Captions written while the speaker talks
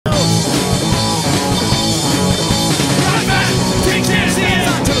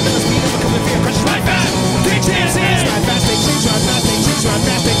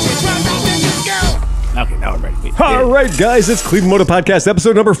All right, guys, it's Cleveland Moto Podcast,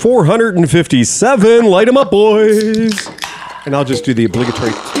 episode number 457. Light them up, boys. And I'll just do the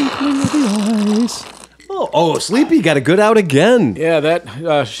obligatory tinkling of the eyes. Oh, Sleepy got a good out again. Yeah, that,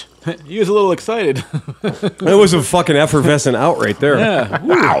 he was a little excited. That was a fucking effervescent out right there. Yeah.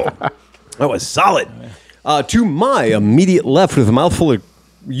 Wow. That was solid. To my immediate left with a mouthful of...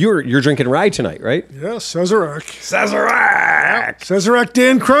 You're drinking rye tonight, right? Yeah, Sazerac. Sazerac. Sazerac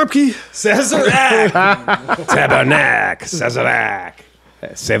Dan Krupke. Sazerac. Tabernac. Sazerac.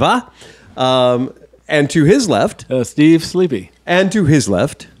 Seva. And to his left... Steve Sleepy. And to his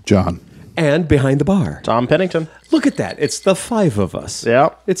left... John. And behind the bar... Tom Pennington. Look at that. It's the five of us.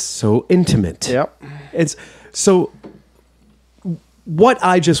 Yep. It's so intimate. Yep. It's so... What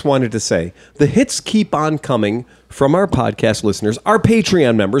I just wanted to say, the hits keep on coming from our podcast listeners, our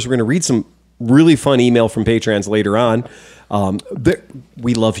Patreon members. We're going to read some really fun email from Patreons later on.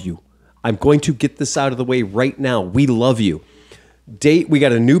 We love you. I'm going to get this out of the way right now. We love you. We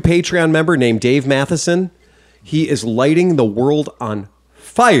got a new Patreon member named Dave Matheson. He is lighting the world on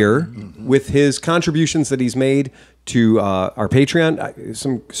fire with his contributions that he's made to our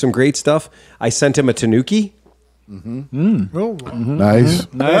Patreon. Some great stuff. I sent him a Tanuki. Nice.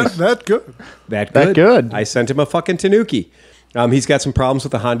 That good. That That good. I sent him a fucking Tanuki. He's got some problems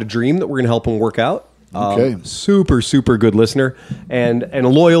with the Honda Dream that we're going to help him work out. Okay. Super, super good listener and a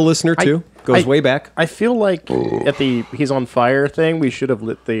loyal listener too. Goes way back. I feel like at the he's on fire thing, we should have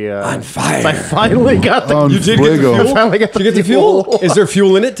lit the On fire. I finally got the. On You did get the fuego. fuel? Finally got Did you get the fuel? Is there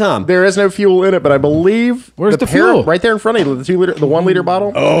fuel in it, Tom? There is no fuel in it, but I believe Where's the fuel? right there in front of you, the 2 liter, the 1 liter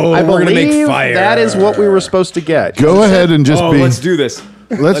bottle. Oh, I we're gonna make believe fire. That is what we were supposed to get. Go ahead and just Let's do this.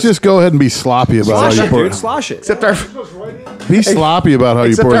 let's just go ahead and be sloppy about Slosh how it, you pour dude. Slosh it. Except our Be sloppy about how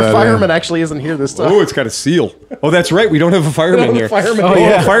you except pour our that fireman in. actually isn't here this time. Oh, it's got a seal. Oh, that's right. We don't have a fireman here. Fireman. Oh,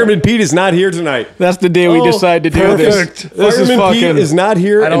 yeah. Fireman Pete is not here tonight. That's the day we decide to do this. This is Fireman Pete fucking... is not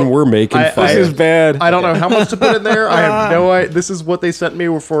here, and we're making fire. This is bad. I don't know how much to put in there. I have no idea. This is what they sent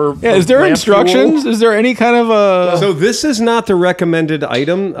me for. Yeah, is there lamp instructions? fuel. Is there any kind of a... So this is not the recommended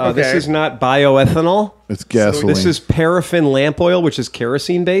item. This Okay. is not bioethanol. It's gasoline. This is paraffin lamp oil, which is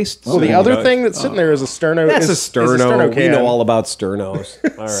kerosene based. So the other thing that's sitting there is a sterno. That's a is sterno. We can. know all about sternos.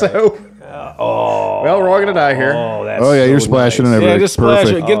 All right. So, well, we're all gonna die here. That's Oh yeah, you're so splashing nice. and Yeah, everything. just splash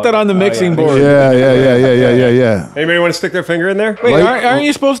Perfect. it. Get that on the mixing board. Yeah. Anybody want to stick their finger in there? Wait, Light- aren't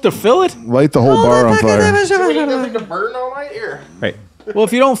you supposed to fill it? Light the whole bar on fire. Nothing to burn all night here. Right. Well,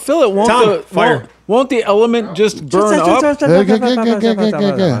 if you don't fill it, Tom, won't fire. the element just burn up?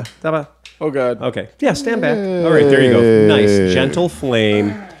 Oh, God. Okay. Yeah, stand back. All right, there you go. Nice, gentle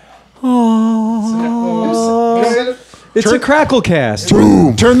flame. Oh, it's a crackle cast.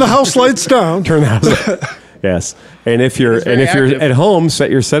 Turn the house lights down. Turn the house. Yes, and if you're very active. at home, set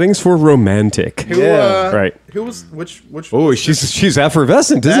your settings for romantic. Right. Who was which? Oh, she's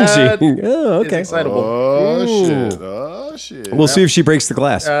effervescent, isn't That she? Oh, okay. Is excitable. Oh shit. We'll see if she breaks the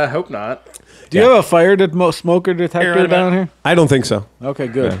glass. Hope not. Do you have a fire smoker detector Here, down here? I don't think so. Okay,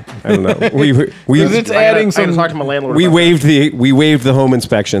 good. I don't know. We Because it's adding I gotta some... talk to my landlord. we about waived the home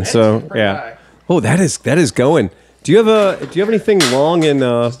inspection. So pretty yeah. high. Oh, that is going. Do you have anything long in?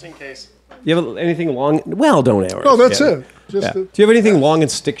 just in case. You have anything long? Well, don't ever. Oh, that's yeah. it. Just Yeah. Do you have anything long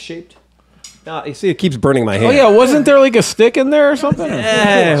and stick shaped? No, you see, it keeps burning my hand. Oh, yeah, wasn't there like a stick in there or something?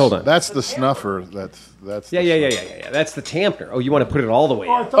 Hey, hold on. That's the snuffer. That's Yeah. That's the tamper. Oh, you want to put it all the way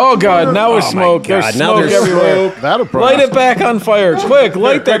in. Oh, God, now it's smoke. God, There's now smoke there's everywhere. That'll probably Light it back on fire. Quick,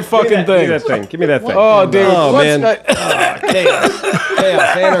 light that fucking Give me thing. that thing. Give me that thing. Oh, dude. Oh, what's man. that- Chaos,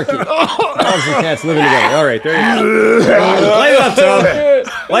 anarchy. Dogs and cats living together. All right, there you go. Light it up, Tom.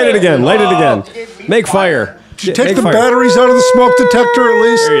 Light it again. Light it again. Make fire. take Make the fire. batteries out of the smoke detector at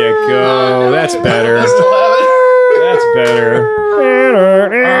least. There you go. That's better. That's better.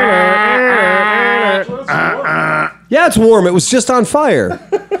 Yeah, it's warm. It was just on fire.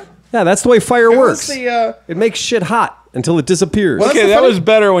 Yeah, that's the way fire works. It makes shit hot until it disappears. Okay, that was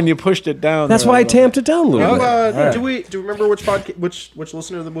better when you pushed it down. That's why I tamped it down a little bit. Do we remember which podcast which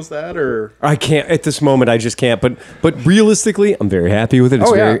listener was that or? I can't at this moment. I just can't. But realistically, I'm very happy with it.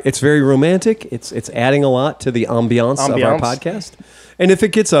 It's it's very romantic. It's adding a lot to the ambiance of our podcast. And if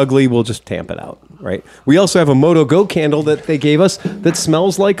it gets ugly, we'll just tamp it out. Right. We also have a Moto Go candle that they gave us that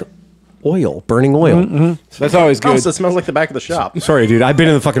smells like oil, burning oil. That's always Oh, good. so it smells like the back of the shop. Sorry, dude. I've been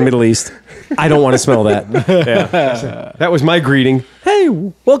in the fucking Middle East. I don't want to smell that. Yeah. That was my greeting. Hey,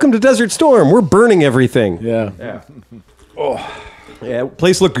 welcome to Desert Storm. We're burning everything. Yeah. Yeah,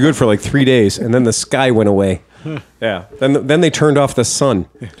 place looked good for like 3 days, and then the sky went away. Yeah. Then they turned off the sun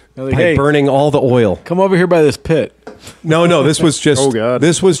They're like, by hey, burning all the oil. come over here by this pit. No, this was just Oh, God.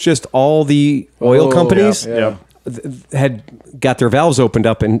 this was just all the oil companies. yeah. had got their valves opened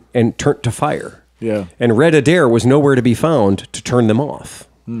up and turned to fire. Yeah. And Red Adair was nowhere to be found to turn them off.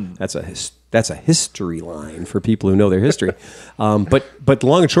 That's a history line for people who know their history. But the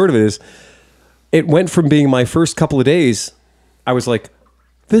long and short of it is, it went from being my first couple of days, I was like,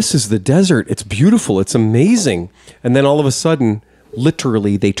 this is the desert. It's beautiful. It's amazing. And then all of a sudden,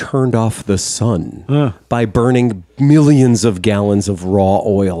 literally, they turned off the sun by burning millions of gallons of raw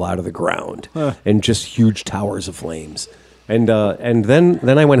oil out of the ground and just huge towers of flames. And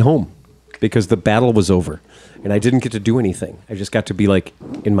then I went home because the battle was over and I didn't get to do anything. I just got to be like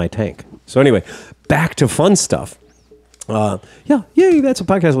in my tank. So anyway, back to fun stuff. Yay, that's a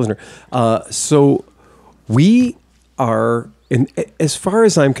podcast listener. So we are, as far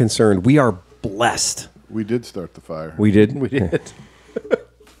as I'm concerned, we are blessed. We did start the fire. We did? We did.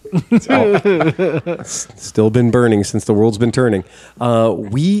 It's still been burning since the world's been turning.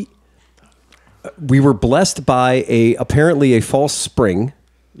 We were blessed by apparently a false spring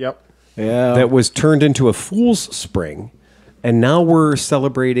Yep. Yeah. that was turned into a fool's spring, and now we're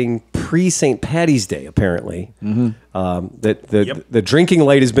celebrating pre-St. Patty's Day, apparently. The drinking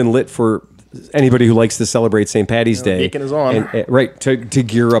light has been lit for anybody who likes to celebrate St. Patty's Day. beacon is on. Right, to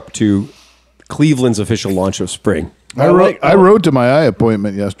gear up to Cleveland's official launch of spring. I rode to my eye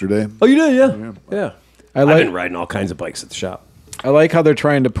appointment yesterday. Oh, you did? Yeah. I I've like been riding all kinds of bikes at the shop. I like how they're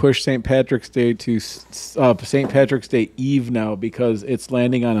trying to push St. Patrick's Day to St. Patrick's Day Eve now because it's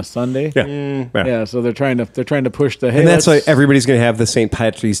landing on a Sunday. Yeah. So they're trying to push the And that's why everybody's going to have the St.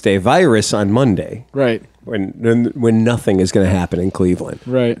 Patrick's Day virus on Monday. right. When nothing is going to happen in Cleveland.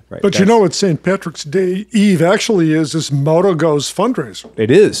 Right. But you know what St. Patrick's Day Eve actually is Moto Go's fundraiser. It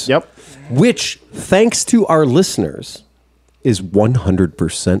is. Yep. Which, thanks to our listeners, is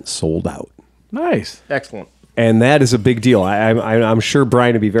 100% sold out. Nice. Excellent. And that is a big deal. I'm sure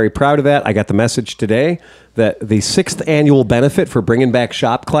Brian would be very proud of that. I got the message today that the 6th annual benefit for bringing back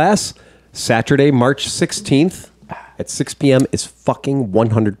shop class, Saturday, March 16th at 6 p.m. is fucking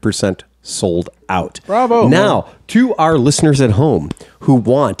 100% sold out. Bravo. Now, to our listeners at home who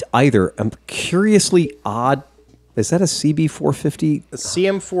want either a curiously odd, is that a CB450?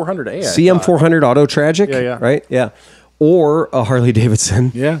 CM400A. CM400 Auto Tragic? Yeah. Right? Yeah. Or a Harley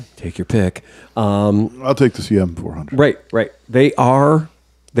Davidson. Yeah. Take your pick. I'll take the CM400. Right.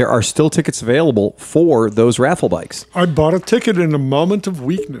 There are still tickets available for those raffle bikes. I bought a ticket in a moment of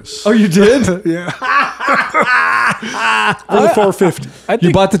weakness. Oh, you did? Yeah. For the 450.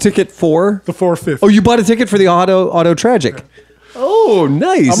 You bought the ticket for? The 450. Oh, you bought a ticket for the Auto Tragic. Oh,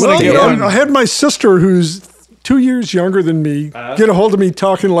 nice. I'm gonna get one. I had my sister, who's 2 years younger than me, get a hold of me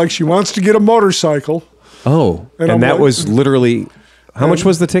talking like she wants to get a motorcycle. Oh, And and I'm that like- was literally, how much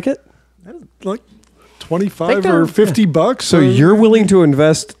was the ticket? Like 25 or 50 bucks. So you're willing to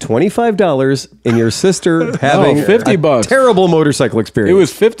invest $25 in your sister having $50. terrible motorcycle experience. It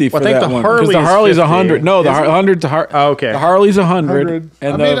was 50 for Well, I think that the one. 'Cause Harley's the Harley's 50. 100. No, the Is it? 100 to Okay. The Harley's 100. 100.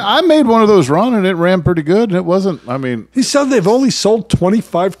 And I made one of those run and it ran pretty good. And it wasn't, He said they've only sold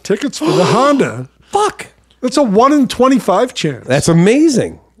 25 tickets for the Honda. Fuck. That's a 1 in 25 chance. That's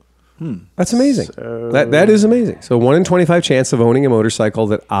amazing. That's amazing. That is amazing. So 1 in 25 chance of owning a motorcycle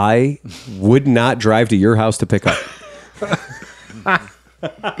that I would not drive to your house to pick up.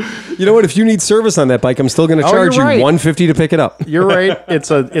 You know what? If you need service on that bike, I'm still going to charge you you're right. $150 to pick it up. You're right.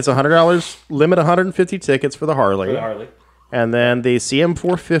 It's $100 limit 150 tickets for the Harley. And then the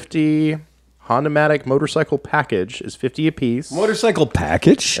CM450 Honda-Matic motorcycle package is 50 apiece. Motorcycle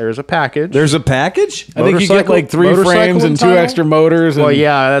package? There's a package. There's a package? I think you get like 3 motorcycle frames and 2 title? extra motors. And Well,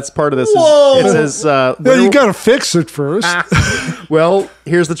 yeah, that's part of this. Whoa. It says, Well, you got to fix it first. well,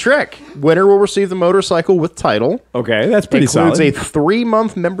 here's the trick. Winner will receive the motorcycle with title. Okay, that's pretty Includes solid. a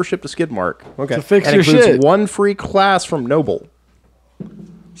 3-month membership to Skidmark. Okay. to fix And your includes shit. 1 free class from Noble.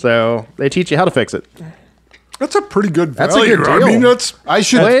 So they teach you how to fix it. That's a pretty good That's a value. good I deal. mean, that's I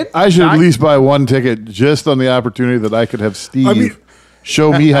should Wait, at least buy one ticket just on the opportunity that I could have Steve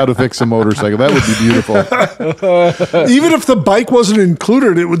show me how to fix a motorcycle. That would be beautiful. even if the bike wasn't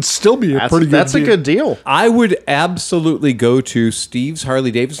included, it would still be a pretty good That's deal. a good deal. I would absolutely go to Steve's Harley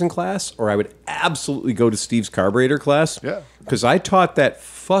Davidson class, or I would absolutely go to Steve's carburetor class. Yeah. Because I taught that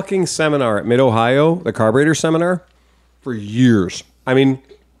fucking seminar at Mid-Ohio, the carburetor seminar, for years. I mean,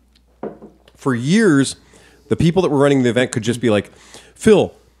 for years, the people that were running the event could just be like,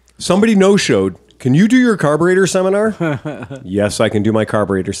 Phil, somebody no-showed. Can you do your carburetor seminar? Yes, I can do my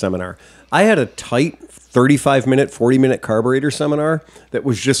carburetor seminar. I had a tight 35-minute, 40-minute carburetor seminar that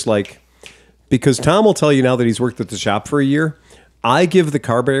was just like, because Tom will tell you now that he's worked at the shop for a year, I give the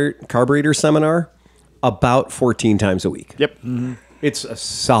carburetor seminar about 14 times a week. Yep. It's a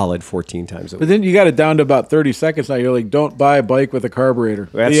solid 14 times a But week. then you got it down to about 30 seconds now. You're like, don't buy a bike with a carburetor.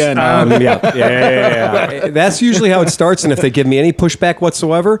 That's, The end. yeah. That's usually how it starts. And if they give me any pushback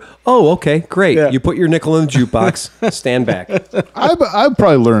whatsoever, oh, okay, great. Yeah. You put your nickel in the jukebox, stand back. I'd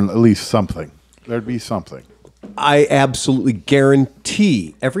probably learn at least something. There'd be something. I absolutely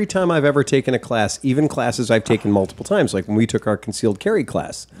guarantee every time I've ever taken a class, even classes I've taken multiple times, like when we took our concealed carry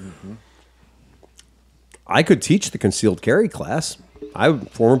class, I could teach the concealed carry class. I'm a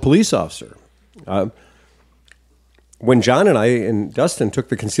former police officer. When John and I and Dustin took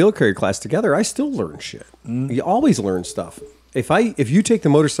the concealed carry class together, I still learn shit. You always learn stuff. If you take the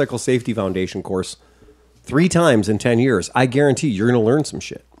Motorcycle Safety Foundation course 3 times in 10 years, I guarantee you're going to learn some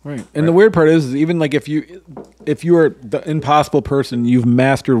shit. Right. And the weird part is even like if you are the impossible person, you've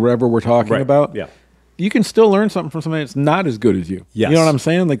mastered whatever we're talking about. Yeah. You can still learn something from somebody that's not as good as you. Yes. You know what I'm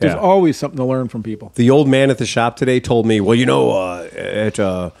saying? Like there's Yeah. always something to learn from people. The old man at the shop today told me, well, at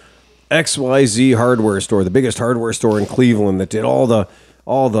XYZ hardware store, the biggest hardware store in Cleveland that did all the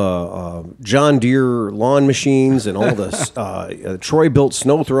John Deere lawn machines and all the Troy built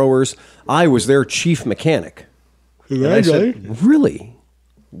snow throwers. I was their chief mechanic. And I said, really?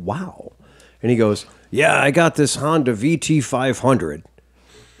 Wow. And he goes, yeah, I got this Honda VT 500.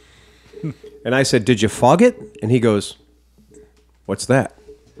 And I said, did you fog it? And he goes, what's that?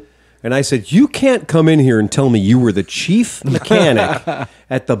 And I said, you can't come in here and tell me you were the chief mechanic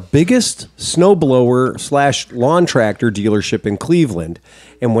at the biggest snowblower / lawn tractor dealership in Cleveland.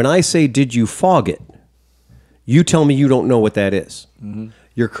 And when I say, did you fog it? You tell me you don't know what that is.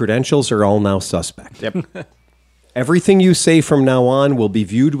 Your credentials are all now suspect. Yep. Everything you say from now on will be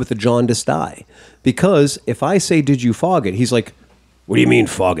viewed with a jaundiced eye. Because if I say, did you fog it? He's like, what do you mean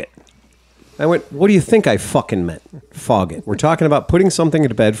fog it? I went, what do you think I fucking meant? Fog it. We're talking about putting something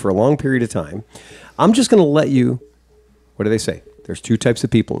into bed for a long period of time. I'm just going to let you, what do they say? There's 2 types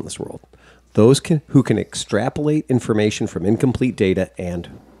of people in this world. Those who can extrapolate information from incomplete data and...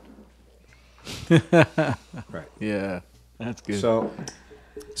 Right. Yeah. That's good.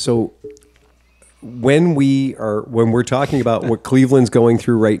 So when we're talking about what Cleveland's going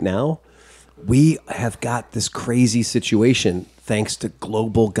through right now, we have got this crazy situation thanks to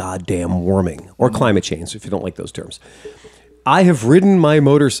global goddamn warming or climate change, if you don't like those terms. I have ridden my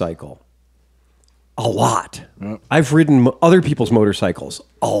motorcycle a lot. I've ridden other people's motorcycles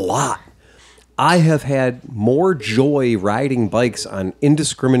a lot. I have had more joy riding bikes on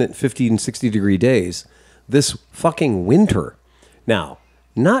indiscriminate 50 and 60 degree days this fucking winter. Now,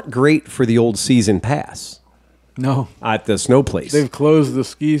 not great for the old season pass no. at the snow place. They've closed the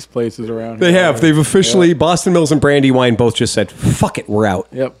skis places around They here. have. They've officially, Boston Mills and Brandywine both just said, fuck it, we're out.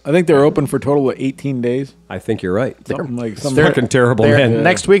 Yep. I think they're open for a total of 18 days. I think you're right. Something like It's something. fucking terrible, man.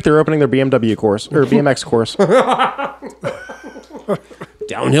 Next week they're opening their BMW course or BMX course.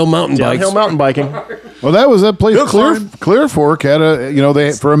 Downhill mountain bikes. Downhill mountain biking. Well, that was that place. He'll climb. Clear Fork had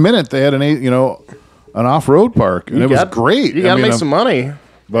they for a minute they had an off-road park, and it was great. You got to make some money.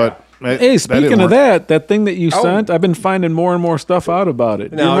 But Hey, speaking of that thing that you sent, I've been finding more and more stuff out about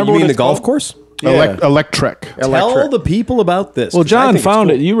it. Do Now, remember you what mean the it's golf called? course? Yeah. Electric. Tell the people about this. Well, 'cause I John think it's found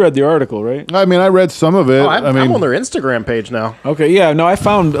cool. it. You read the article, right? I mean, I read some of it. Oh, I'm I mean, on their Instagram page now. Okay, yeah. No, I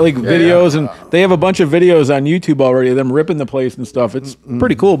found like videos, and they have a bunch of videos on YouTube already of them ripping the place and stuff. It's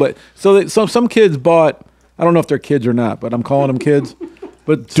pretty cool. But some kids bought. I don't know if they're kids or not, but I'm calling them kids.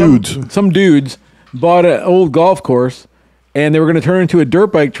 But some dudes bought an old golf course, and they were going to turn it into a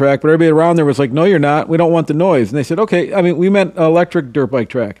dirt bike track. But everybody around there was like, "No, you're not. We don't want the noise." And they said, "Okay." I mean, we meant electric dirt bike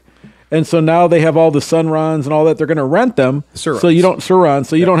track. And so now they have all the Sunruns and all that. They're going to rent them, so you don't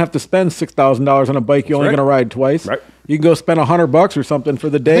you don't have to spend $6,000 on a bike. You're only going to ride twice. Right. You can go spend $100 or something for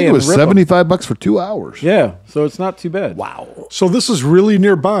the I day. think it and was rip 'em. $75 for 2 hours. Yeah, so it's not too bad. Wow. So this is really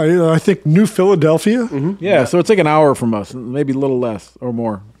nearby. I think New Philadelphia. Yeah, so it's like an hour from us, maybe a little less or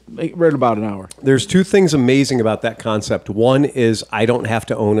more. Right about an hour. There's 2 things amazing about that concept. One is I don't have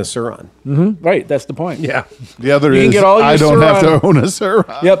to own a Suron. Right, that's the point. Yeah. The other You can is get all your I don't have Suron. to own a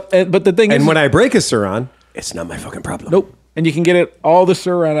Suron. Yep, but the thing is, And when I break a Suron, it's not my fucking problem. nope, and you can get it all the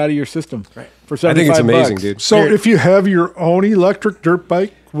Suron out of your system for $75. I think it's amazing, dude. So if you have your own electric dirt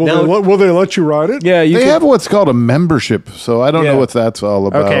bike, Now- will they let you ride it? Yeah, you They can, have what's called a membership, so I don't Yeah. know what that's all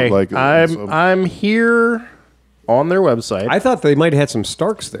about. Okay. Like, I'm here on their website. I thought they might have had some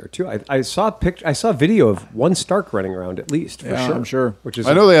Starks there too. I saw a picture. I saw a video of one Stark running around at least. For Yeah, sure. I'm sure. Which is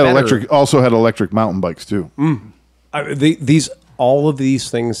I know they had better- also had electric mountain bikes too. All of these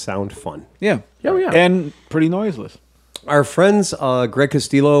things sound fun. yeah, Oh, yeah. and pretty noiseless. Our friends Greg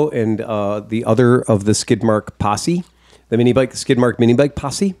Castillo and the other of the Skidmark posse, the Skidmark mini bike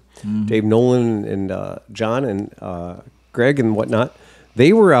posse, Dave Nolan and John and Greg and whatnot,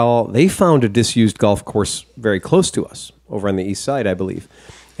 they found a disused golf course very close to us over on the east side, I believe.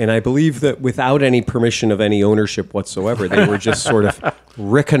 And I believe that without any permission of any ownership whatsoever, they were just sort of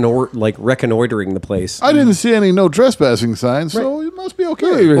reconnoitering the place. I didn't see any no trespassing signs, so it must be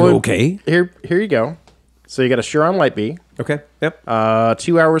okay. Okay. Here you go. So you got a Chiron Light B. Okay. Yep. 2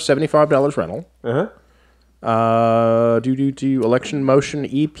 hours, $75 rental. Do Election Motion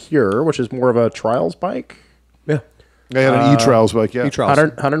E Pure, which is more of a trials bike. Yeah. I had an e-trials bike, yeah. E-trials.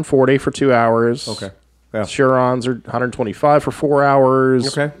 140 for 2 hours. Okay. Yeah. Chirons are 125 for 4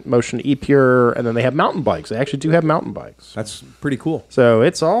 hours. Okay. Motion E Pure, and then they have mountain bikes. They actually do have mountain bikes. That's pretty cool. So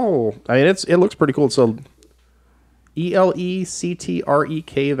it's all. I mean, it looks pretty cool. It's a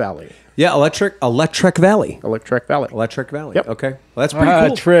ELECTREK Valley. Yeah, Electric Valley. Electric Valley. Electric Valley. Yep. Okay. Well, that's pretty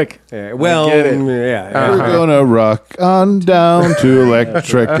cool. Trick. Yeah, well, I get it. yeah. We're gonna rock on down to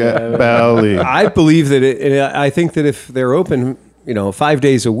Electric Valley. I believe that I think that if they're open, 5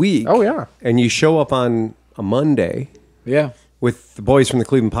 days a week. Oh, yeah. And you show up on a Monday Yeah. with the boys from the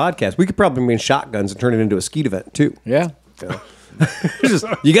Cleveland podcast, we could probably bring shotguns and turn it into a skeet event too. Yeah.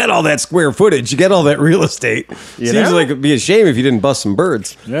 You got all that square footage. You got all that real estate. Seems know? like it'd be a shame if you didn't bust some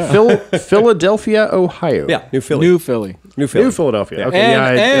birds. Yeah. Philadelphia, Ohio. Yeah, New Philly. New Philly. New Philly. New Philadelphia. Yeah. Okay, And,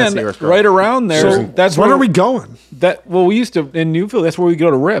 I see where it's going. right around there, that's When where are we going? we used to in Newfield. That's where we go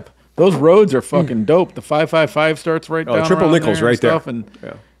to rip. Those roads are fucking dope. The 555 starts right down. Triple around Nickels there right and stuff, there. And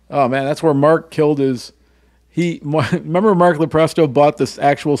Yeah. oh man, that's where Mark killed his. Remember Mark Lepresto bought this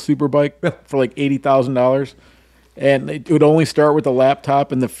actual super bike for like $80,000, and it would only start with the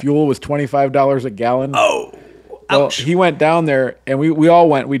laptop, and the fuel was $25 a gallon. Oh, Well, ouch. he went down there, and we all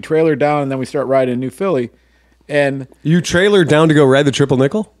went. We trailered down, and then we start riding in New Philly, and You trailered down to go ride the triple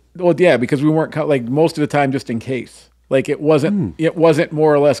nickel? well, yeah, because we weren't like most of the time just in case. Like it wasn't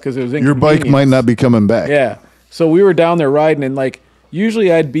more or less because it was Your bike might not be coming back. Yeah, so we were down there riding, and like usually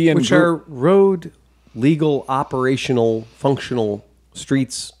I'd be in Which are road, legal, operational, functional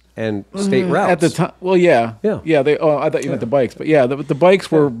streets and state routes. at the time. Well, yeah. They. Oh, I thought you meant the bikes, but yeah, the bikes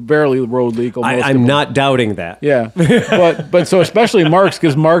were barely road legal. Most of I'm them. not doubting that. Yeah, but so especially Mark's,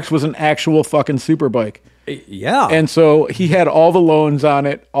 because Mark's was an actual fucking super bike. Yeah. And so he had all the loans on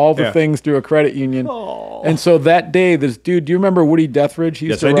it, all the Yeah. things through a credit union. And so that day, this dude, do you remember Woody Deathridge? He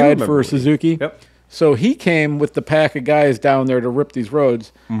used Yes, I to do ride remember for Woody. Suzuki. Yep. So he came with the pack of guys down there to rip these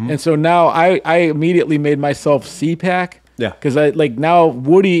roads. Mm-hmm. And so now I immediately made myself C-pack. Yeah. Because now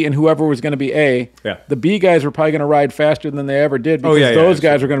Woody and whoever was going to be Yeah. the B guys were probably going to ride faster than they ever did because yeah, those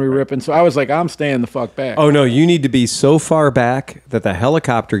yeah, guys were going to be ripping. So I was like, I'm staying the fuck back. Oh, no, you need to be so far back that the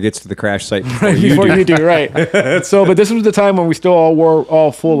helicopter gets to the crash site before you Before do. you do, right. So, but this was the time when we still all wore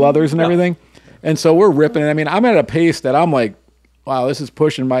all full leathers and everything. And so we're ripping. I mean, I'm at a pace that I'm like, wow, this is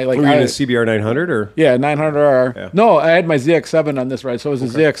pushing my, like, Were you in a CBR 900 or? yeah, 900RR. Yeah. No, I had my ZX7 on this ride, so it was a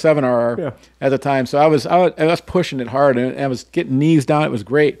ZX7RR Yeah. at the time. So I was pushing it hard, and I was getting knees down. It was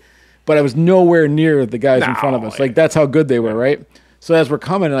great, but I was nowhere near the guys in front of us. Like that's how good they were, right? So as we're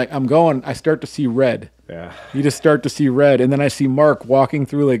coming, like I'm going, I start to see red. Yeah. You just start to see red, and then I see Mark walking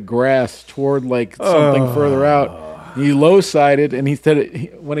through like grass toward like something further out. He low-sided, and he said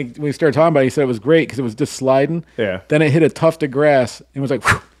when we started talking about it, he said it was great because it was just sliding. Yeah. Then it hit a tuft of grass and was like,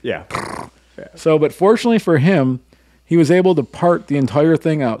 whew. Yeah. So, but fortunately for him, he was able to part the entire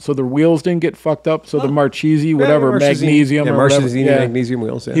thing out. So the wheels didn't get fucked up. So the Marchese, whatever, magnesium or whatever. Marchesini magnesium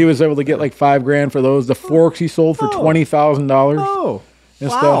wheels. Yeah. He was able to get like $5,000 for those. The forks he sold for $20,000 Oh. and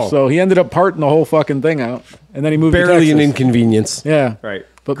wow. stuff. So he ended up parting the whole fucking thing out. And then he moved to Barely Texas. an inconvenience. Yeah. Right.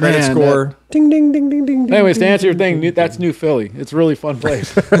 But Credit man, score. Ding, ding, ding, ding, ding, ding. Anyways, to answer your thing, that's New Philly. It's a really fun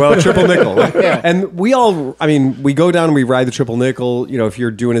place. Well, triple nickel. Yeah. And we go down and we ride the triple nickel, if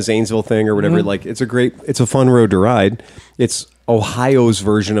you're doing a Zanesville thing or whatever, like it's a fun road to ride. It's Ohio's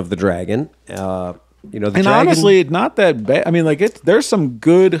version of the Dragon. The And Dragon, honestly, not that bad. I mean, like there's some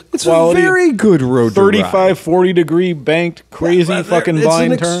good it's quality. a very good road 35, to ride. 40 degree banked, crazy fucking It's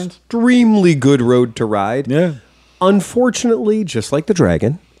vine an turns. extremely good road to ride. Yeah. Unfortunately, just like the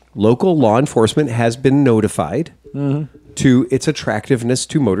Dragon, local law enforcement has been notified to its attractiveness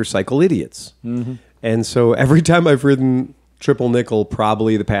to motorcycle idiots. And so every time I've ridden triple nickel,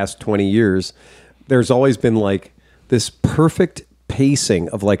 probably the past 20 years, there's always been like this perfect pacing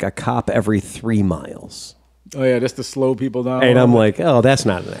of like a cop every 3 miles. Oh yeah, just to slow people down. And I'm like, oh, that's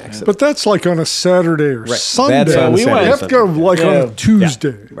not an accident. But that's like on a Saturday or Sunday. That's on We Saturday, have to go like on Yeah. a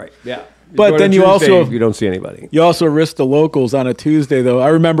Tuesday. Right. Yeah. But go then to you Tuesday, also- you don't see anybody. You also risk the locals on a Tuesday, though. I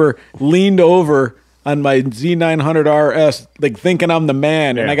remember leaned over on my Z900 RS, like thinking I'm the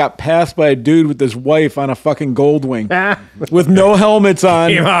man, and I got passed by a dude with his wife on a fucking Goldwing with no helmets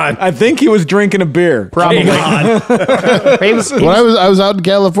on. Come on. I think he was drinking a beer. Probably. When I was out in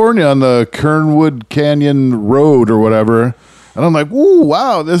California on the Kernwood Canyon Road or whatever, and I'm like, "Ooh,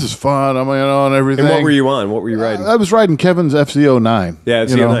 wow, this is fun!" I'm and everything. And what were you on? What were you riding? I was riding Kevin's FZ09. Yeah,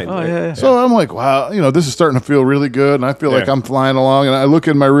 FZ09. Oh yeah. So I'm like, wow, this is starting to feel really good, and I feel like I'm flying along, and I look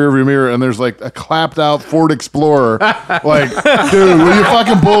in my rearview mirror, and there's like a clapped out Ford Explorer, like, dude, will you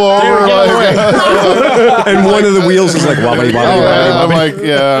fucking pull over? And one of the wheels is like wobbly, I'm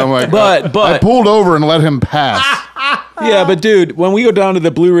like, But I pulled over and let him pass. Yeah, but dude, when we go down to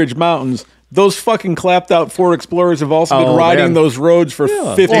the Blue Ridge Mountains, those fucking clapped out Ford Explorers have also been riding those roads for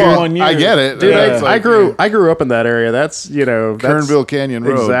 51 years. I get it. Dude, Yeah. I grew up in that area. That's Kernville Canyon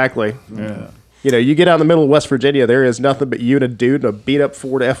Road. Exactly. Yeah. You get out in the middle of West Virginia, there is nothing but you and a dude in a beat up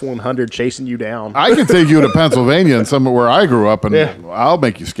Ford F100 chasing you down. I could take you to Pennsylvania and somewhere where I grew up, and I'll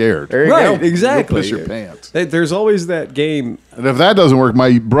make you scared. There you Right, go. exactly. You'll piss your pants. There's always that game. And if that doesn't work,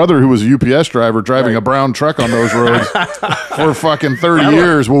 my brother, who was a UPS driver driving a brown truck on those roads for fucking 30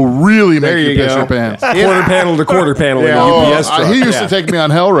 years, will really make you piss your pants. Quarter panel to quarter panel in a UPS truck. He used to take me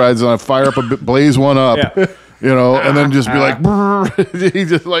on hell rides, and I'd fire up blaze one up. Yeah. And then just be like, brrr. He's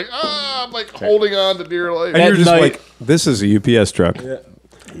just like, I'm like holding on to dear life. And you're just night- like, this is a UPS truck.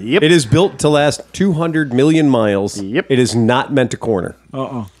 Yep. It is built to last 200 million miles. Yep. It is not meant to corner.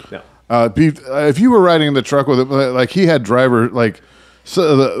 Uh-uh. No. Pete, if you were riding in the truck with him, like he had driver, like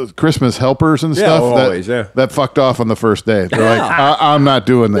the Christmas helpers and stuff always, that fucked off on the first day. They're like, I'm not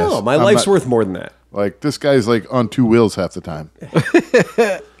doing this. No, my I'm life's not- worth more than that. Like, this guy's like on two wheels half the time.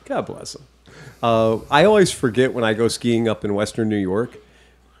 God bless him. I always forget when I go skiing up in Western New York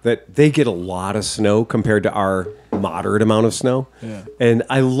that they get a lot of snow compared to our moderate amount of snow. Yeah. And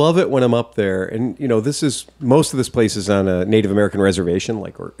I love it when I'm up there. And, most of this place is on a Native American reservation,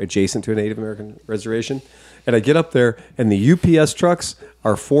 or adjacent to a Native American reservation. And I get up there, and the UPS trucks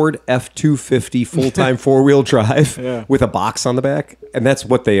are Ford F-250 full-time four-wheel drive with a box on the back. And that's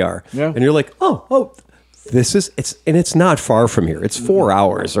what they are. Yeah. And you're like, oh, it's not far from here. It's 4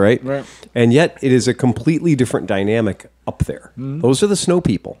 hours, right? Right. And yet it is a completely different dynamic up there. Those are the snow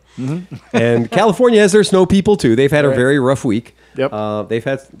people. And California has their snow people too. They've had a very rough week. Yep. They've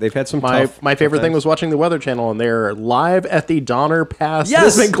had some My tough favorite thing times. was watching the Weather Channel, and they're live at the Donner Pass.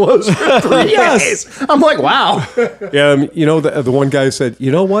 Yes. It's been closed for 3 days. I'm like, wow. The one guy said,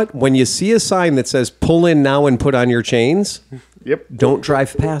 you know what? When you see a sign that says pull in now and put on your chains, Yep. don't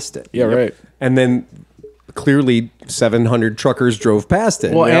drive past it. Yeah, right. And then clearly 700 truckers drove past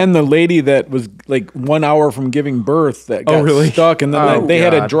it. Well, and the lady that was like 1 hour from giving birth that got really? stuck, and then Oh, they had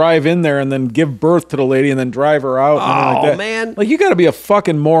to God. drive in there and then give birth to the lady and then drive her out. and Oh, like that. man. Like, you got to be a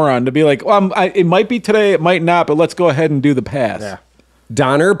fucking moron to be like, well, it might be today, it might not, but let's go ahead and do the pass. Yeah.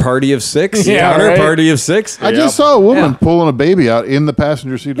 Donner, party of six. Yeah, Donner, right. party of six. I just saw a woman pulling a baby out in the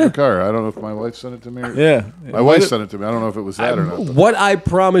passenger seat of the car. I don't know if my wife sent it to me. Yeah. My wife sent it to me. I don't know if it was that or not. What I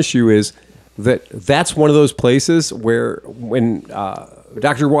promise you is that's one of those places where when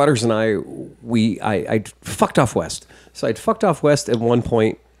Dr. Waters and I fucked off west. So I'd fucked off west at one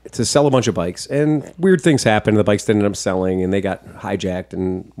point to sell a bunch of bikes, and weird things happened. The bikes ended up selling, and they got hijacked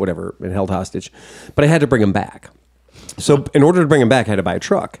and whatever and held hostage. But I had to bring them back. So in order to bring them back, I had to buy a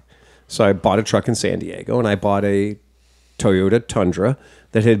truck. So I bought a truck in San Diego, and I bought a Toyota Tundra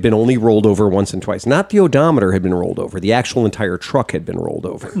that had been only rolled over once and twice. Not the odometer had been rolled over. The actual entire truck had been rolled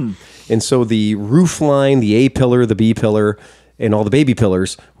over. And so the roof line, the A pillar, the B pillar, and all the baby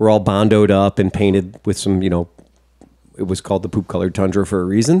pillars were all bondoed up and painted with some, it was called the poop colored Tundra for a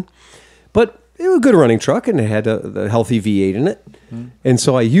reason. But it was a good running truck, and it had a healthy V8 in it. And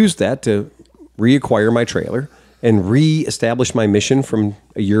so I used that to reacquire my trailer and reestablish my mission from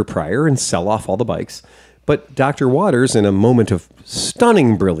a year prior and sell off all the bikes. But Dr. Waters, in a moment of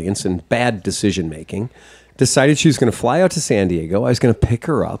stunning brilliance and bad decision-making, decided she was going to fly out to San Diego. I was going to pick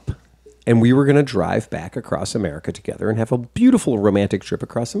her up, and we were going to drive back across America together and have a beautiful romantic trip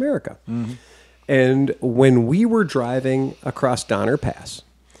across America. And when we were driving across Donner Pass,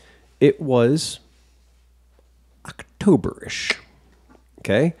 it was October-ish,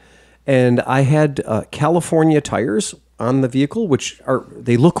 okay? And I had California tires on the vehicle,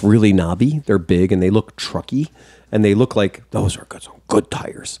 they look really knobby. They're big and they look trucky, and they look like those are good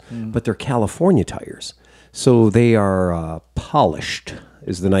tires, but they're California tires. So they are polished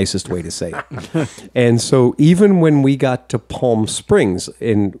is the nicest way to say it. And so even when we got to Palm Springs,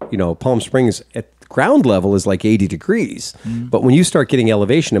 Palm Springs at ground level is like 80 degrees. But when you start getting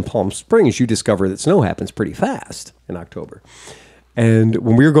elevation in Palm Springs, you discover that snow happens pretty fast in October. And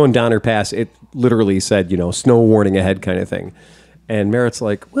when we were going Donner Pass, it literally said, snow warning ahead kind of thing. And Merritt's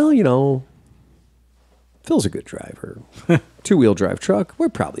like, well, Phil's a good driver. 2-wheel drive truck, we're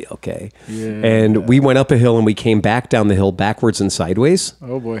probably okay. Yeah. And we went up a hill and we came back down the hill backwards and sideways.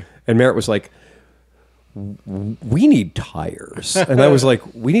 Oh, boy. And Merritt was like, we need tires. And I was like,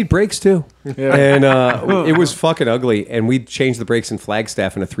 we need brakes too. Yeah. And it was fucking ugly. And we changed the brakes in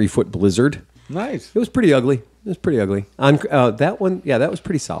Flagstaff in a 3-foot blizzard. Nice. It was pretty ugly. On that one, yeah, that was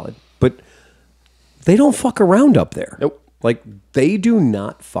pretty solid. But they don't fuck around up there. Nope. Like, they do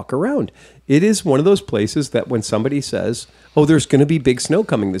not fuck around. It is one of those places that when somebody says, oh, there's going to be big snow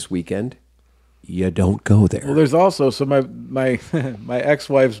coming this weekend, you don't go there. Well, there's also my my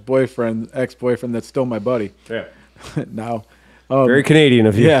ex-wife's ex-boyfriend that's still my buddy. Yeah. Now. Very Canadian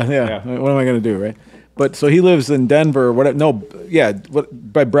of you. Yeah. What am I going to do, right? But so he lives in Denver or whatever. No, yeah,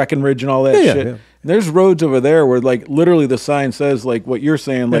 by Breckenridge and all that shit. Yeah. There's roads over there where like literally the sign says like what you're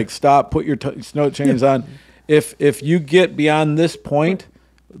saying, like stop, put your snow chains on. If you get beyond this point,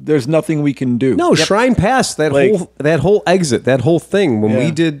 there's nothing we can do. No, Shrine Pass, that whole exit, that whole thing when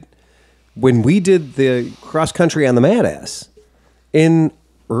we did the cross country on the Mad Ass in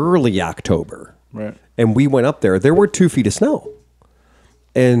early October. Right. And we went up there. There were 2 feet of snow.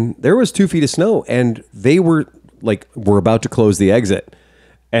 And there was 2 feet of snow and they were like, we're about to close the exit.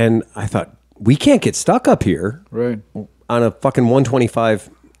 And I thought, we can't get stuck up here Right. on a fucking 125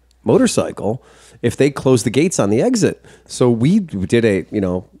 motorcycle if they close the gates on the exit. So we did a,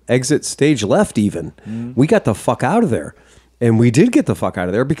 exit stage left even. Mm-hmm. We got the fuck out of there. And we did get the fuck out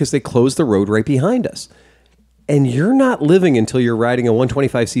of there because they closed the road right behind us. And you're not living until you're riding a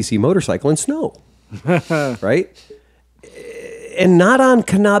 125cc motorcycle in snow. Right? And not on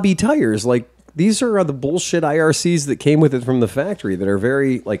Kanabi tires. Like, these are the bullshit IRCs that came with it from the factory that are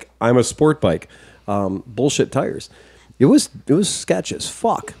very, like, I'm a sport bike, bullshit tires. It was sketch as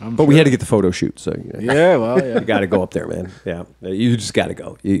fuck. But we had to get the photo shoot, so Yeah, well, yeah. you got to go up there, man. Yeah, you just got to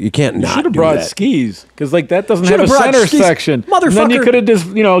go. You can't not. Should have do brought that. skis because like that doesn't Shoulda have a brought center skis. section. Motherfucker. And then you could have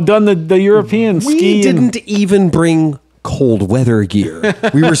just done the European We ski. didn't even bring cold weather gear.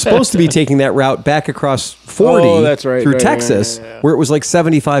 We were supposed to be taking that route back across 40 Oh, that's right, through right, Texas, right. where it was like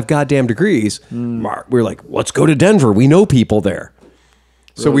 75 goddamn degrees. We were like, let's go to Denver. We know people there.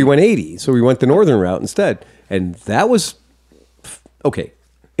 So we went 80. So we went the northern route instead. And that was, okay,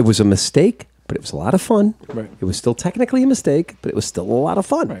 it was a mistake, but it was a lot of fun. Right. It was still technically a mistake, but it was still a lot of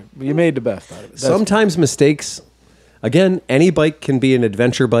fun. Right. You made the best out of it. Sometimes mistakes, again, any bike can be an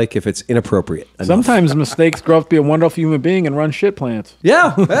adventure bike if it's inappropriate enough. Sometimes mistakes grow up to be a wonderful human being and run shit plants.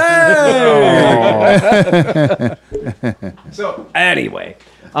 Yeah. Hey! So anyway,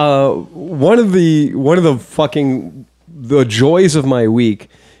 one of the fucking the joys of my week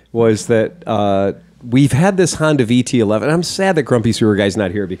was that we've had this Honda VT11. I'm sad that Grumpy Sewer Guy's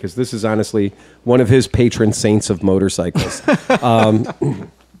not here because this is honestly one of his patron saints of motorcycles.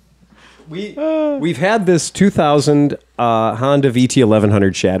 We've had this 2000 Honda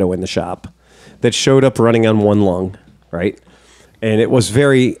VT1100 Shadow in the shop that showed up running on one lung, right? And it was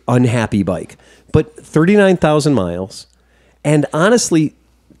very unhappy bike. But 39,000 miles, and honestly,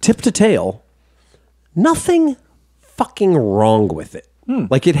 tip to tail, nothing fucking wrong with it.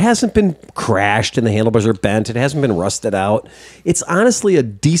 Like, it hasn't been crashed and the handlebars are bent. It hasn't been rusted out. It's honestly a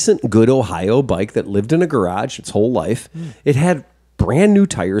decent, good Ohio bike that lived in a garage its whole life. It had brand new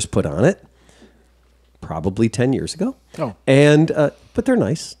tires put on it, probably 10 years ago. Oh. And but they're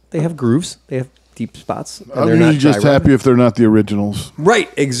nice. They have grooves. They have deep spots. And I'm they're usually not just dry rot. happy if they're not the originals. Right,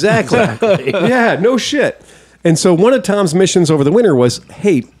 exactly. Yeah, no shit. And so one of Tom's missions over the winter was,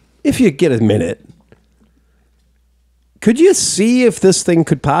 hey, if you get a minute, could you see if this thing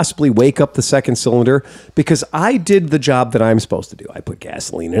could possibly wake up the second cylinder? Because I did the job that I'm supposed to do. I put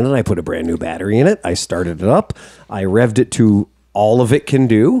gasoline in it. I put a brand new battery in it. I started it up. I revved it to all of it can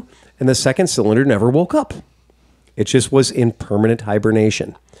do. And the second cylinder never woke up. It just was in permanent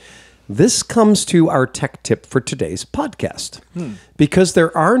hibernation. This comes to our tech tip for today's podcast. Because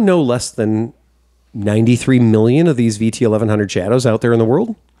there are no less than 93 million of these VT1100 Shadows out there in the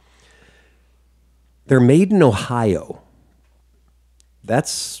world. They're made in Ohio.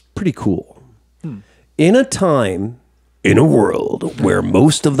 That's pretty cool. In a time, in a world where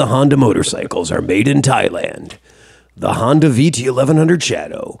most of the Honda motorcycles are made in Thailand, the Honda VT1100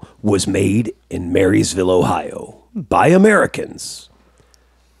 Shadow was made in Marysville, Ohio, by Americans.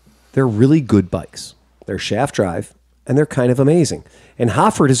 They're really good bikes. They're shaft drive, and they're kind of amazing. And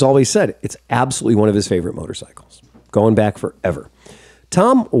Hofford has always said it's absolutely one of his favorite motorcycles, going back forever.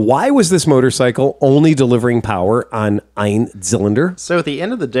 Tom, why was this motorcycle only delivering power on ein Zylinder? So at the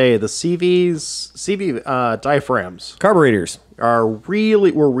end of the day, the CV diaphragms Carburetors.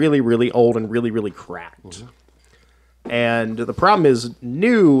 were really old and really, really cracked. And the problem is,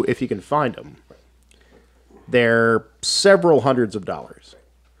 new, if you can find them, they're several hundreds of dollars.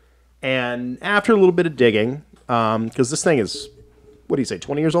 And after a little bit of digging, because this thing is, what do you say,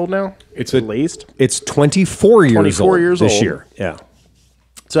 20 years old now? It's at least. It's 24 years 24 old years this old. year. Yeah.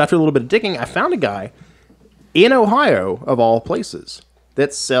 So after a little bit of digging, I found a guy in Ohio, of all places,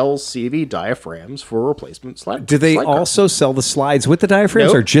 that sells CV diaphragms for replacement slide. Do they slide car. also sell the slides with the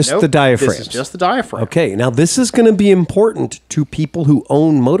diaphragms or just the diaphragms? This is just the diaphragm. Okay, now this is going to be important to people who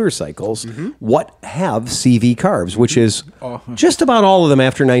own motorcycles. What have CV carbs, which is just about all of them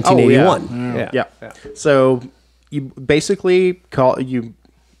after 1981. Yeah. So you basically the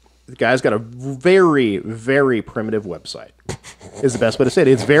guy's got a very, very primitive website. Is the best way to say it.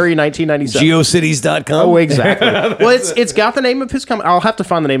 It's very 1997. Geocities.com. Oh, exactly. Well, it's got the name of his company. I'll have to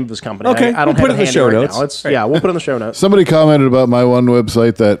find the name of his company. Okay, I don't we'll put have it in the show notes. Now. Yeah, we'll put it in the show notes. Somebody commented about my one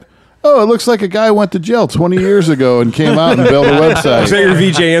website that, oh, it looks like a guy went to jail 20 years ago and came out and built a website. Is that your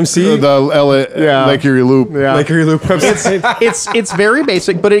VJMC? The Lake Erie Loop. Yeah. Lake Erie Loop website? It's very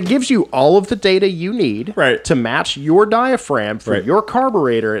basic, but it gives you all of the data you need to match your diaphragm for your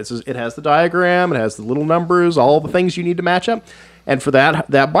carburetor. It has the diagram, it has the little numbers, all the things you need to match up. And for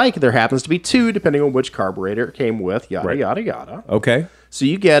that bike, there happens to be two, depending on which carburetor it came with, yada, yada, yada. Okay. So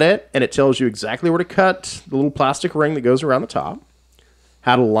you get it, and it tells you exactly where to cut the little plastic ring that goes around the top,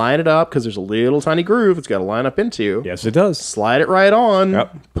 how to line it up, because there's a little tiny groove it's got to line up into. Yes, it does. Slide it right on,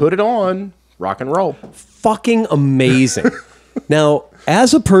 put it on, rock and roll. Fucking amazing. Now,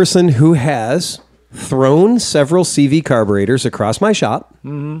 as a person who has thrown several CV carburetors across my shop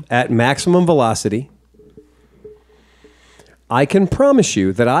at maximum velocity, I can promise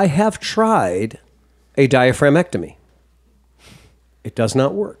you that I have tried a diaphragmectomy. It does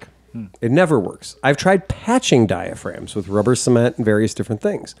not work. It never works. I've tried patching diaphragms with rubber cement and various different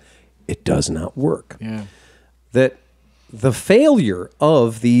things. It does not work. Yeah. That the failure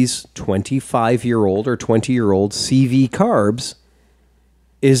of these 25-year-old or 20-year-old CV carbs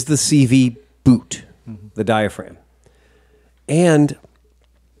is the CV boot, the diaphragm. And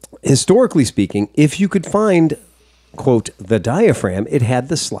historically speaking, if you could find, quote, the diaphragm, it had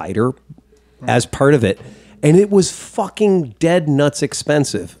the slider as part of it. And it was fucking dead nuts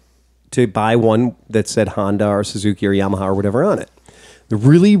expensive to buy one that said Honda or Suzuki or Yamaha or whatever on it. They're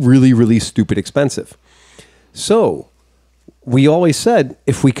really, really, really stupid expensive. So we always said,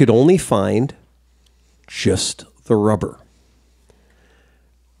 if we could only find just the rubber.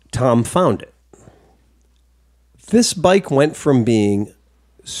 Tom found it. This bike went from being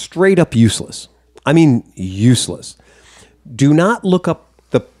straight up useless. I mean, useless. Do not look up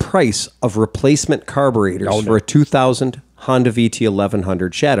the price of replacement carburetors for a 2000 Honda VT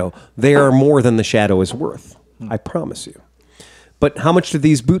 1100 Shadow. They are more than the Shadow is worth. I promise you. But how much did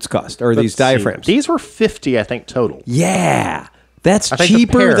these boots cost, or these diaphragms? These were $50, I think, total. Yeah. That's think the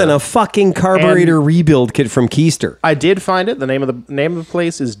cheaper pair. than a fucking carburetor rebuild kit from Keister. I did find it. The name of the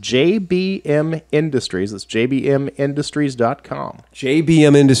place is JBM Industries. That's jbmindustries.com.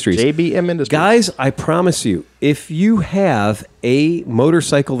 JBM Industries. JBM Industries. Guys, I promise you, if you have a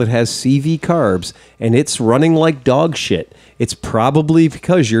motorcycle that has CV carbs and it's running like dog shit, it's probably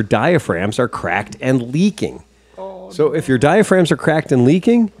because your diaphragms are cracked and leaking. So if your diaphragms are cracked and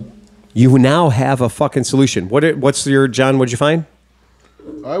leaking, you now have a fucking solution. What's your, John, what'd you find?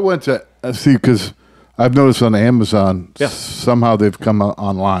 I went to see, because I've noticed on Amazon, somehow they've come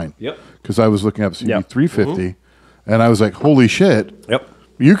online. Yep. Because I was looking up CV350, and I was like, holy shit. Yep.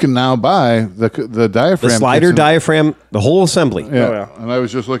 You can now buy the diaphragm. The slider kits diaphragm, the whole assembly. Yeah. And I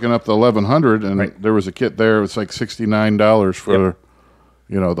was just looking up the 1100, and there was a kit there. It's like $69 for,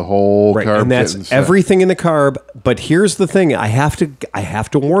 the whole carb and that's kit and set. everything in the carb. But here's the thing: I have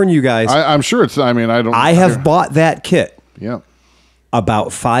to warn you guys. I'm sure it's. I mean, I don't. I have bought that kit. Yeah.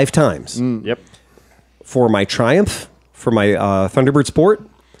 About 5 times. Yep. For my Triumph, for my Thunderbird Sport,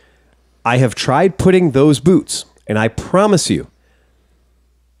 I have tried putting those boots, and I promise you,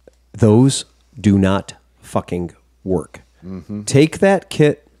 those do not fucking work. Take that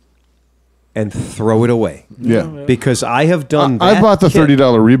kit and throw it away. Yeah. Because I have done that. I bought the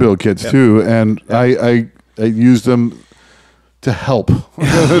 $30 rebuild kits too, and I used them to help.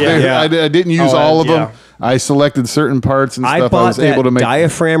 I didn't use all of them. I selected certain parts and stuff. I was able to make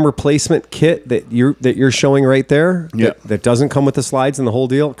diaphragm replacement kit that you're showing right there. Yeah. That doesn't come with the slides and the whole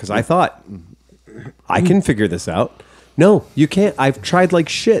deal. Because I thought I can figure this out. No, you can't. I've tried like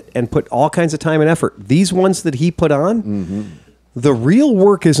shit and put all kinds of time and effort. These ones that he put on, the real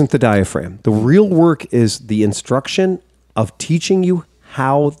work isn't the diaphragm. The real work is the instruction of teaching you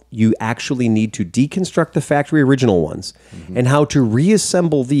how you actually need to deconstruct the factory original ones and how to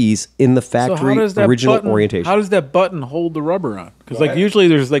reassemble these in the factory original orientation. How does that button hold the rubber on? Because like usually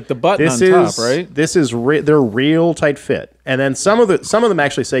there's like the button on top, right? This is they're real tight fit, and then some of them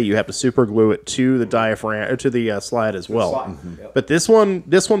actually say you have to super glue it to the diaphragm or to the slide as well. But this one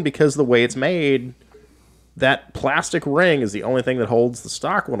because of the way it's made, that plastic ring is the only thing that holds the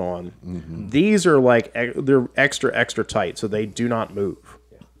stock one on. These are like they're extra tight, so they do not move.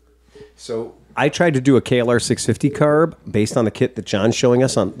 So I tried to do a KLR 650 carb based on the kit that John's showing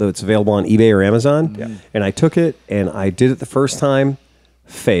us on that's available on eBay or Amazon. And I took it and I did it the first time,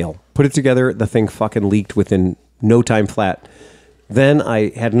 fail. Put it together, the thing fucking leaked within no time flat. Then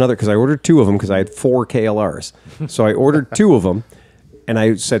I had another because I ordered 2 of them because I had 4 KLRs. So I ordered 2 of them. And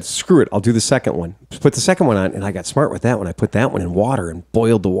I said, screw it, I'll do the second one. Put the second one on, and I got smart with that one. I put that one in water and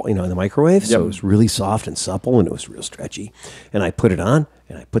boiled in the microwave, so it was really soft and supple, and it was real stretchy. And I put it on,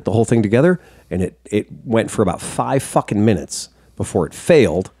 and I put the whole thing together, and it went for about 5 fucking minutes before it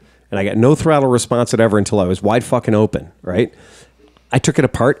failed, and I got no throttle response ever until I was wide fucking open, right? I took it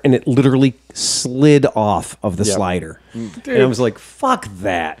apart, and it literally slid off of the slider. And I was like, fuck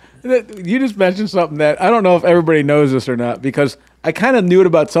that. You just mentioned something that I don't know if everybody knows this or not, because I kind of knew it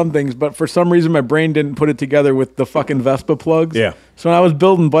about some things, but for some reason my brain didn't put it together with the fucking Vespa plugs. Yeah. So when I was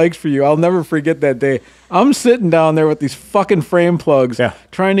building bikes for you, I'll never forget that day. I'm sitting down there with these fucking frame plugs,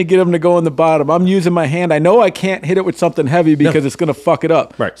 trying to get them to go in the bottom. I'm using my hand. I know I can't hit it with something heavy because it's going to fuck it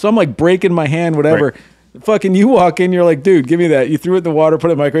up. Right. So I'm like breaking my hand, whatever. Right. Fucking you walk in, you're like, dude, give me that. You threw it in the water, put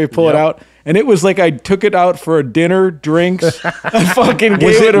it in the microwave, pull it out. And it was like I took it out for a dinner, drinks. I fucking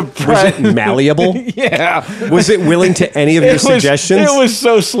gave it a Was it malleable? Yeah. Was it willing to any of your suggestions? It was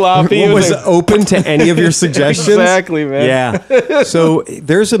so sloppy. Was it open to any of your suggestions? Exactly, man. Yeah. So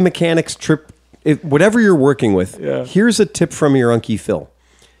there's a mechanics trip. Whatever you're working with, here's a tip from your Unky Phil.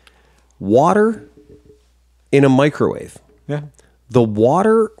 Water in a microwave. Yeah. The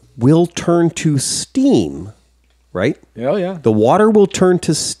water will turn to steam, right? Oh, yeah. The water will turn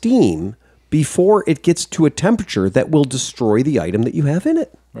to steam before it gets to a temperature that will destroy the item that you have in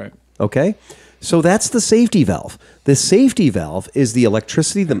it. Right. Okay? So that's the safety valve. The safety valve is the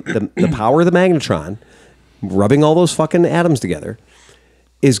electricity, the power of the magnetron, rubbing all those fucking atoms together,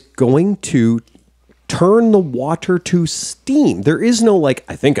 is going to turn the water to steam. There is no like,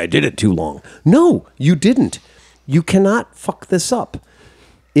 I think I did it too long. No, you didn't. You cannot fuck this up.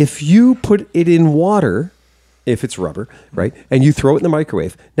 If you put it in water, if it's rubber, right, and you throw it in the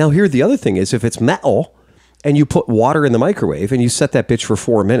microwave. Now, here the other thing is if it's metal and you put water in the microwave and you set that bitch for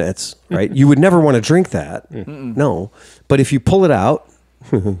 4 minutes, right, you would never want to drink that. No. But if you pull it out,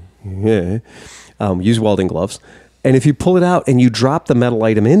 use welding gloves, and if you pull it out and you drop the metal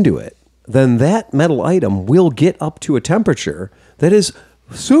item into it, then that metal item will get up to a temperature that is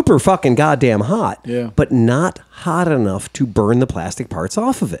super fucking goddamn hot, but not hot enough to burn the plastic parts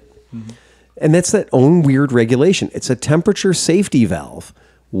off of it. And that's that own weird regulation. It's a temperature safety valve.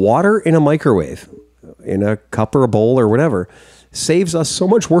 Water in a microwave, in a cup or a bowl or whatever, saves us so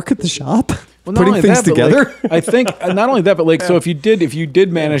much work at the shop. Well, putting things together. Like, I think not only that, but like, so if you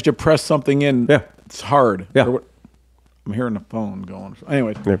did manage to press something in, it's hard. Yeah. I'm hearing the phone going.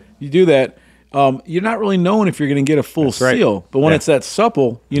 Anyway, you do that. You're not really knowing if you're going to get a full seal, but when it's that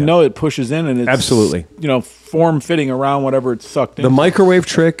supple, you know it pushes in and it's absolutely, form fitting around whatever it's sucked in. The microwave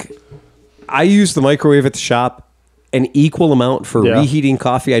trick, I use the microwave at the shop an equal amount for reheating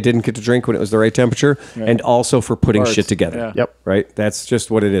coffee I didn't get to drink when it was the right temperature, and also for putting shit together. Yep. Right? That's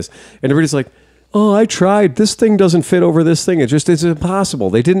just what it is. And everybody's like, oh, I tried. This thing doesn't fit over this thing. It's impossible.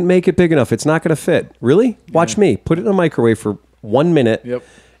 They didn't make it big enough. It's not going to fit. Really? Watch me. Put it in a microwave for 1 minute,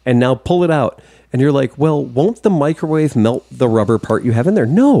 and now pull it out. And you're like, well, won't the microwave melt the rubber part you have in there?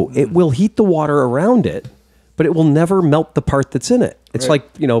 No, it will heat the water around it, but it will never melt the part that's in it. It's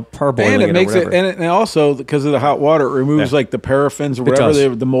like, parboiling and it makes or whatever. it, and also because of the hot water, it removes like the paraffins or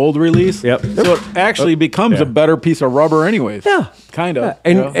whatever, the mold release. So it actually becomes a better piece of rubber anyways. Yeah. Kind of.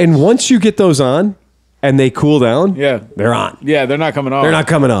 Yeah. And once you get those on and they cool down, they're on. Yeah, they're not coming off. They're not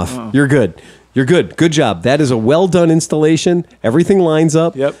coming off. You're good. You're good. Good job. That is a well-done installation. Everything lines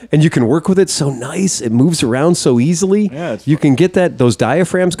up. And you can work with it so nice. It moves around so easily. Yeah, you can get those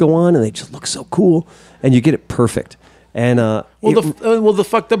diaphragms go on, and they just look so cool. And you get it perfect. And the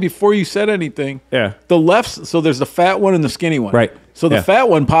fucked up before you said anything. Yeah. The left. So there's the fat one and the skinny one. Right. So the fat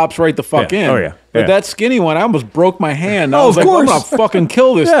one pops right the fuck in. Oh yeah. But that skinny one, I almost broke my hand. I was like, I'm gonna fucking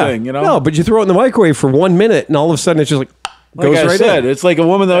kill this thing. No, but you throw it in the microwave for 1 minute, and all of a sudden it's just like. Like I said, it's like a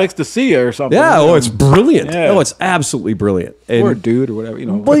woman that likes to see you or something. Yeah, it's brilliant. Yeah. Oh, it's absolutely brilliant. Or a dude or whatever,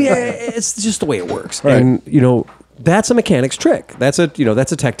 Well, yeah, it's just the way it works. Right. And, that's a mechanic's trick. That's a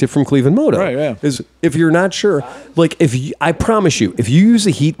tech tip from ClevelandMoto. Right, yeah. Is if you're not sure, like I promise you, if you use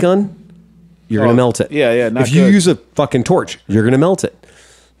a heat gun, you're gonna melt it. Yeah, not If you good. use a fucking torch, you're gonna melt it.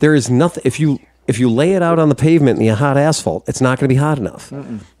 There is nothing. If you lay it out on the pavement in the hot asphalt, it's not gonna be hot enough.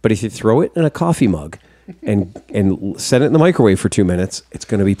 But if you throw it in a coffee mug and set it in the microwave for 2 minutes, it's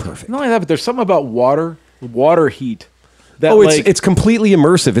gonna be perfect. Not only that, but there's something about water heat. That, It's completely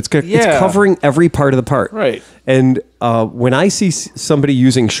immersive. It's covering every part of the part. Right. And when I see somebody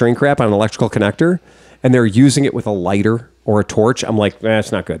using shrink wrap on an electrical connector and they're using it with a lighter or a torch, I'm like,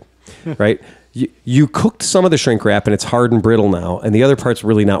 that's not good. Right? You cooked some of the shrink wrap and it's hard and brittle now, and the other part's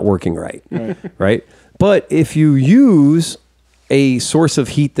really not working right. Right? But if you use a source of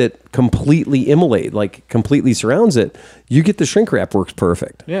heat that completely completely surrounds it, you get the shrink wrap works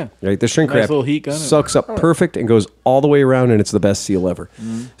perfect. Yeah. Right? The shrink Nice wrap little heat gun. sucks up perfect and goes all the way around, and it's the best seal ever.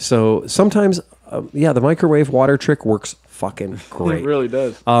 So sometimes, the microwave water trick works fucking great. It really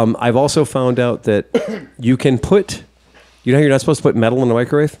does. I've also found out that you can put, you're not supposed to put metal in the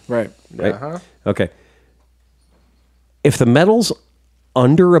microwave? Right. Right? Okay. If the metal's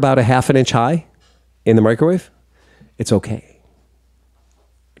under about a half an inch high in the microwave, it's okay.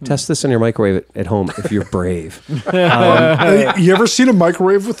 Test this in your microwave at home if you're brave. Hey, you ever seen a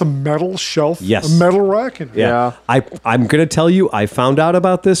microwave with a metal shelf? Yes. A metal rack? In it? Yeah. I'm going to tell you, I found out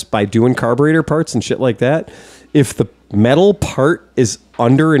about this by doing carburetor parts and shit like that. If the metal part is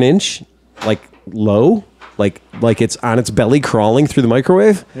under an inch, like low, like it's on its belly crawling through the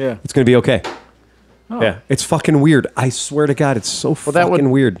microwave, it's going to be okay. Yeah, it's fucking weird. I swear to God, it's so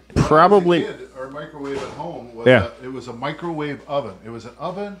fucking weird. Probably. Our microwave at home was Yeah. it was a microwave oven. It was an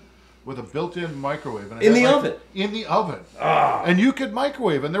oven with a built-in microwave. And it In had the oven? In the oven. And you could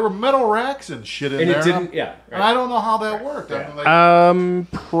microwave, and there were metal racks and shit in And there. it didn't, yeah. And I don't know how that worked. I'm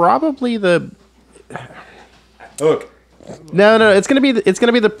like, Probably the. Look. No. It's gonna be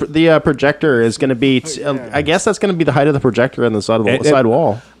the projector is gonna be. I guess that's gonna be the height of the projector on the side of the side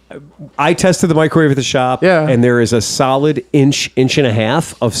wall. I tested the microwave at the shop, and there is a solid inch and a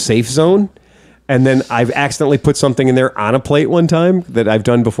half of safe zone. And then I've accidentally put something in there on a plate one time that I've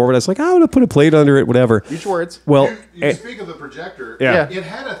done before, but I was like, I would put a plate under it, whatever. Use words. Well, you speak of the projector. Yeah. It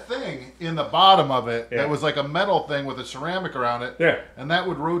had a thing in the bottom of it that was like a metal thing with a ceramic around it. Yeah. And that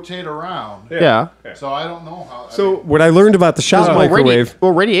would rotate around. Yeah. So I don't know how. So what I learned about the shop microwave.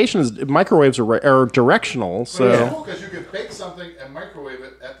 Radiation is microwaves are directional. So it's cool because you could bake something and microwave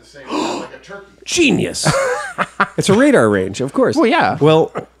it at the same time, like a turkey. Genius. It's a radar range, of course. Well, yeah.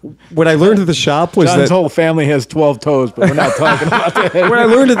 Well, what I learned at the shop was John's that whole family has 12 toes, but we're not talking about that. what I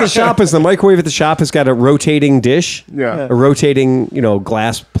learned at the shop is the microwave at the shop has got a rotating dish, Yeah. a rotating,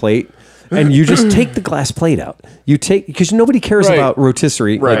 glass plate, and you just take the glass plate out. You take, because nobody cares Right. about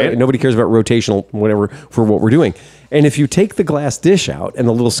rotisserie, Right. nobody cares about rotational, whatever, for what we're doing. And if you take the glass dish out and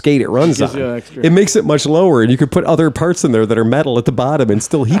the little skate it runs Gives on, you extra. it makes it much lower, and you could put other parts in there that are metal at the bottom and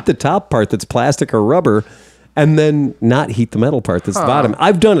still heat the top part that's plastic or rubber, and then not heat the metal part that's the bottom.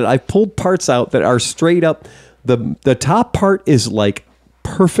 I've done it. I've pulled parts out that are straight up. The top part is like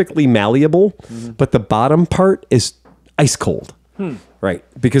perfectly malleable, but the bottom part is ice cold. Right,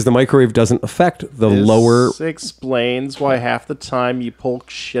 because the microwave doesn't affect the lower. This explains why half the time you pull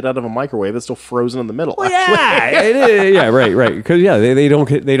shit out of a microwave, it's still frozen in the middle. Yeah, right. Because they don't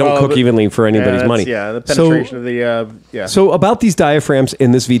cook evenly for anybody's money. Yeah, the penetration of the So about these diaphragms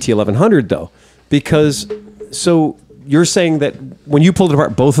in this VT1100 though, because you're saying that when you pulled it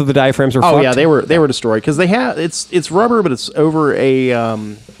apart, both of the diaphragms are. Oh fucked? yeah, they were destroyed because they have it's rubber, but it's over a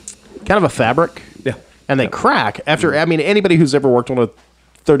kind of a fabric. Yeah. And they crack after. I mean, anybody who's ever worked on a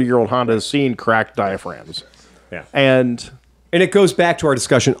 30-year-old Honda has seen cracked diaphragms. Yeah. And it goes back to our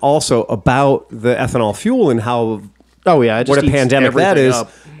discussion also about the ethanol fuel and how it just what a eats pandemic that everything is,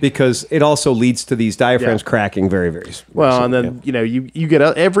 up. because it also leads to these diaphragms cracking very, very Well, soon. and then you get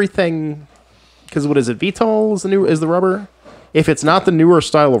everything because what is it? Vitol is the rubber. If it's not the newer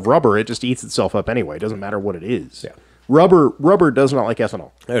style of rubber, it just eats itself up anyway. It doesn't matter what it is. Yeah. Rubber does not like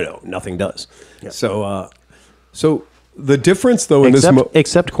ethanol. No, nothing does. Yeah. So the difference though in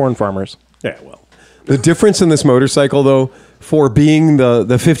Except corn farmers. Yeah, well, the difference in this motorcycle though, for being the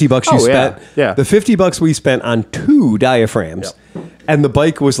 $50 you spent, yeah. the $50 we spent on 2 diaphragms, and the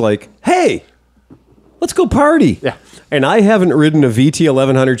bike was like, hey, let's go party. Yeah. And I haven't ridden a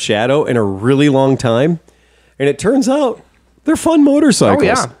VT1100 Shadow in a really long time, and it turns out they're fun motorcycles. Oh,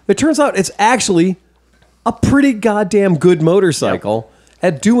 yeah. It turns out it's actually a pretty goddamn good motorcycle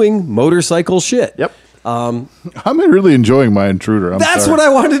at doing motorcycle shit. Yep. I'm really enjoying my Intruder. That's what I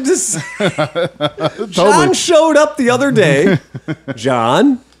wanted to say. John showed up the other day.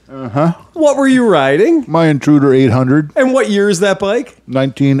 John, What were you riding? My Intruder 800, And what year is that bike?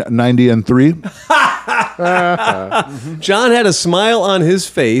 1990 and 3. John had a smile on his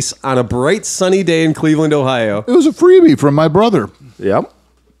face on a bright sunny day in Cleveland, Ohio. It was a freebie from my brother. Yep.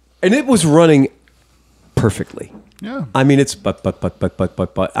 And it was running perfectly. Yeah. I mean, it's but.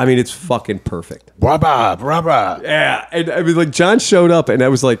 I mean, it's fucking perfect. Brabba. Yeah. And I mean, like, John showed up and I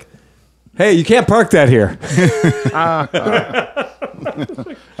was like, hey, you can't park that here.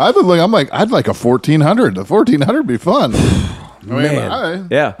 I'm like, I'd like a 1400. The 1400 would be fun. Man.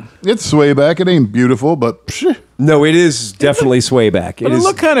 Yeah. It's sway back. It ain't beautiful, but psh, No, it is definitely sway back. But it is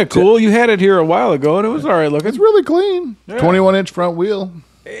looked kind of cool. You had it here a while ago, and it was all right looking. it's really clean. 21-inch front wheel.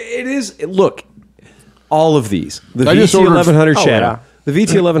 It is. Look, all of these. The I just ordered- VT1100 Oh, Shadow. yeah. The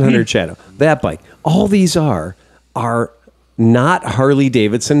VT1100 Shadow. That bike. All these are not Harley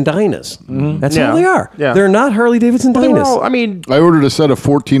Davidson Dynas. That's Yeah. all they are. Yeah. They're not Harley Davidson They were Dynas. all, I mean, I ordered a set of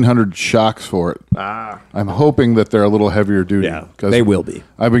 1400 shocks for it. I'm hoping that they're a little heavier duty. Yeah, 'cause they will be.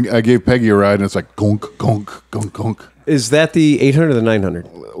 I gave Peggy a ride, and it's like gonk, gonk, gonk, gonk. Is that the 800 or the 900?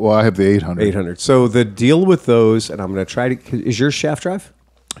 Well, I have the 800. 800. So the deal with those, and I'm going to try to. Is yours shaft drive?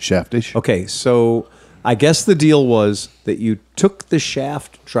 Shaftish. Okay, so I guess the deal was that you took the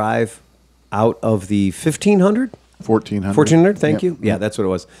shaft drive out of the 1500. 1400. 1400, thank you. Yeah, that's what it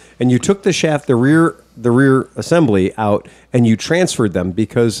was. And you took the shaft, the rear assembly out, and you transferred them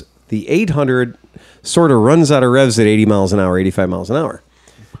because the 800 sort of runs out of revs at 80 miles an hour, 85 miles an hour.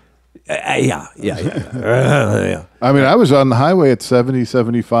 Yeah. I mean, I was on the highway at 70,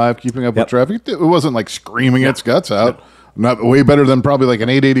 75, keeping up Yep. with traffic. It wasn't like screaming its guts out. Not way better than probably like an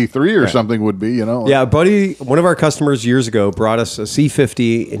 883 or something would be, you know? Yeah, buddy, one of our customers years ago brought us a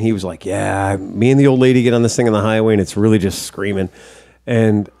C50, and he was like, yeah, me and the old lady get on this thing on the highway, and it's really just screaming.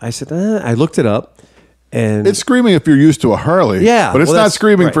 And I said, I looked it up, and It's screaming if you're used to a Harley. Yeah, But it's well, not that's-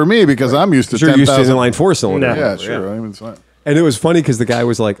 screaming right. for me because I'm used to you're used to 10,000. inline four cylinder. No. Yeah, sure. I mean, it's not. And it was funny because the guy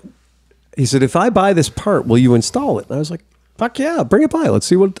was like, he said, if I buy this part, will you install it? And I was like, fuck yeah, bring it by. Let's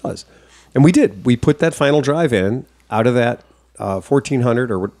see what it does. And we did. We put that final drive in out of that 1400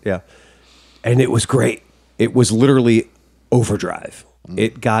 or what, yeah. And it was great. It was literally overdrive.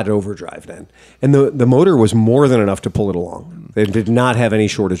 It got overdrive then. And the motor was more than enough to pull it along. They did not have any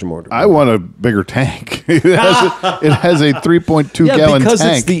shortage of motor. I want a bigger tank. it has a 3.2 yeah, gallon because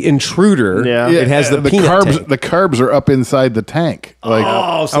tank. it's the intruder. Yeah. It has the peanut carbs. tank. The carbs are up inside the tank. Like,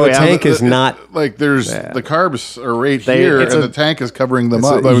 Oh, so Oh, the yeah. tank is not. like there's the carbs are right They- here, it's and a- the tank is covering them It's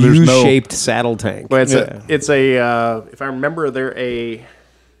up. a I mean, there's no. U-shaped saddle tank. well, it's Yeah. if I remember,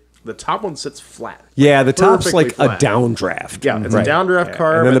 the top one sits flat. Yeah, the top's Perfectly like flat. a downdraft. Yeah, it's Right. a downdraft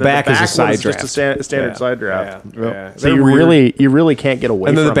carb, And then the back is a one side just draft. a standard side draft. Yeah. So you really can't get away.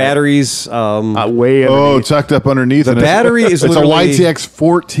 And then the from batteries. it. Way Oh, underneath. tucked up underneath. The and it's- battery is it's a literally- YTX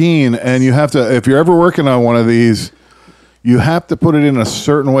 14, and you have to, if you're ever working on one of these, you have to put it in a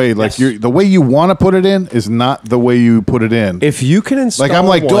certain way. Like the way you want to put it in is not the way you put it in. If you can install, Like I'm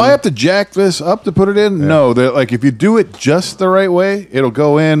like, do one- I have to jack this up to put it in? No, like if you do it just the right way, it'll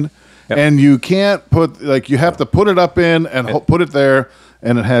go in, and you can't put you have to put it up in and put it there,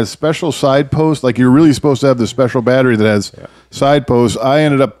 and it has special side posts. Like you're really supposed to have the special battery that has side posts. I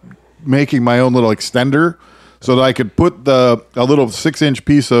ended up making my own little extender so that I could put a little 6-inch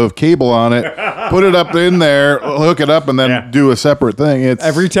piece of cable on it, put it up in there, hook it up, and then do a separate thing.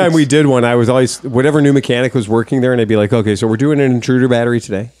 Every time we did one, I was always whatever new mechanic was working there, and I'd be like, okay, so we're doing an intruder battery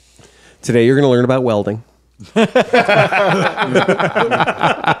today. Today you're going to learn about welding. And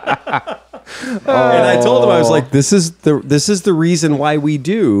I told him, I was like, this is the reason why we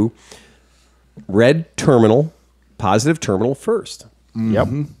do red terminal, positive terminal first. Yep.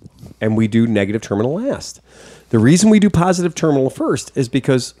 And we do negative terminal last. The reason we do positive terminal first is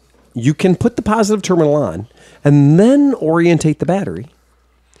because you can put the positive terminal on and then orientate the battery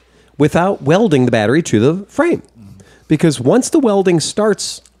without welding the battery to the frame. Because once the welding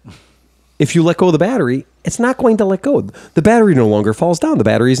starts, if you let go of the battery, it's not going to let go. The battery no longer falls down. The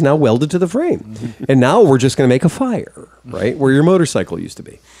battery is now welded to the frame. And now we're just going to make a fire, right? Where your motorcycle used to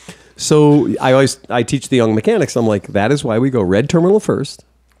be. So I teach the young mechanics, I'm like, that is why we go red terminal first.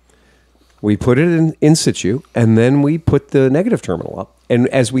 We put it in situ, and then we put the negative terminal up. And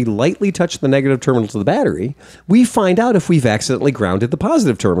as we lightly touch the negative terminal to the battery, we find out if we've accidentally grounded the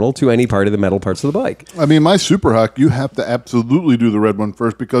positive terminal to any part of the metal parts of the bike. I mean, my Super Huck, you have to absolutely do the red one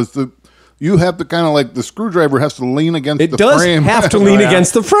first because you have to kind of like the screwdriver has to lean against It the does frame. have to lean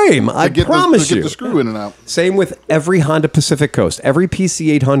against the frame. I promise to you. get the screw in and out. Same with every Honda Pacific Coast, every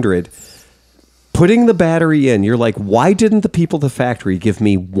PC800. Putting the battery in, you're like, why didn't the people at the factory give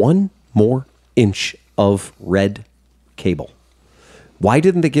me one more inch of red cable? Why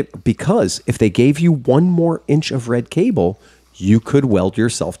didn't they get? Because if they gave you 1 more inch of red cable, you could weld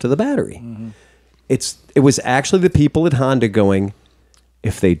yourself to the battery. It was actually the people at Honda going,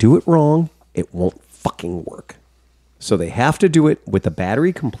 if they do it wrong, it won't fucking work. So they have to do it with the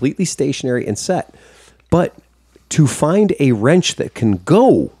battery completely stationary and set. But to find a wrench that can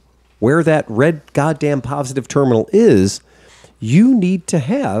go where that red goddamn positive terminal is, you need to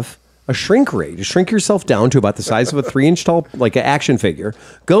have a shrink ray to shrink yourself down to about the size of a 3-inch tall, like an action figure.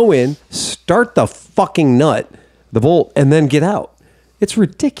 Go in, start the fucking nut, the bolt, and then get out. It's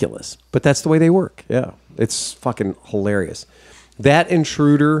ridiculous, but that's the way they work. Yeah, it's fucking hilarious. That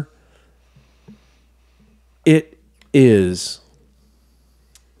intruder, it is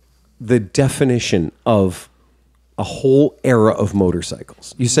the definition of a whole era of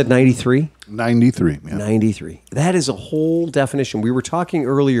motorcycles. You said 93? 93. Yeah. 93. That is a whole definition. We were talking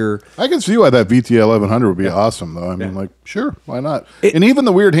earlier. I can see why that VTL 1100 would be awesome, though. I mean, like, sure, why not? And even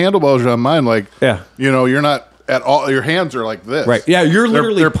the weird handlebars on mine, like, you know, you're not at all. Your hands are like this, right? Yeah, you're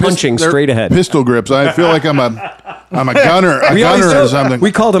literally punching straight ahead. Pistol grips. I feel like I'm a gunner, or something.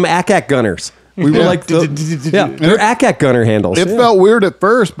 We called them ACAC gunners. We were like, they're ACAC gunner handles. It felt weird at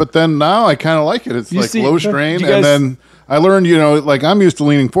first, but then now I kind of like it. It's like low strain, and then I learned, you know, like I'm used to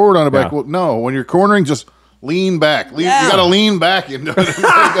leaning forward on a bike. Well, no, when you're cornering, just lean back. You got to lean back into it.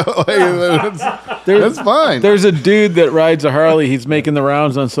 That's fine. There's a dude that rides a Harley. He's making the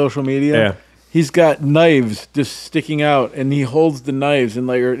rounds on social media. Yeah. He's got knives just sticking out, and he holds the knives,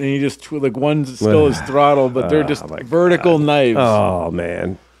 and he just like one's still his throttle, but they're just vertical knives. Oh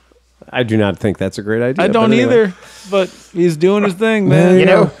man, I do not think that's a great idea. I don't either, but he's doing his thing, man. You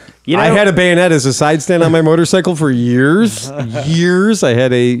know, I had a bayonet as a side stand on my motorcycle for years. I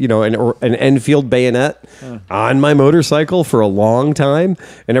had an Enfield bayonet on my motorcycle for a long time,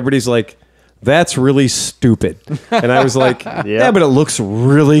 and everybody's like, that's really stupid. And I was like, yeah, but it looks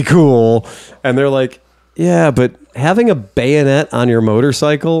really cool. And they're like, yeah, but having a bayonet on your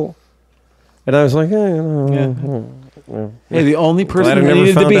motorcycle. And I was like, hey, the only person that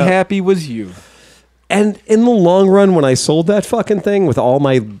needed to be happy was you. And in the long run, when I sold that fucking thing with all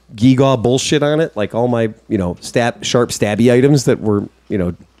my geegaw bullshit on it, like all my, sharp stabby items that were,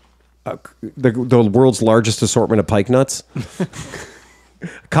 the world's largest assortment of pike nuts.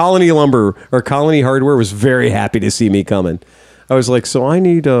 Colony Lumber or Colony Hardware was very happy to see me coming. I was like, so I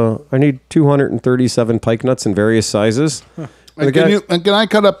need 237 pike nuts in various sizes. Can I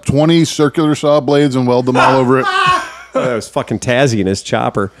cut up 20 circular saw blades and weld them all over it? That was fucking Tazzy in his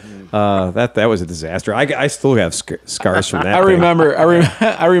chopper. That was a disaster. I still have scars from that.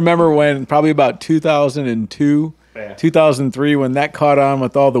 I remember when probably about 2002, 2003 when that caught on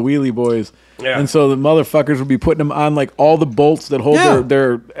with all the wheelie boys. Yeah. And so the motherfuckers would be putting them on like all the bolts that hold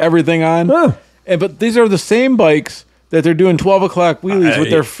their everything on. Yeah. But these are the same bikes that they're doing 12 o'clock wheelies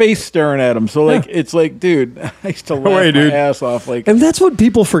with their face staring at them. So like it's like, dude, I used to laugh my ass off. Like, and that's what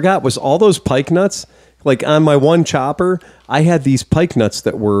people forgot was all those pike nuts. Like on my one chopper, I had these pike nuts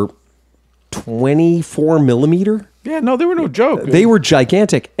that were 24 millimeter. Yeah, no, they were no joke. They were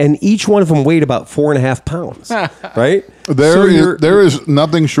gigantic, and each one of them weighed about 4.5 pounds. Right? There is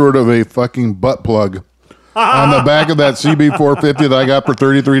nothing short of a fucking butt plug on the back of that CB450 that I got for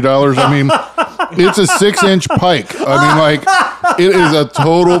 $33. I mean, it's a 6-inch pike. I mean, like, it is a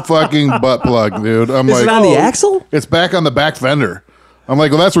total fucking butt plug, dude. Is it on the axle? It's back on the back fender. I'm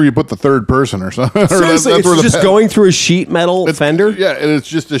like, well, that's where you put the third person or something. Seriously, it's just going through a sheet metal fender? Yeah, and it's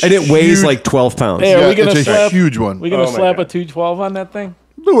just and it weighs like 12 pounds. Hey, it's a huge one. We're going to slap a 212 on that thing?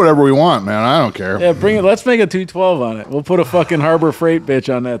 Do whatever we want, man. I don't care. Yeah, bring it. Let's make a 212 on it. We'll put a fucking Harbor Freight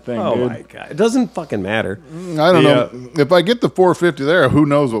bitch on that thing, dude. My God. It doesn't fucking matter. I don't know. If I get the 450 there, who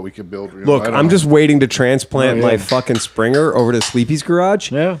knows what we could build. Look, I'm just waiting to transplant my fucking Springer over to Sleepy's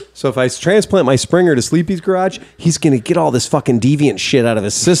garage. Yeah. So if I transplant my Springer to Sleepy's garage, he's going to get all this fucking deviant shit out of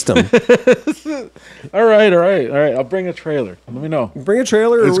his system. All right. I'll bring a trailer. Let me know. Bring a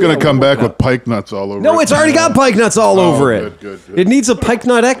trailer. It's going to come back with pike nuts all over it. No, it's already got pike nuts all over it. Good. It needs a pike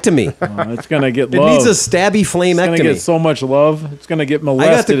nutectomy. It's going to get love. It needs a stabby flamectomy. It's going to get so much love. It's going to get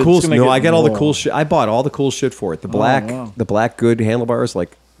molested. I got the cool. No, I got all the cool shit. I bought all the cool shit for it. The black good handlebars.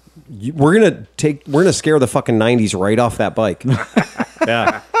 Like, we're gonna scare the fucking 90s right off that bike.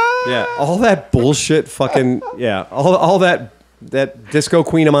 Yeah. All that bullshit. Fucking all that Disco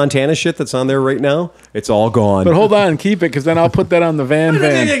Queen of Montana shit that's on there right now. It's all gone. But hold on, keep it, because then I'll put that on the van. Yeah.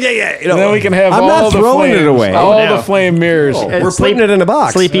 And then we can have I'm all not the throwing flames, it away. all the flame mirrors. We're putting it in a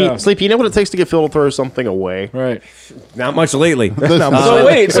box. Sleepy, you know what it takes to get Phil to throw something away? Right. Not much lately. So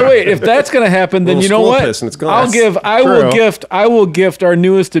wait. If that's going to happen, then you know what? And it's gone. I will gift our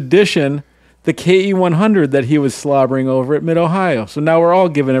newest addition the KE100 that he was slobbering over at Mid-Ohio. So now we're all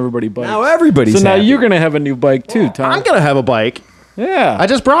giving everybody bikes. Now everybody's So now happy. you're going to have a new bike too, Tom. I'm gonna have a bike. Yeah. I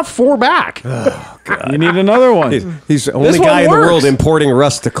just brought 4 back. You need another one. He's the only This guy in one the world works. importing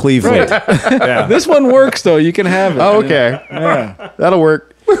rust to Cleveland. This one works, though. You can have it. Oh, okay, Yeah. that'll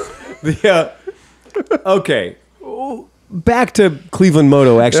work. Okay. Back to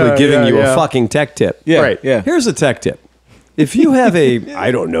ClevelandMoto actually giving you a fucking tech tip. Yeah. Right. Yeah. Here's a tech tip. If you have a,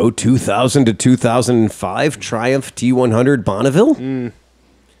 I don't know, 2000 to 2005 Triumph T100 Bonneville,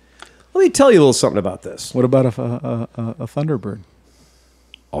 let me tell you a little something about this. What about a Thunderbird?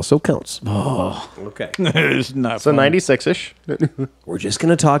 Also counts. Oh. Okay. It's not So 96-ish. We're just going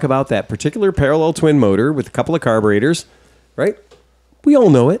to talk about that particular parallel twin motor with a couple of carburetors, right? We all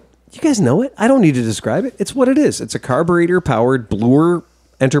know it. You guys know it. I don't need to describe it. It's what it is. It's a carburetor-powered Bloor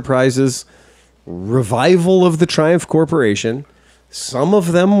Enterprises revival of the Triumph Corporation. Some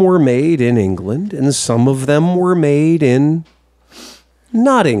of them were made in England, and some of them were made in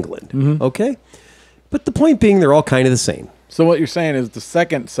not England. Okay? But the point being, they're all kind of the same. So what you're saying is the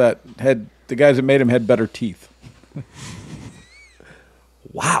second set had the guys that made them had better teeth.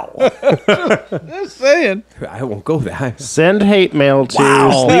 Wow. Just saying. I won't go there. Send hate mail to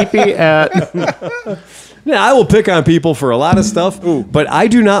sleepy at. Yeah, I will pick on people for a lot of stuff, but I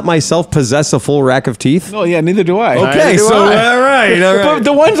do not myself possess a full rack of teeth. Oh yeah, neither do I. Okay, do so I. all right. But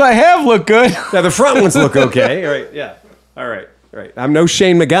the ones I have look good. Yeah, the front ones look okay. All right, yeah. All right. I'm no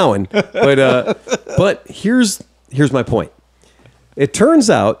Shane McGowan, but here's my point. It turns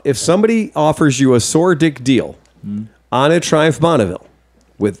out if somebody offers you a sore dick deal on a Triumph Bonneville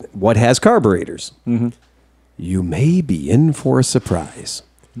with what has carburetors, you may be in for a surprise.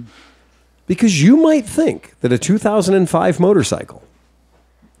 Because you might think that a 2005 motorcycle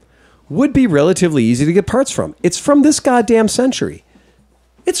would be relatively easy to get parts from. It's from this goddamn century.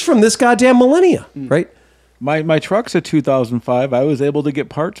 It's from this goddamn millennia, right? My truck's a 2005. I was able to get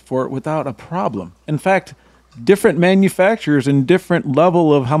parts for it without a problem. In fact, different manufacturers and different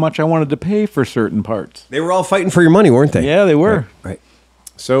level of how much I wanted to pay for certain parts. They were all fighting for your money, weren't they? Yeah, they were. Right.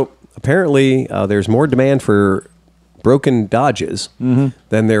 So apparently there's more demand for broken Dodges than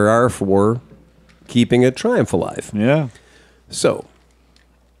there are for keeping a Triumph alive. Yeah. So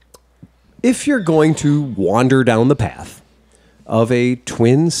if you're going to wander down the path of a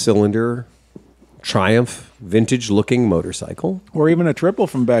twin-cylinder Triumph vintage-looking motorcycle, Or even a triple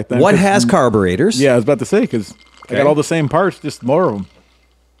from back then. what 'cause- has carburetors? Yeah, I was about to say, because I Okay. got all the same parts, just more of them.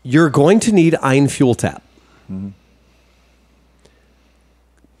 You're going to need Ein fuel tap.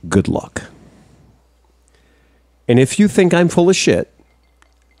 Good luck. And if you think I'm full of shit,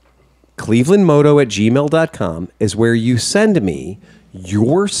 ClevelandMoto@gmail.com is where you send me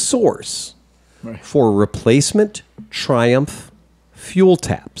your source for replacement Triumph fuel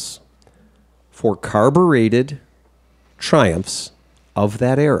taps for carbureted Triumphs of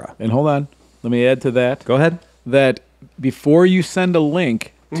that era. And hold on, let me add to that. Go ahead. That before you send a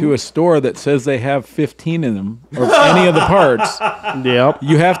link to a store that says they have 15 in them, or any of the parts, Yep.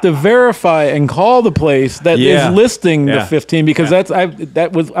 you have to verify and call the place that Yeah. is listing Yeah. the 15 because I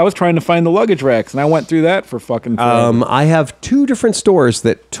was trying to find the luggage racks and I went through that for fucking forever. I have 2 different stores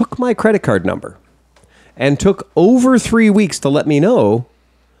that took my credit card number and took over 3 weeks to let me know,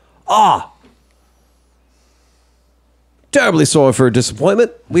 terribly sorry for a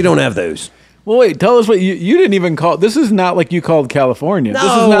disappointment. We don't have those. Well, wait, tell us what you didn't even call. This is not like you called California. This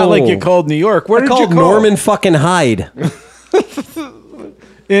is not like you No. called New York. Where I did called you call? Norman fucking Hyde.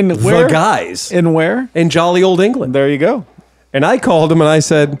 In where? The guys. In where? In jolly old England. There you go. And I called him and I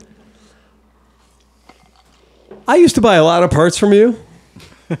said, I used to buy a lot of parts from you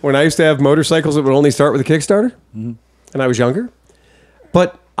when I used to have motorcycles that would only start with a Kickstarter. And I was younger.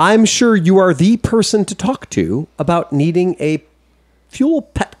 But I'm sure you are the person to talk to about needing a fuel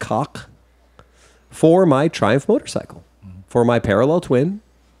petcock for my Triumph motorcycle, for my parallel twin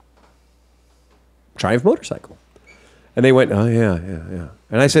Triumph motorcycle. And they went, oh, yeah.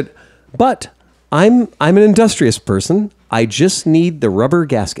 And I said, but I'm an industrious person. I just need the rubber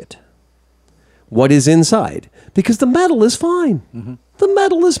gasket. What is inside? Because the metal is fine. The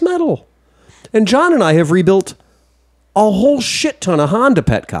metal is metal. And John and I have rebuilt a whole shit ton of Honda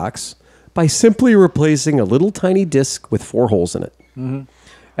petcocks by simply replacing a little tiny disc with 4 holes in it. And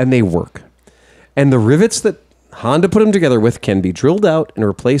they work. And the rivets that Honda put them together with can be drilled out and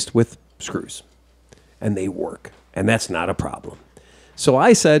replaced with screws. And they work. And that's not a problem. So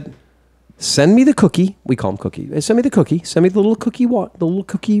I said, send me the cookie. We call them cookie. Send me the cookie. Send me the little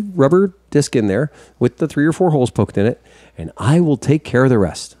cookie rubber disc in there with the 3 or 4 holes poked in it. And I will take care of the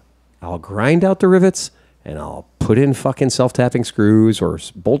rest. I'll grind out the rivets and I'll put put in fucking self-tapping screws or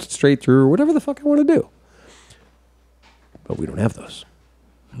bolt it straight through or whatever the fuck I want to do. But we don't have those.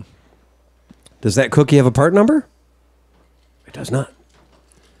 Does that cookie have a part number? It does not.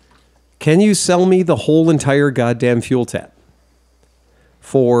 Can you sell me the whole entire goddamn fuel tap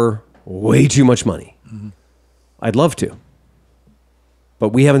for way too much money? Mm-hmm. I'd love to. But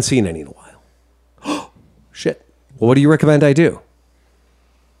we haven't seen any in a while. Shit. Well, what do you recommend I do?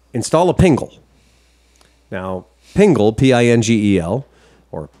 Install a Pingle. Now, Pingle, P-I-N-G-E-L,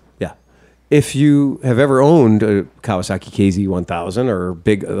 or, yeah. If you have ever owned a Kawasaki KZ1000 or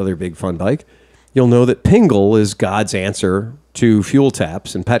other big fun bike, you'll know that Pingle is God's answer to fuel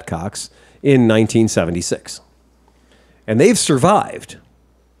taps and petcocks in 1976. And they've survived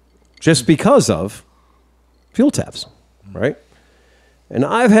just because of fuel taps, right? And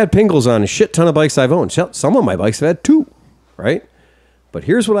I've had Pingles on a shit ton of bikes I've owned. Some of my bikes have had 2, right? But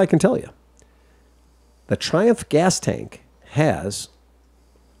here's what I can tell you. The Triumph gas tank has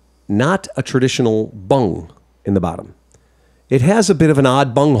not a traditional bung in the bottom. It has a bit of an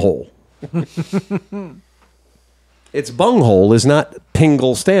odd bung hole. Its bung hole is not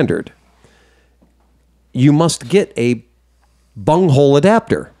Pingle standard. You must get a bung hole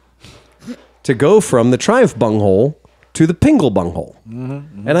adapter to go from the Triumph bung hole to the Pingle bung hole.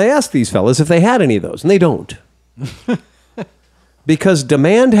 Mm-hmm. And I asked these fellas if they had any of those, and they don't. Because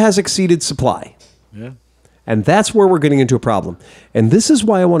demand has exceeded supply. Yeah. And that's where we're getting into a problem. And this is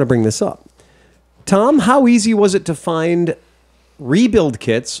why I want to bring this up. Tom, how easy was it to find rebuild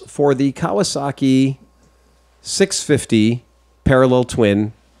kits for the Kawasaki 650 parallel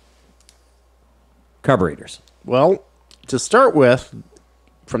twin carburetors? Well, to start with,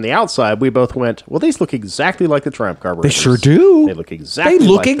 from the outside, we both went, well, these look exactly like the Triumph carburetors. They sure do. They look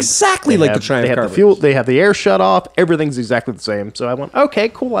exactly like the Triumph They have the fuel, they have the air shut off, everything's exactly the same. So I went, okay,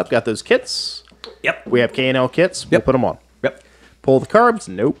 cool, I've got those kits. Yep. We have K&L kits, we'll put them on. Yep. Pull the carbs,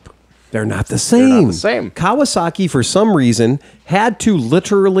 nope. They're not the same. They're not the same. Kawasaki, for some reason, had to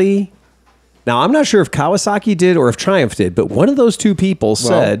literally... Now, I'm not sure if Kawasaki did or if Triumph did, but one of those two people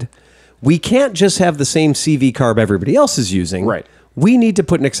said, we can't just have the same CV carb everybody else is using. Right. We need to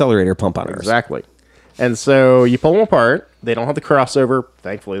put an accelerator pump on ours. Exactly. And so you pull them apart. They don't have the crossover,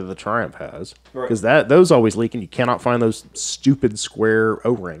 thankfully, that the Triumph has. Because those always leak, and you cannot find those stupid square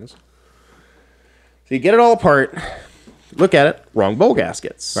O-rings. So you get it all apart, look at it, wrong bowl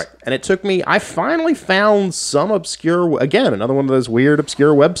gaskets. Right. And it took me, I finally found some obscure, again, another one of those weird,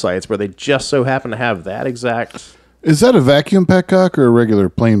 obscure websites where they just so happen to have that exact... Is that a vacuum petcock or a regular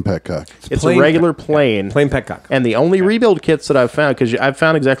plain petcock? It's a regular plain. Plain petcock. And the only rebuild kits that I've found, because I've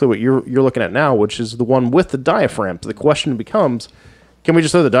found exactly what you're looking at now, which is the one with the diaphragm. So the question becomes, can we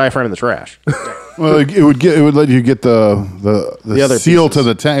just throw the diaphragm in the trash? Well, it would let you get the other seal pieces. to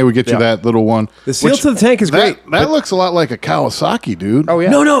the tank. It would get you that little one. The seal to the tank is great. That looks a lot like a Kawasaki, dude. Oh,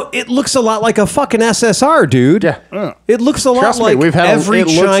 yeah. No, it looks a lot like a fucking SSR, dude. Yeah. It looks a lot Trust me, like we've had every it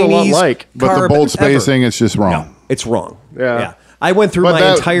looks a lot Chinese like, But the carb bolt spacing, ever. it's just wrong. No, it's wrong. Yeah. I went through But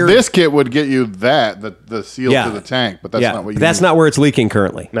my entire... this kit would get you the seal to the tank, but that's not what you That's need. not where it's leaking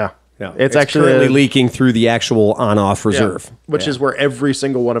currently. No. No, It's actually currently leaking through the actual on-off reserve. Which is where every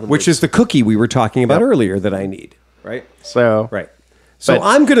single one of them Which is the cookie we were talking about earlier that I need, right? So, Right. So But-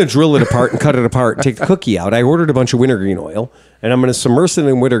 I'm going to drill it apart and cut it apart and take the cookie out. I ordered a bunch of wintergreen oil, and I'm going to submerge it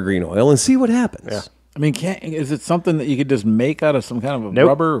in wintergreen oil and see what happens. Yeah. I mean, is it something that you could just make out of some kind of a Nope.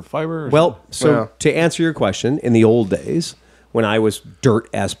 rubber or fiber? Or Well, so Well- to answer your question, in the old days, when I was dirt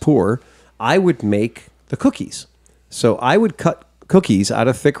as poor, I would make the cookies. So I would cut cookies out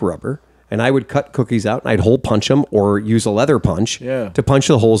of thick rubber, and I would cut cookies out, and I'd hole punch them or use a leather punch to punch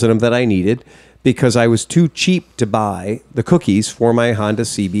the holes in them that I needed, because I was too cheap to buy the cookies for my Honda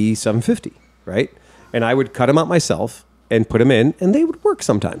CB 750, right? And I would cut them out myself and put them in, and they would work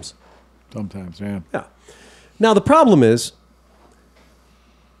sometimes. sometimes, yeah. Yeah. Now, the problem is,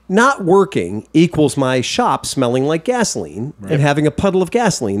 not working equals my shop smelling like gasoline and having a puddle of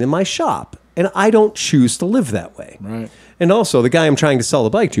gasoline in my shop. And I don't choose to live that way. Right. And also, the guy I'm trying to sell the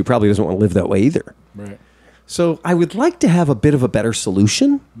bike to probably doesn't want to live that way either. Right. So I would like to have a bit of a better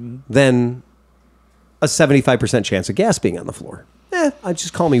solution than a 75% chance of gas being on the floor. I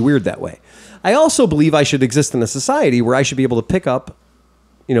just call me weird that way. I also believe I should exist in a society where I should be able to pick up,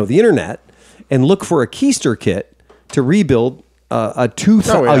 the internet and look for a keister kit to rebuild a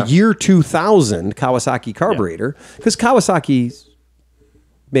year 2000 Kawasaki carburetor, because Kawasaki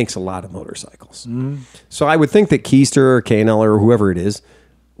makes a lot of motorcycles. So I would think that Keister or K&L or whoever it is,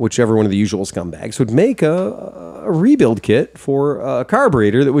 whichever one of the usual scumbags, would make a rebuild kit for a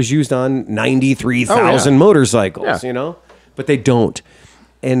carburetor that was used on 93,000 motorcycles, But they don't.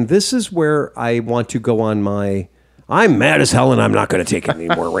 And this is where I want to go on my I'm mad as hell and I'm not going to take any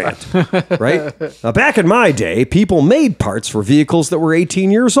more rant. Right? Now, back in my day, people made parts for vehicles that were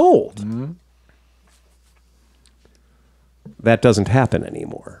 18 years old. Mm-hmm. That doesn't happen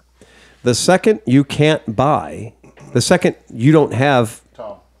anymore. The second you can't buy, the second you don't have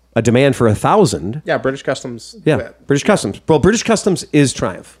a demand for 1,000. Yeah, British Customs. Yeah, British Customs. Well, British Customs is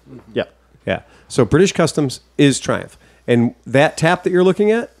Triumph. Yeah. Yeah. So British Customs is Triumph. And that tap that you're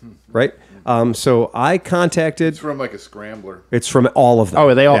looking at, right? So I contacted. It's from like a scrambler. It's from all of them.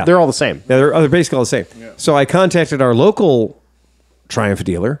 Oh, they're all the same. Yeah, they're basically all the same. Yeah. So I contacted our local Triumph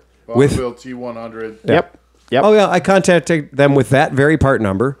dealer with T100. Yep. Oh yeah, I contacted them with that very part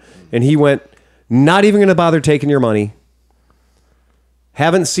number, and he went, "Not even going to bother taking your money.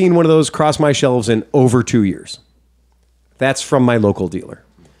 Haven't seen one of those cross my shelves in over 2 years." That's from my local dealer,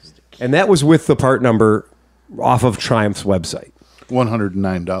 and that was with the part number off of Triumph's website.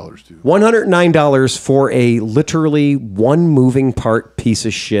 $109, dude. $109 for a literally one moving part piece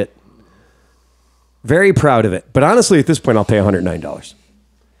of shit. Very proud of it, but honestly, at this point, I'll pay $109.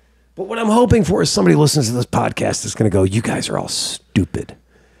 But what I'm hoping for is somebody listens to this podcast is going to go, "You guys are all stupid."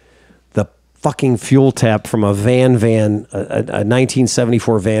 The fucking fuel tap from a van, a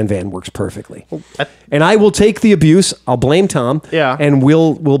 1974 van works perfectly. And I will take the abuse. I'll blame Tom. Yeah. And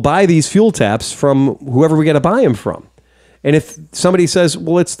we'll buy these fuel taps from whoever we got to buy them from. And if somebody says,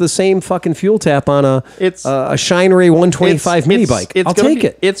 "Well, it's the same fucking fuel tap on a Shine Ray 125 mini bike," I'll take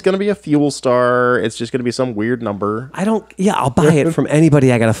it. It's going to be a Fuel Star. It's just going to be some weird number. I'll buy it from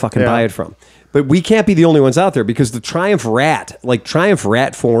anybody I got to fucking buy it from. But we can't be the only ones out there because the Triumph Rat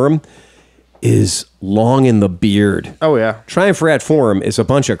Forum is long in the beard. Oh, yeah. Triumph Rat Forum is a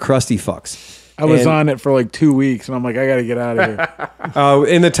bunch of crusty fucks. I was on it for like 2 weeks, and I'm like, I got to get out of here.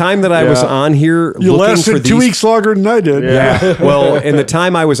 In the time that I was on here, You looking lasted for 2 weeks longer than I did. Yeah. Well, in the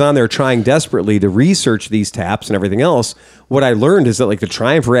time I was on there trying desperately to research these taps and everything else, what I learned is that like the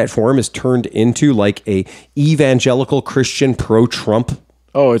Triumph Rat Forum is turned into like a evangelical Christian pro-Trump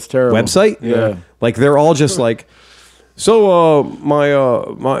Oh, it's terrible. website. Yeah. Like they're all just like, "So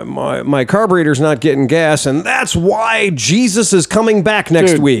my carburetor's not getting gas, and that's why Jesus is coming back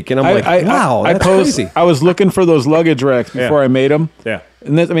next Dude, week." And I'm like, "Wow, that's crazy." I was looking for those luggage racks before I made them. Yeah.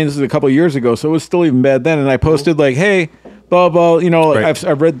 And this is a couple of years ago, so it was still even bad then. And I posted like, "Hey, blah blah, Right.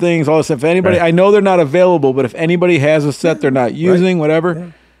 I've read things, all this stuff. If anybody, Right. I know they're not available, but if anybody has a set they're not using,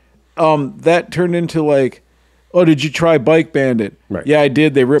 whatever." That turned into like, "Oh, did you try Bike Bandit?" Right. "Yeah, I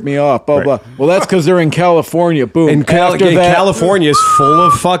did. They ripped me off." Blah Right. blah. Well, that's because they're in California. Boom. And After that, California is full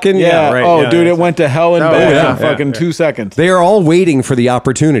of fucking dude, it went to hell and back yeah, in fucking 2 seconds. They are all waiting for the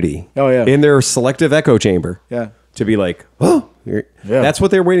opportunity. Oh, yeah. In their selective echo chamber. Yeah. To be like, "Oh, that's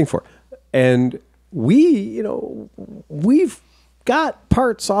what they're waiting for." And we've got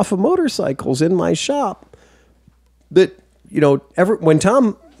parts off of motorcycles in my shop that, when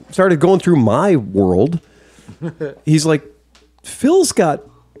Tom started going through my world, he's like, "Phil's got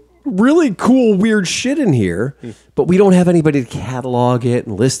really cool, weird shit in here, but we don't have anybody to catalog it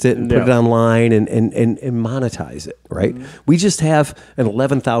and list it and put it online and monetize it, right? We just have an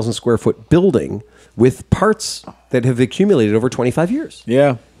 11,000 square foot building with parts that have accumulated over 25 years.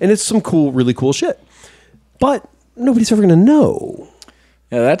 Yeah. And it's some cool, really cool shit. But nobody's ever going to know.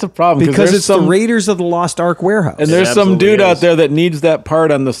 Yeah, that's a problem Because it's some the Raiders of the Lost Ark warehouse. And there's some absolutely dude is. out there that needs that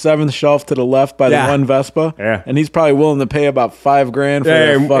part on the 7th shelf to the left by the one Vespa. Yeah. And he's probably willing to pay about $5,000 for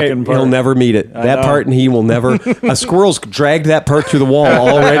that fucking part. He'll never meet it. That know. part, and he will never. A squirrel's dragged that part through the wall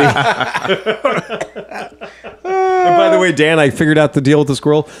already. And by the way, Dan, I figured out the deal with the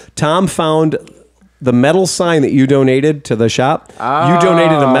squirrel. Tom found the metal sign that you donated to the shop. You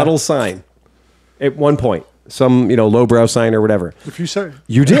donated a metal sign at one point. Some, lowbrow sign or whatever. If you say.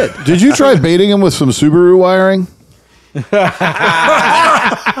 You did. Did you try baiting him with some Subaru wiring? Damn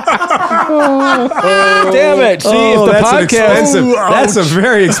it. See, if the that's podcast... that's a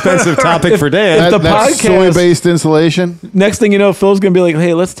very expensive topic for Dan. the That's podcast- soy-based insulation? Next thing you know, Phil's going to be like,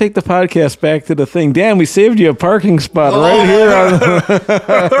 "Hey, let's take the podcast back to the thing. Dan, we saved you a parking spot right here."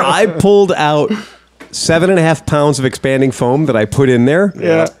 I pulled out 7.5 pounds of expanding foam that I put in there.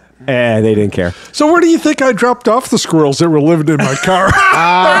 Yeah. And they didn't care. So where do you think I dropped off the squirrels that were living in my car?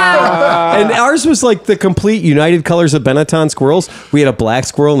 And ours was like the complete United Colors of Benetton squirrels. We had a black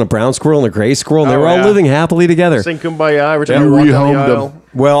squirrel and a brown squirrel and a gray squirrel, and they were all living happily together. Sing Kumbaya every time You we walk down the rehomed them. aisle.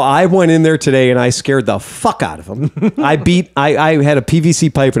 Well, I went in there today and I scared the fuck out of them. I had a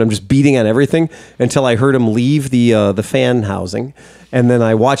PVC pipe and I'm just beating on everything until I heard them leave the fan housing, and then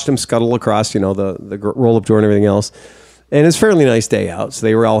I watched them scuttle across, the roll up door and everything else. And it's a fairly nice day out, so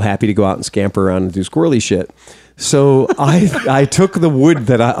they were all happy to go out and scamper around and do squirrely shit. So I took the wood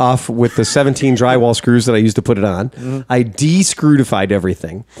off with the 17 drywall screws that I used to put it on. Mm-hmm. I de-scrutified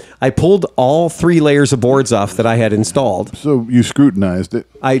everything. I pulled all 3 layers of boards off that I had installed. So you scrutinized it.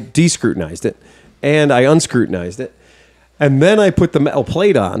 I de-scrutinized it, and I unscrutinized it. And then I put the metal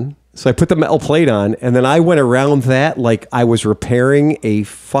plate on. So I put the metal plate on, and then I went around that like I was repairing a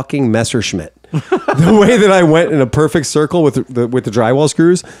fucking Messerschmitt. The way that I went in a perfect circle with the drywall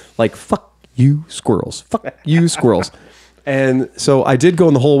screws, like, fuck you, squirrels. Fuck you, squirrels. And so I did go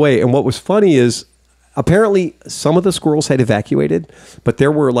in the whole way. And what was funny is apparently some of the squirrels had evacuated, but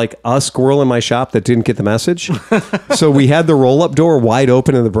there were like a squirrel in my shop that didn't get the message. So we had the roll-up door wide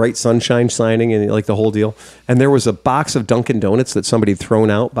open and the bright sunshine shining and like the whole deal. And there was a box of Dunkin' Donuts that somebody had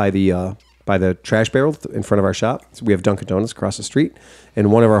thrown out by the trash barrel in front of our shop. So we have Dunkin' Donuts across the street.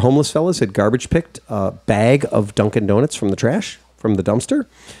 And one of our homeless fellas had garbage picked a bag of Dunkin' Donuts from the trash, from the dumpster,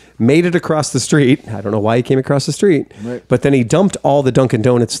 made it across the street. I don't know why he came across the street, right. But then he dumped all the Dunkin'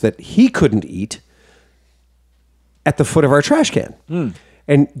 Donuts that he couldn't eat at the foot of our trash can. Mm.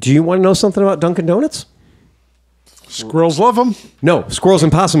 And do you want to know something about Dunkin' Donuts? Squirrels love them. No, squirrels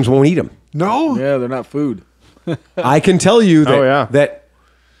and possums won't eat them. No? Yeah, they're not food. I can tell you that, Oh, that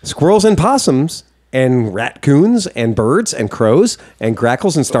squirrels and possums and raccoons and birds and crows and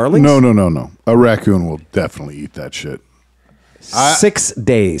grackles and starlings. No. A raccoon will definitely eat that shit. 6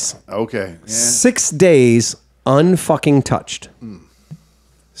 days. Okay. Yeah. 6 days unfucking touched.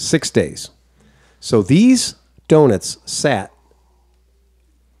 6 days. So these donuts sat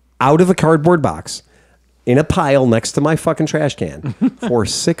out of a cardboard box in a pile next to my fucking trash can for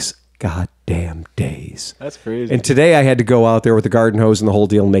 6 goddamn days. That's crazy. And today I had to go out there with the garden hose and the whole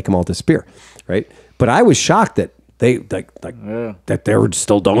deal and make them all disappear, right? But I was shocked that they that there were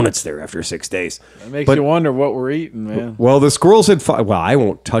still donuts there after 6 days. That makes you wonder what we're eating, man. Well, the squirrels had well, I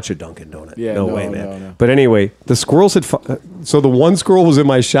won't touch a Dunkin' Donut. Yeah, no way, man. No. But anyway, the squirrels had so the one squirrel was in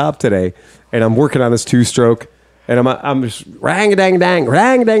my shop today, and I'm working on this 2-stroke, and I'm just rang dang dang,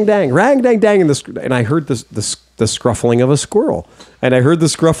 rang dang dang, rang dang dang, and I heard the scruffling of a squirrel, and I heard the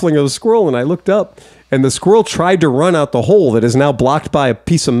scruffling of a squirrel, and I looked up, and the squirrel tried to run out the hole that is now blocked by a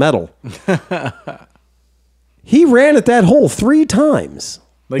piece of metal. He ran at that hole 3 times.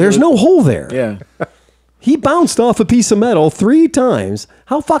 There's no hole there. Yeah. He bounced off a piece of metal 3 times.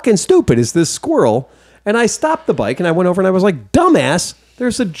 How fucking stupid is this squirrel? And I stopped the bike and I went over and I was like, dumbass,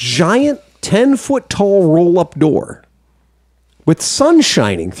 there's a giant 10-foot tall roll-up door with sun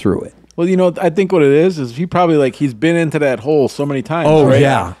shining through it. Well, you know, I think what it is he probably he's been into that hole so many times. Oh, right?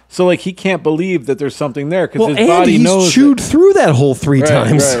 yeah. So he can't believe that there's something there because his and body he's knows. Chewed through that hole 3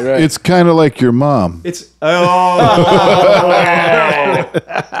 times. Right. It's kind of like your mom.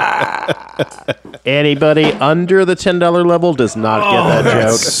 Anybody under the $10 level does not get that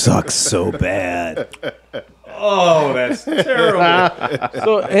joke. Sucks so bad. Oh, that's terrible.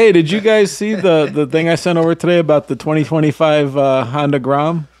 So, hey, did you guys see the thing I sent over today about the 2025 Honda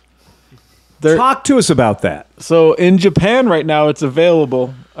Gram? Talk to us about that. So in Japan right now, it's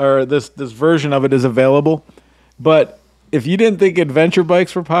available, or this version of it is available. But if you didn't think adventure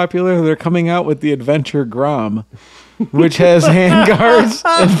bikes were popular, they're coming out with the Adventure Gram, which has handguards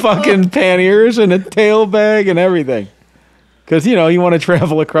and fucking panniers and a tail bag and everything. Because, you want to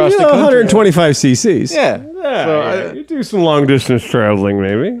travel across the country. 125 cc's. Yeah. So you do some long distance traveling,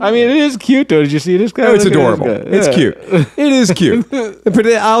 maybe. I mean, it is cute, though. Did you see this guy? Oh, it's adorable. It's cute. It is cute. But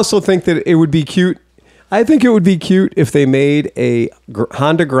I also think that it would be cute. I think it would be cute if they made a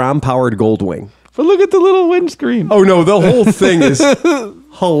Honda Gram powered Goldwing. But look at the little windscreen. Oh, no. The whole thing is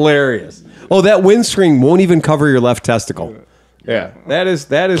hilarious. Oh, that windscreen won't even cover your left testicle. Yeah, that is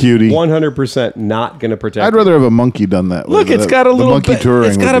Cutie. 100% not going to protect. I'd rather have a monkey done that. Look, it's got a little monkey touring.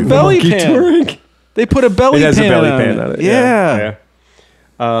 It's got a belly pan. Touring? They put a belly pan. It has a belly pan on it. Yeah.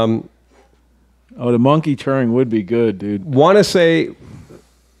 The monkey touring would be good, dude. Want to say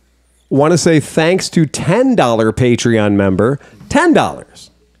thanks to $10 Patreon member, $10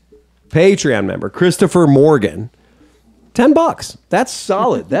 Patreon member Christopher Morgan. $10. That's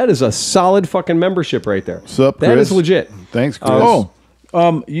solid. That is a solid fucking membership right there. What's up, Chris? That is legit. Thanks, Chris.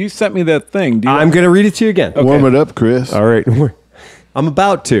 You sent me that thing. I'm going to read it to you again. Okay. Warm it up, Chris. All right. I'm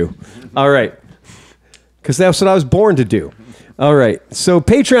about to. All right. Because that's what I was born to do. All right. So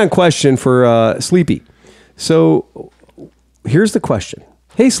Patreon question for Sleepy. So here's the question.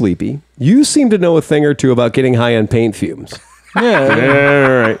 Hey, Sleepy, you seem to know a thing or two about getting high on paint fumes. Yeah.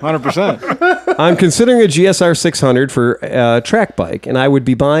 All right. 100%. I'm considering a GSR 600 for a track bike, and I would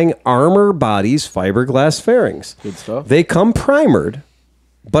be buying Armor Body's fiberglass fairings. Good stuff. They come primered,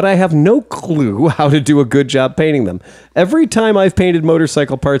 but I have no clue how to do a good job painting them. Every time I've painted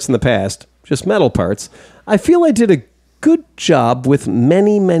motorcycle parts in the past, just metal parts, I feel I did a good job with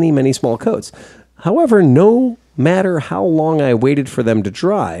many, many, many small coats. However, no matter how long I waited for them to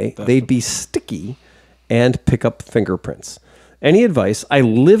dry, they'd be sticky and pick up fingerprints. Any advice? I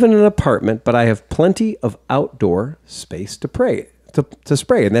live in an apartment, but I have plenty of outdoor space to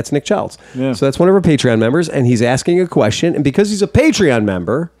spray, and that's Nick Childs. Yeah. So that's one of our Patreon members, and he's asking a question, and because he's a Patreon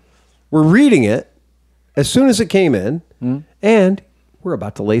member, we're reading it as soon as it came in, and we're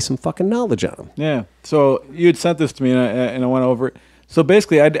about to lay some fucking knowledge on him. Yeah. So you had sent this to me, and I went over it. So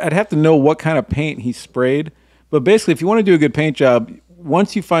basically, I'd have to know what kind of paint he sprayed. But basically, if you want to do a good paint job,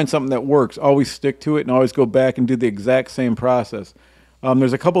 once you find something that works, always stick to it and always go back and do the exact same process.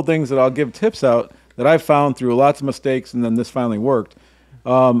 There's a couple things that I'll give tips out that I've found through lots of mistakes, and then this finally worked.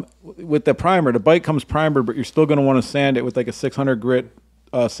 With the primer, the bike comes primered, but you're still going to want to sand it with like a 600 grit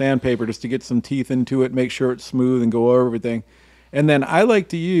sandpaper just to get some teeth into it, make sure it's smooth and go over everything. And then I like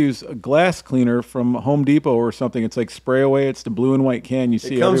to use a glass cleaner from Home Depot or something. It's like spray away. It's the blue and white can you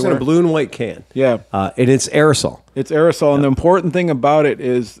see It comes everywhere. in a blue and white can. Yeah. And it's aerosol. It's aerosol, and the important thing about it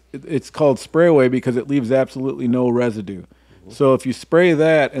is it's called spray away because it leaves absolutely no residue. So if you spray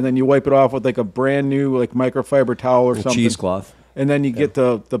that and then you wipe it off with like a brand new like microfiber towel or something, Cheesecloth. and then you get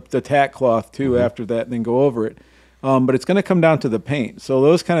the tack cloth too after that, and then go over it. But it's going to come down to the paint. So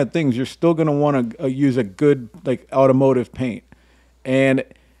those kind of things, you're still going to want to use a good like automotive paint, and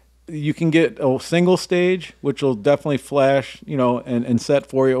you can get a single stage, which will definitely flash, and set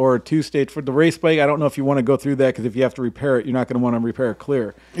for you, or a 2-stage for the race bike. I don't know if you want to go through that because if you have to repair it, you're not going to want to repair it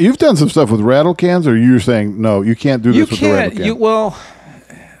clear. You've done some stuff with rattle cans, or you're saying no, you can't do this with the rattle can? Well,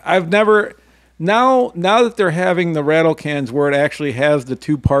 I've never. Now that they're having the rattle cans where it actually has the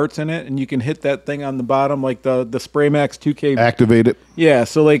 2 parts in it, and you can hit that thing on the bottom like the Spray Max 2K. Activate it. Yeah,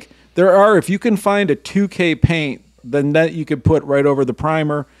 so like if you can find a 2K paint, then that you could put right over the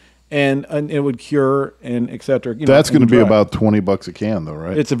primer, and it would cure and et cetera. That's going to be about $20 a can, though,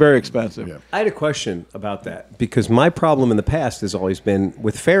 right? It's very expensive. Yeah. I had a question about that because my problem in the past has always been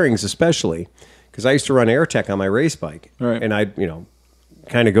with fairings, especially because I used to run AirTech on my race bike, Right. and I'd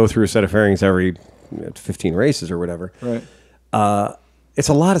kind of go through a set of fairings every 15 races or whatever. Right. It's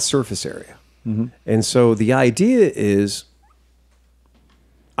a lot of surface area, and so the idea is,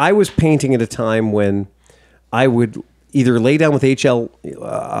 I was painting at a time when I would either lay down with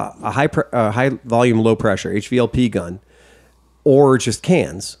a high volume, low pressure HVLP gun, or just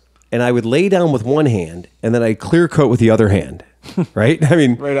cans, and I would lay down with one hand, and then I'd clear coat with the other hand. Right? I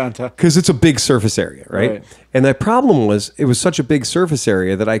mean, Right on top. because it's a big surface area, right? And the problem was it was such a big surface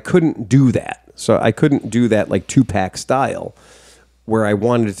area that I couldn't do that. So I couldn't do that like 2-pack style, where I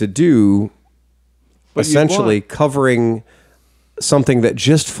wanted to do essentially covering something that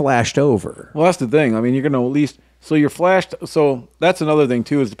just flashed over. Well, that's the thing. I mean, you're going to at least. So you're flashed. So that's another thing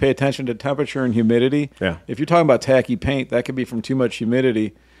too, is to pay attention to temperature and humidity. Yeah. If you're talking about tacky paint, that could be from too much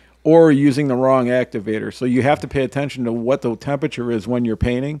humidity, or using the wrong activator. So you have to pay attention to what the temperature is when you're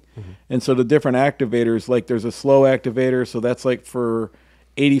painting. And so the different activators, like there's a slow activator, so that's like for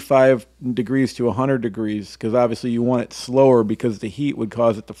 85 degrees to 100 degrees, because obviously you want it slower because the heat would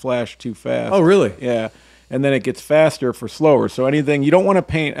cause it to flash too fast. Oh, really? Yeah. And then it gets faster for slower. So anything, you don't want to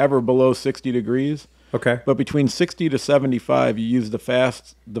paint ever below 60 degrees. Okay. But between 60 to 75, you use the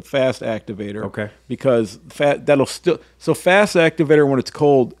fast activator. Okay. Because fast activator when it's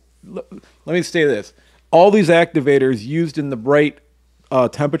cold. Let me say this: all these activators used in the bright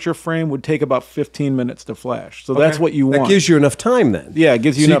temperature frame would take about 15 minutes to flash. So that's what you want. That gives you enough time then. Yeah, it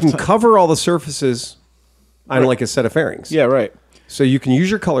gives you so enough you can time. cover all the surfaces on like a set of fairings. Yeah, right. So you can use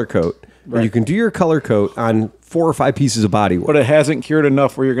your color coat, and you can do your color coat on 4 or 5 pieces of bodywork. But it hasn't cured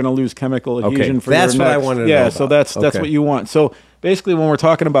enough where you're going to lose chemical adhesion for that's your what I next. wanted to yeah, know so about. that's what you want. So basically, when we're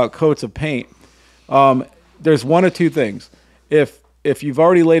talking about coats of paint, there's one of two things. If you've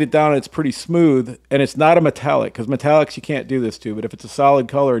already laid it down and it's pretty smooth and it's not a metallic, because metallics you can't do this to, but if it's a solid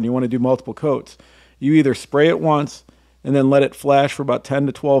color and you want to do multiple coats, you either spray it once and then let it flash for about 10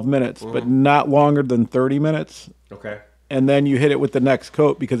 to 12 minutes, but not longer than 30 minutes. Okay. And then you hit it with the next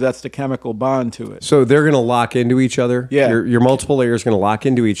coat because that's the chemical bond to it. So they're going to lock into each other? Yeah. Your multiple layers going to lock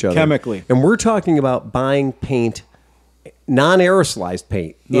into each other? Chemically. And we're talking about buying paint, non-aerosolized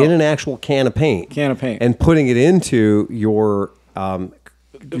paint, in an actual can of paint. And putting it into your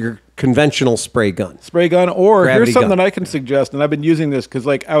conventional spray gun. Spray gun, or Gravity here's something gun. that I can suggest, and I've been using this because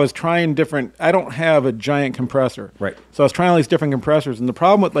like I was trying different. I don't have a giant compressor, Right. So I was trying all these different compressors, and the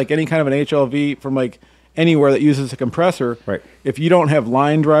problem with like any kind of an HLV from like anywhere that uses a compressor, Right. if you don't have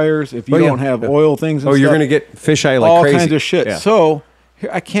line dryers, if you Oh, yeah. don't have Yeah. oil things, and Oh, you're stuff, going to get fisheye like all crazy. kinds of shit. Yeah. So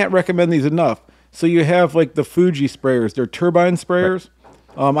I can't recommend these enough. So you have like the Fuji sprayers. They're turbine sprayers.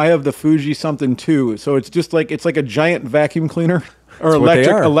 Right. I have the Fuji something too. So it's just like it's like a giant vacuum cleaner or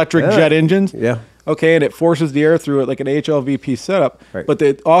electric jet engines. Yeah. Okay, and it forces the air through it like an HLVP setup. Right. But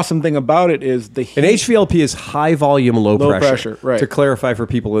the awesome thing about it is the heat. An HVLP is high volume, low pressure. Right. To clarify for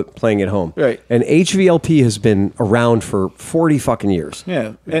people playing at home. Right. And HVLP has been around for 40 fucking years.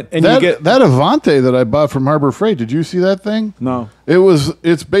 Yeah. And that, you get that Avante that I bought from Harbor Freight, did you see that thing? No.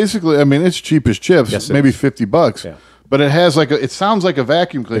 It's basically, I mean, it's cheap as chips, Yes, it maybe is. $50. Yeah. But it has like it sounds like a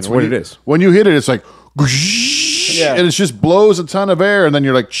vacuum cleaner. That's what it is. When you hit it, it's like, Yeah. and it just blows a ton of air, and then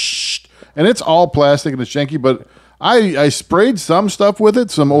you're like, shh. And it's all plastic and it's janky, but I sprayed some stuff with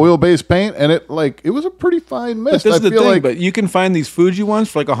it, some oil-based paint, and it was a pretty fine mist. But this is I the feel thing, like but you can find these Fuji ones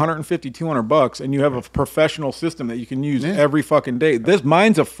for like $150, $200, and you have a professional system that you can use every fucking day.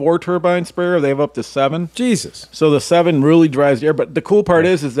 Mine's a 4-turbine sprayer. They have up to 7. Jesus. So the 7 really dries the air. But the cool part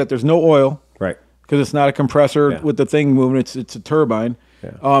is that there's no oil. Right. Because it's not a compressor Yeah. with the thing moving. It's a turbine.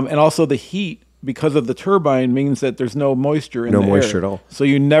 Yeah. And also the heat, because of the turbine, means that there's no moisture in the air. No moisture at all. So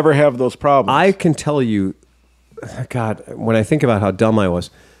you never have those problems. I can tell you, God, when I think about how dumb I was,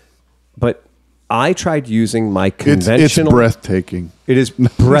 but I tried using my conventional. it's breathtaking. It is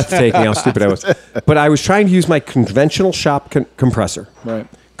breathtaking how stupid I was. But I was trying to use my conventional shop compressor. Right.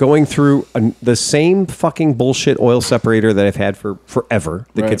 Going through the same fucking bullshit oil separator that I've had for forever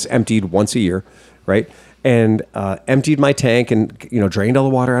that Right. gets emptied once a year, right? And emptied my tank and drained all the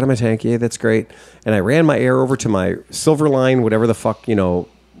water out of my tank. Yeah, that's great. And I ran my air over to my Silverline, whatever the fuck,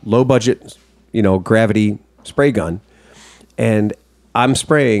 low budget, gravity spray gun. And I'm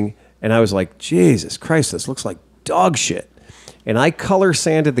spraying, and I was like, Jesus Christ, this looks like dog shit. And I color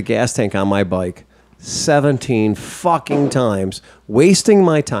sanded the gas tank on my bike 17 fucking times, wasting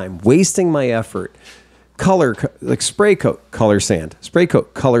my time, wasting my effort. Spray coat, color sand, spray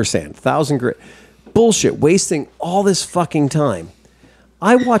coat, color sand, 1,000 grit. Bullshit, wasting all this fucking time.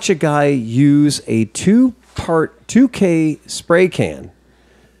 I watch a guy use a 2-part 2K spray can.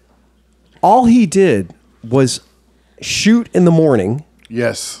 All he did was shoot in the morning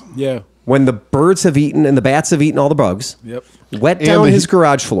Yes. Yeah. when the birds have eaten and the bats have eaten all the bugs. Yep. Wet And down the his hu-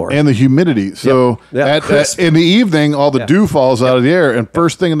 garage floor. And the humidity. So Yep. Crisp. in the evening, all the Yeah. dew falls out of the air, and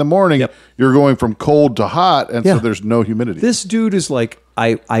first thing in the morning, Yep. you're going from cold to hot, and Yeah. so there's no humidity. This dude is like,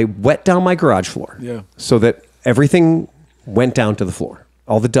 I wet down my garage floor. Yeah. So that everything went down to the floor.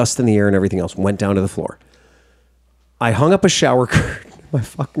 All the dust in the air and everything else went down to the floor. I hung up a shower curtain in my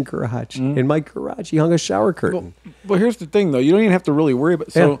fucking garage. In my garage, he hung a shower curtain. Well, here's the thing, though. You don't even have to really worry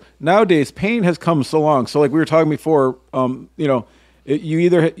about. So Yeah. nowadays, paint has come so long. So like we were talking before,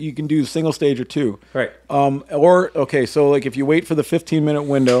 you can do single stage or 2. Right. So like if you wait for the 15-minute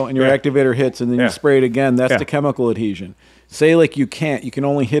window and your Yeah. activator hits and then Yeah. you spray it again, that's Yeah. the chemical adhesion. Say like you can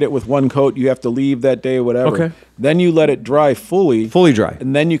only hit it with 1 coat. You have to leave that day, whatever. Okay. Then you let it dry fully. Fully dry.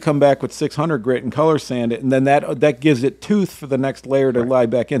 And then you come back with 600 grit and color sand it, and then that gives it tooth for the next layer to lie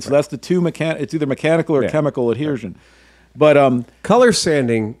back in. So that's the two it's either mechanical or Yeah. chemical adhesion. But Color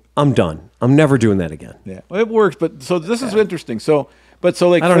sanding, I'm done. I'm never doing that again. yeah, well, it works. But so this is interesting. So like I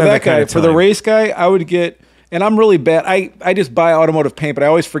don't for have that that kind guy, of for the time. race guy, I would get. And I'm really bad. I just buy automotive paint, but I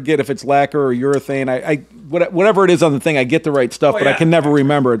always forget if it's lacquer or urethane. Whatever it is on the thing, I get the right stuff, but I yeah. can never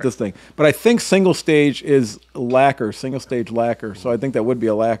remember it, this thing. But I think single stage is lacquer, single stage lacquer. So I think that would be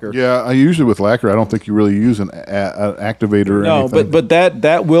a lacquer. Yeah, I usually with lacquer, I don't think you really use an activator or No, anything. but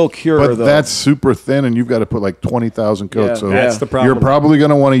that will cure But though. that's super thin, and you've got to put like 20,000 coats. Yeah, so that's the problem. You're probably going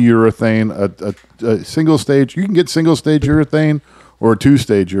to want a urethane, a single stage. You can get single stage urethane or a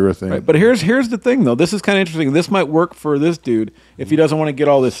 2-stage urethane. Right, but here's the thing though. This is kind of interesting. This might work for this dude if he doesn't want to get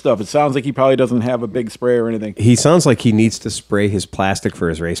all this stuff. It sounds like he probably doesn't have a big spray or anything. He sounds like he needs to spray his plastic for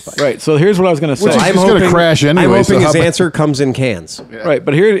his race bike. Right. So here's what I was going to say. Which is just going to crash anyway. I'm so hoping how his about- answer comes in cans. Right,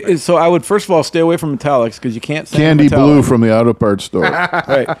 but here is so I would first of all stay away from metallics because you can't sand Candy metallic. blue from the auto parts store.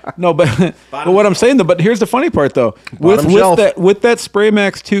 Right. No, but what I'm saying though, but here's the funny part though. With shelf. that Spray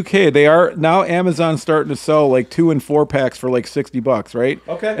Max 2K, they are now Amazon's starting to sell like 2 and 4 packs for like $60, right?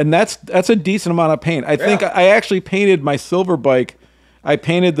 Okay. And that's a decent amount of paint. I think I actually painted my silver bike. I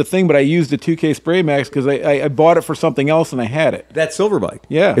painted the thing, but I used the 2K Spray Max because I bought it for something else and I had it. That silver bike,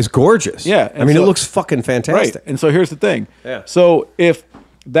 Yeah. is gorgeous. Yeah, I and mean, so- it looks fucking fantastic. Right. And so here's the thing. Yeah. So if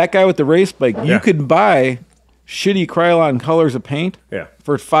that guy with the race bike, you Yeah. could buy shitty Krylon colors of paint Yeah.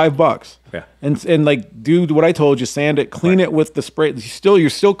 for $5. Yeah. And like do what I told you, sand it, clean it with the spray. You're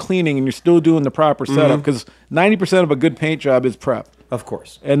still cleaning and you're still doing the proper setup because 90% of a good paint job is prep. Of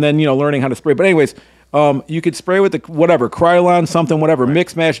course. And then, learning how to spray. But anyways, you could spray with the whatever, Krylon, something, whatever,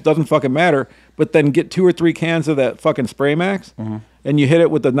 mix, match, doesn't fucking matter. But then get 2 or 3 cans of that fucking Spray Max and you hit it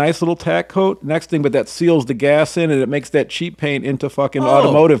with a nice little tack coat. Next thing, but that seals the gas in, and it makes that cheap paint into fucking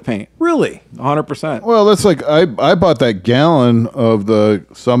automotive paint. Really? 100%. Well, that's like I bought that gallon of the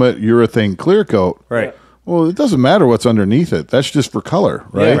Summit urethane clear coat. Right. Well, it doesn't matter what's underneath it. That's just for color,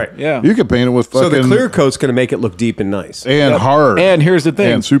 right? Yeah, right. Yeah. You can paint it with fucking... So the clear coat's going to make it look deep and nice. And hard. And here's the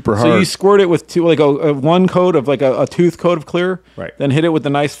thing. And super hard. So you squirt it with one coat of like a tooth coat of clear. Right. Then hit it with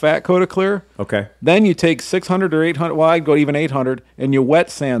a nice fat coat of clear. Okay. Then you take 600 or 800, well, I'd go even 800, and you wet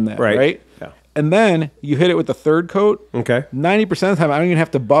sand that, right? Yeah. And then you hit it with the third coat. Okay. 90% of the time, I don't even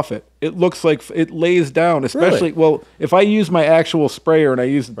have to buff it. It looks like it lays down, especially, Really? well, if I use my actual sprayer and I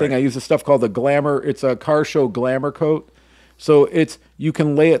use the thing, I use the stuff called the Glamour. It's a car show Glamour coat. So you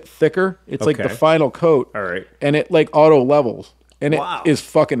can lay it thicker. It's like the Okay. final coat. All right. And it like auto levels. And Wow. it is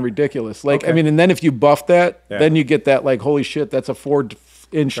fucking ridiculous. Like, Okay. I mean, and then if you buff that, Yeah. then you get that like, holy shit, that's a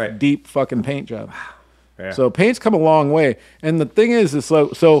 4-inch Right. deep fucking paint job. Yeah. So paint's come a long way. And the thing is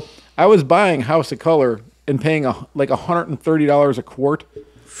so I was buying House of Color and paying like $130 a quart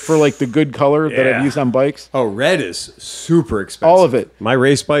for like the good color that I've Yeah. used on bikes. Oh, red is super expensive. All of it. My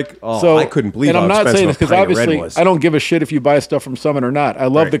race bike, So I couldn't believe and how I'm not expensive saying this a because pint of red obviously was. I don't give a shit if you buy stuff from Summit or not. I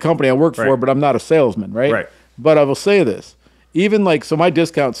love Right. the company I work for, Right. but I'm not a salesman, right? Right. But I will say this. Even like, so my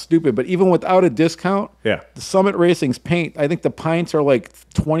discount's stupid, but even without a discount, Yeah. the Summit Racing's paint, I think the pints are like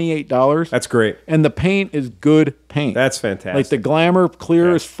 $28. That's great. And the paint is good paint. That's fantastic. Like the Glamour clear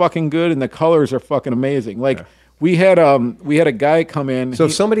Yeah. is fucking good, and the colors are fucking amazing. Like we had a guy come in. So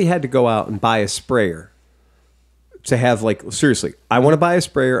if somebody had to go out and buy a sprayer to have like, seriously, I want to buy a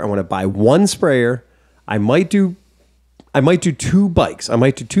sprayer. I want to buy one sprayer. I might do 2 bikes. I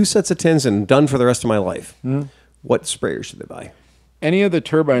might do 2 sets of tins and done for the rest of my life. What sprayer should they buy? Any of the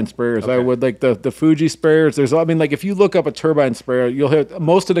turbine sprayers, I would like the Fuji sprayers. Like if you look up a turbine sprayer, you'll hear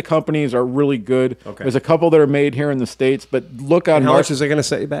most of the companies are really good. Okay. There's a couple that are made here in the States, but look on And how Mar- much is it going to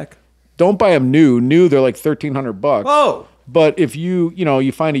set you back? Don't buy them new. New, they're like $1,300. Oh, But if you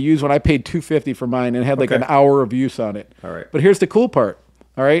find a used one, I paid $250 for mine and had like Okay. an hour of use on it. All right. But here's the cool part.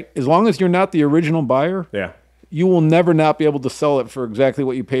 All right. As long as you're not the original buyer, yeah. you will never not be able to sell it for exactly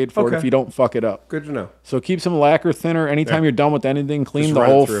what you paid for it Okay. if you don't fuck it up. Good to know. So keep some lacquer thinner. Anytime Yeah. you're done with anything, clean Just the run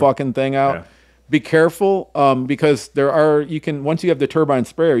it whole through. fucking thing out. Yeah. Be careful because once you have the turbine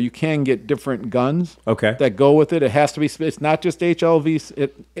sprayer, you can get different guns Okay. that go with it. It has to be, it's not just HLV.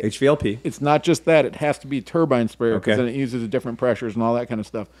 HVLP. It's not just that. It has to be turbine sprayer because Okay. then it uses different pressures and all that kind of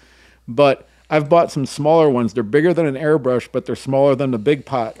stuff. But I've bought some smaller ones. They're bigger than an airbrush, but they're smaller than the big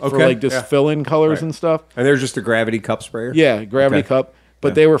pot for Okay. like just Yeah. fill-in colors Right. and stuff. And they're just a gravity cup sprayer? Yeah, gravity Okay. cup.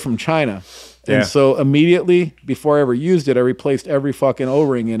 But they were from China. Yeah. And so immediately before I ever used it, I replaced every fucking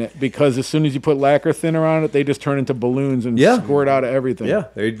O-ring in it because as soon as you put lacquer thinner on it, they just turn into balloons and Yeah. squirt out of everything. Yeah.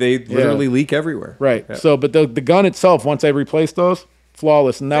 They literally leak everywhere. Right. Yeah. So, but the gun itself, once I replaced those,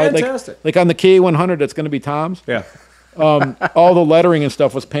 flawless. And now, Fantastic. like on the KA100, that's going to be Tom's. Yeah. All the lettering and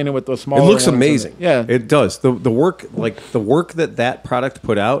stuff was painted with those smaller. It looks ones in amazing. Yeah. It does. The work that product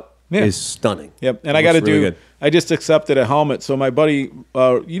put out Yeah. is stunning. Yep. And It I got to looks really do. good. I just accepted a helmet. So my buddy,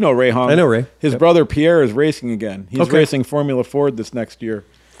 Ray Hong. I know Ray. His Yep. brother Pierre is racing again. He's Okay. racing Formula Ford this next year.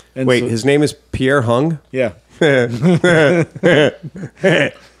 And Wait, so- his name is Pierre Hung? yeah.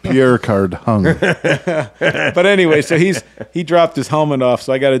 Pierre card hung. But anyway, so he dropped his helmet off,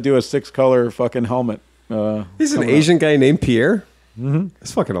 so I got to do a 6-color fucking helmet. He's an Asian guy named Pierre? Mm-hmm.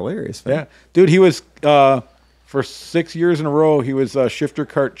 That's fucking hilarious, man. Yeah, dude, he was for 6 years in a row. He was a shifter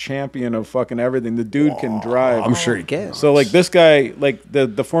cart champion of fucking everything. The dude can drive. I'm sure he can. So like this guy, like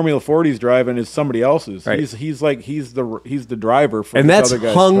the Formula Ford he's driving is somebody else's. Right. He's the driver for And this that's other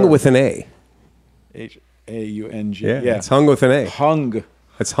guy's hung car. with an A. Haung. Yeah, Yeah, it's hung with an A. hung.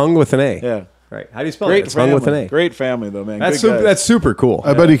 It's hung with an A. Yeah, Right. How do you spell great it? It's family. hung with an A. Great family though, man. That's Good super, guys. that's super cool.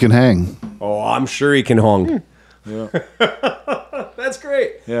 I bet he can hang. Oh, I'm sure he can hung. Yeah. That's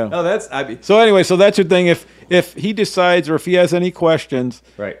great. Yeah. No, So anyway, so that's your thing. If he decides or if he has any questions,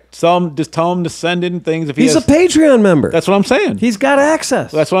 Right. just tell him to send in things. If he He's has, a Patreon member. that's what I'm saying. He's got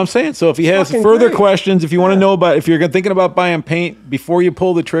access. That's what I'm saying. So if he has fucking further great. questions, if you want to know about, if you're thinking about buying paint before you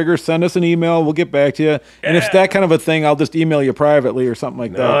pull the trigger, send us an email. We'll get back to you. And if it's that kind of a thing, I'll just email you privately or something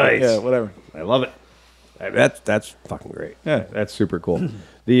like that. Nice. Yeah, whatever. I love it. That's fucking great. Yeah. That's super cool.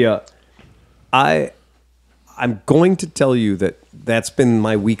 I'm going to tell you that's been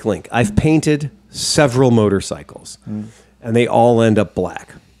my weak link. I've painted several motorcycles, and they all end up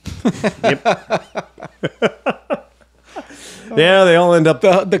black. Yeah, they all end up.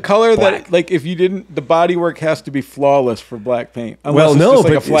 The color Black. that, like, if you didn't, the body work has to be flawless for black paint. Unless Well, it's no, just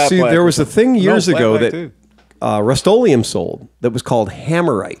like but a flat see, black there or was a something. thing years No, flat ago black that too. Rust-Oleum sold that was called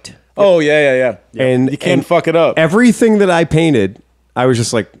Hammerite. Oh yeah. And you can't and fuck it up. Everything that I painted I was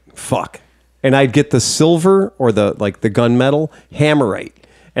just like, fuck. And I'd get the silver or the gunmetal hammerite,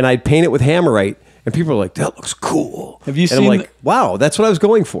 and I'd paint it with hammerite, and people are like, that looks cool. Have you and seen I'm like, wow, that's what I was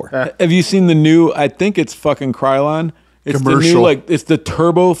going for. Have you seen the new? I think it's fucking Krylon. It's Commercial. the new it's the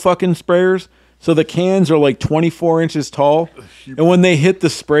turbo fucking sprayers. So the cans are like 24 inches tall, and when they hit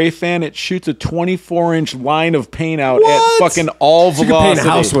the spray fan, it shoots a 24-inch line of paint out at fucking all So you velocity. can paint a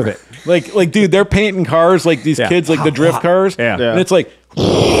house with it. Like, dude, they're painting cars like these kids, like the drift cars. Yeah. And it's like,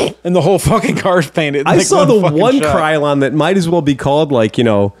 and the whole fucking car's painted. I like saw the fucking one shot. Krylon that might as well be called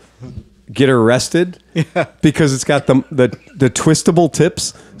get arrested because it's got the twistable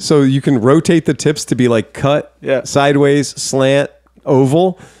tips, so you can rotate the tips to be like cut sideways, slant,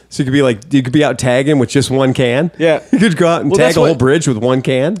 oval. So you could be out tagging with just one can. Yeah. You could go out and tag a whole bridge with one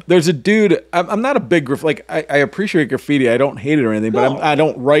can. There's a dude. I'm not a big I appreciate graffiti. I don't hate it or anything, but I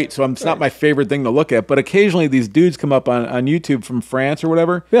don't write, so it's not my favorite thing to look at. But occasionally these dudes come up on YouTube from France or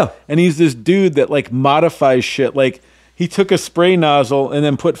whatever. Yeah. And he's this dude that like modifies shit. Like he took a spray nozzle and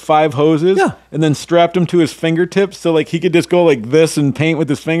then put 5 hoses. Yeah. And then strapped them to his fingertips so like he could just go like this and paint with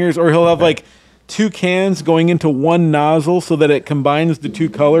his fingers, or he'll have like 2 cans going into one nozzle so that it combines the 2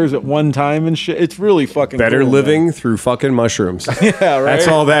 colors at one time and shit. It's really fucking Better cool, living man. through fucking mushrooms. Yeah, right. That's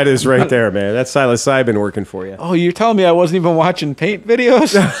all that is right there, man. That's Silas Sybin working for you. Oh, you're telling me I wasn't even watching paint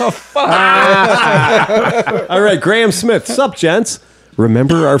videos? Oh, fuck. All right, Graham Smith. Sup, gents?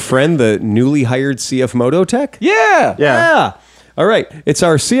 Remember our friend, the newly hired CF Moto Tech? Yeah. Yeah. All right. It's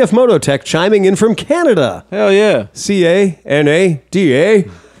our CF Moto Tech chiming in from Canada. Hell yeah.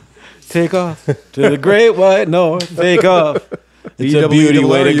 CANADA. Take off to the great white north. Take off. It's a beauty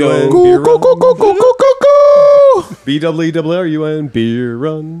way to go. BWRUN beer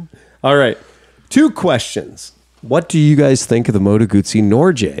run. All right. 2 questions. What do you guys think of the Moto Guzzi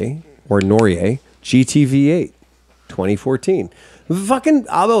Norje GTV8 2014? Fucking,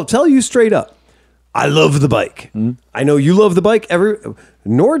 I'll tell you straight up. I love the bike. I know you love the bike.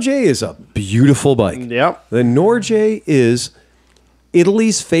 Norje is a beautiful bike. Yep. The Norje is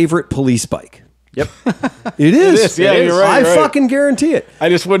Italy's favorite police bike. Yep. It is. Yeah, you're right, I you're right. fucking guarantee it. I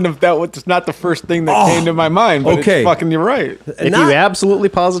just wouldn't have. That was not the first thing that came to my mind. But okay. It's fucking, you're right. If you absolutely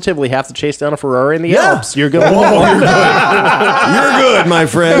positively have to chase down a Ferrari in the Alps, you're going. You're good, my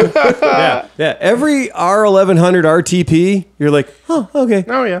friend. Yeah. Every R1100 RTP, you're like, oh, okay.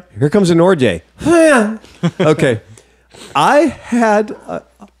 Oh yeah. Here comes a Norje. Okay. I had a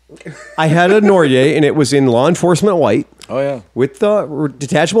Norje, and it was in law enforcement white. Oh yeah. With the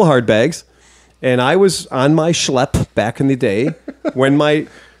detachable hard bags, and I was on my schlep back in the day when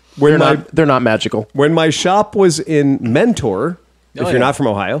They're not magical. when my shop was in Mentor, if you're not from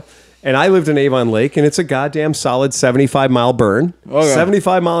Ohio, and I lived in Avon Lake, and it's a goddamn solid 75-mile burn,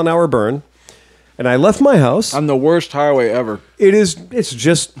 75-mile-an-hour burn, and I left my house. On the worst highway ever. It's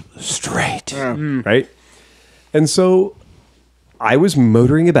just straight, right? And so I was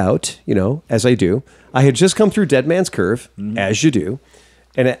motoring about, as I do. I had just come through Dead Man's Curve, as you do.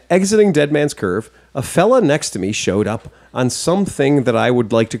 And at exiting Dead Man's Curve, a fella next to me showed up on something that I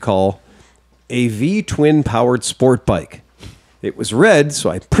would like to call a V-twin powered sport bike. It was red, so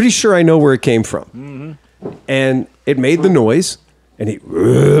I'm pretty sure I know where it came from. And it made the noise, and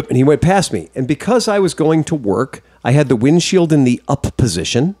he went past me. And because I was going to work, I had the windshield in the up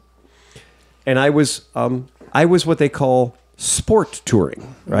position, and I was what they call sport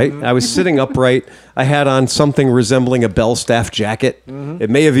touring, right? I was sitting upright. I had on something resembling a bell staff jacket. It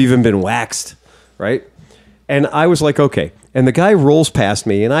may have even been waxed, right? And I was like, okay. And the guy rolls past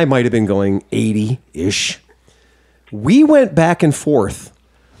me, and I might have been going 80-ish. We went back and forth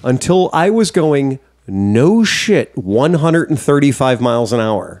until I was going, no shit, 135 miles an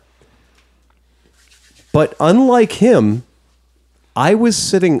hour. But unlike him, I was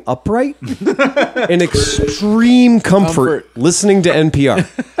sitting upright in extreme comfort listening to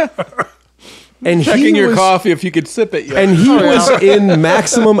NPR. And Checking your coffee if you could sip it yet. And he was in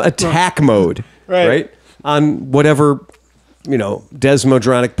maximum attack mode, right? On whatever,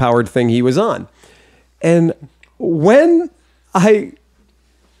 Desmodronic powered thing he was on. And when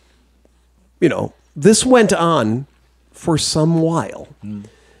this went on for some while,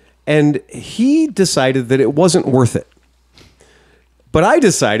 and he decided that it wasn't worth it. But I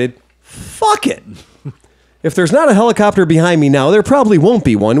decided, fuck it. If there's not a helicopter behind me now, there probably won't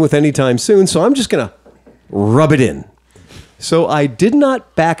be one with any time soon, so I'm just going to rub it in. So I did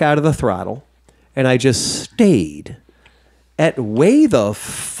not back out of the throttle, and I just stayed at way the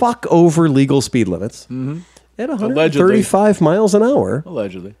fuck over legal speed limits at 135 miles an hour.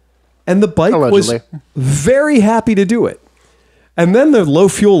 Allegedly. And the bike was very happy to do it. And then the low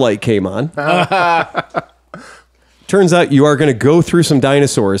fuel light came on. turns out you are going to go through some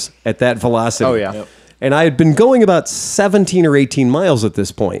dinosaurs at that velocity. Oh, yeah. Yep. And I had been going about 17 or 18 miles at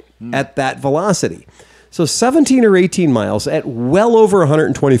this point at that velocity. So 17 or 18 miles at well over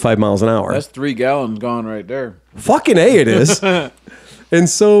 125 miles an hour. That's 3 gallons gone right there. Fucking A, it is. And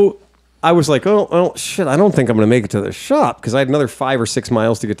so I was like, oh, shit, I don't think I'm going to make it to the shop because I had another 5 or 6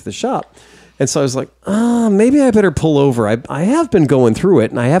 miles to get to the shop. And so I was like, maybe I better pull over. I have been going through it,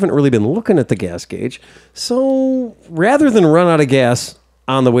 and I haven't really been looking at the gas gauge. So rather than run out of gas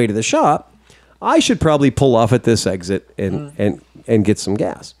on the way to the shop, I should probably pull off at this exit and get some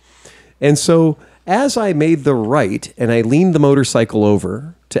gas. And so as I made the right and I leaned the motorcycle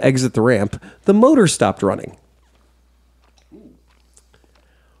over to exit the ramp, the motor stopped running.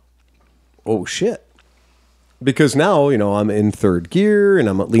 Oh, shit. Because now, I'm in third gear and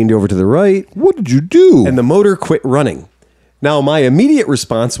I'm leaned over to the right. What did you do? And the motor quit running. Now, my immediate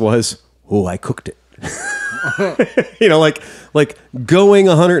response was, oh, I cooked it. like going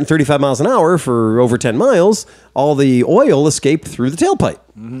 135 miles an hour for over 10 miles, all the oil escaped through the tailpipe.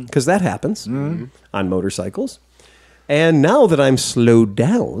 Because that happens on motorcycles. And now that I'm slowed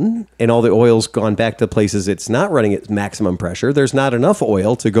down and all the oil's gone back to places it's not running at maximum pressure, there's not enough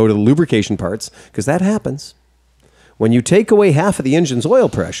oil to go to the lubrication parts, because that happens. When you take away half of the engine's oil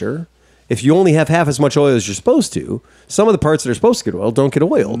pressure, if you only have half as much oil as you're supposed to, some of the parts that are supposed to get oiled don't get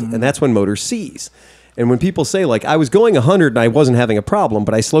oiled, and that's when motors seize. And when people say, like, I was going 100 and I wasn't having a problem,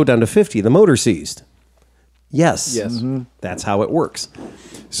 but I slowed down to 50, the motor seized. Yes. That's how it works.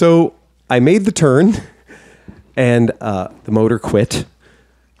 So I made the turn, and the motor quit.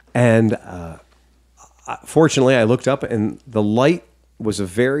 And fortunately, I looked up, and the light was a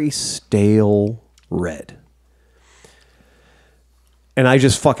very stale red. And I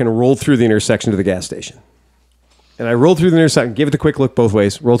just fucking rolled through the intersection to the gas station. And I rolled through the intersection, gave it a quick look both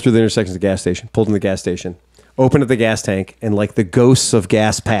ways, rolled through the intersection to the gas station, pulled in the gas station, opened up the gas tank, and like the ghosts of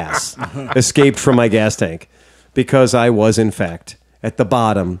Gas Pass escaped from my gas tank because I was, in fact, at the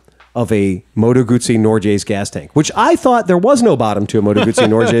bottom of a Moto Guzzi Norge's gas tank, which I thought there was no bottom to a Moto Guzzi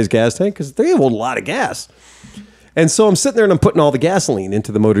Norge's gas tank because they have a lot of gas. And so I'm sitting there and I'm putting all the gasoline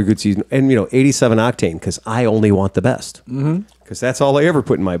into the Moto Guzzi and, 87 octane because I only want the best. Because that's all I ever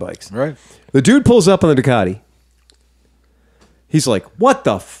put in my bikes. Right. The dude pulls up on the Ducati. He's like, what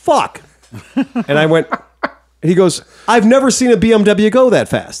the fuck? And I went, and he goes, I've never seen a BMW go that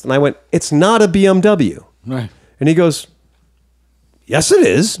fast. And I went, it's not a BMW. Right. And he goes, yes, it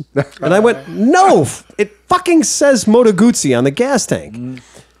is. And I went, no, it fucking says Moto Guzzi on the gas tank.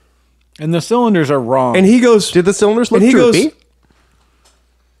 And the cylinders are wrong. And he goes, Did the cylinders look and he droopy? goes,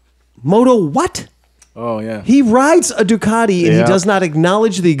 Moto what? Oh, yeah. He rides a Ducati and he Yeah. does not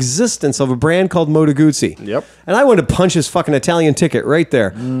acknowledge the existence of a brand called Moto Guzzi. Yep. And I wanted to punch his fucking Italian ticket right there.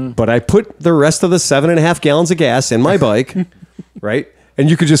 But I put the rest of the 7.5 gallons of gas in my bike, right? And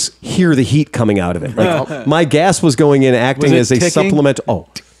you could just hear the heat coming out of it. Like my gas was going in acting Was as it a ticking? supplement. Oh,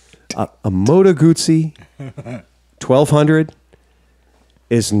 a Moto Guzzi 1200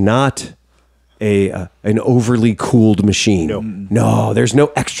 is not an overly cooled machine. No, there's no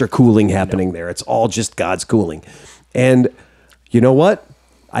extra cooling happening there. It's all just God's cooling. And you know what?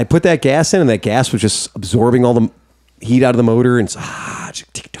 I put that gas in, and that gas was just absorbing all the heat out of the motor, and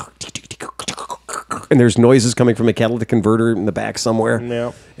and there's noises coming from a catalytic converter in the back somewhere.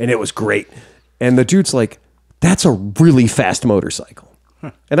 Yeah. And it was great. And the dude's like, that's a really fast motorcycle.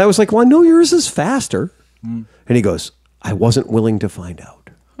 And I was like, well, I know yours is faster. And he goes, I wasn't willing to find out.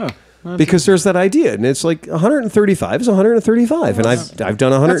 Because there's that idea, and it's like 135 is 135, and I've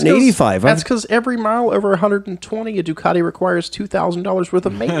done 185. That's because every mile over 120, a Ducati requires $2,000 worth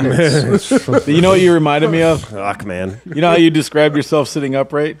of maintenance. You know what you reminded me of? Fuck, man. You know how you described yourself sitting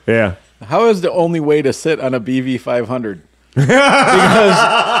upright? Yeah. How is the only way to sit on a BV 500? Because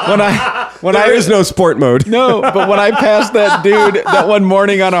There is no sport mode. No, but when I passed that dude that one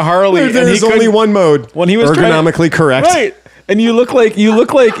morning on a Harley, There and he is only couldn't- one mode. when he was ergonomically correct. right? And you look like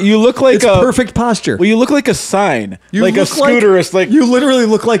It's a perfect posture. Well, you look like a sign, You like a look scooterist, like you literally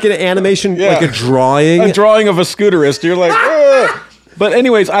look like an animation, Yeah. like a drawing. a drawing of a scooterist. You're like, "Ugh." But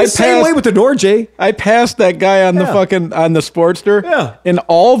anyways, I Same way passed. with the Norge. I passed that guy on the Yeah. fucking on the Sportster, Yeah. in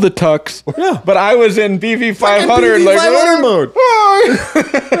all the tucks, Yeah. But I was in BV 500, BV like 500 mode.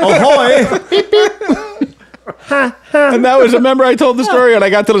 Ahoy! And that was, remember I told the story, and I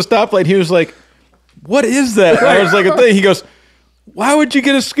got to the stoplight. He was like, "What is that?" And I was like, "A thing." He goes, "Why would you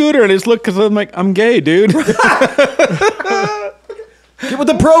get a scooter?" And it's look, because I'm like, "I'm gay, dude." Get with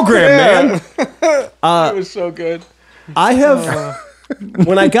the program, man. It was so good. I have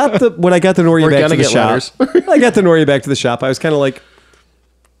when I got the Norrie back to gonna the get shop. letters. I got the Norrie back to the shop. I was kind of like,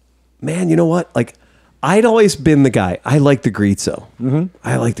 man, you know what? Like, I'd always been the guy. I like the Grezzo.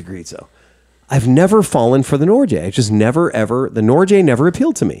 I like the Grezzo. I've never fallen for the Norge. I just never, ever, the Norge never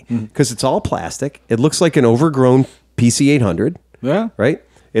appealed to me because it's all plastic. It looks like an overgrown PC800. Yeah. Right?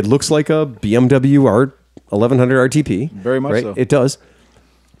 It looks like a BMW 1100 RTP. Very much right? so. It does.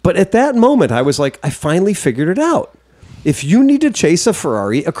 But at that moment, I was like, I finally figured it out. If you need to chase a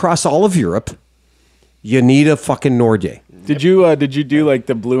Ferrari across all of Europe, you need a fucking Norge. Did you do like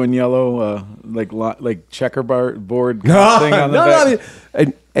the blue and yellow like checkerboard board thing on the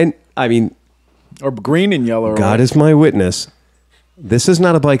back? I mean, or green and yellow? God is my witness. This is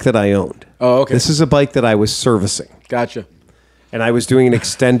not a bike that I owned. Oh, okay. This is a bike that I was servicing. Gotcha. And I was doing an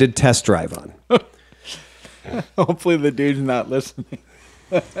extended test drive on. Hopefully the dude's not listening.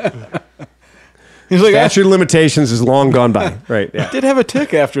 He's like, Statute of limitations is long gone by. Right. Yeah. I did have a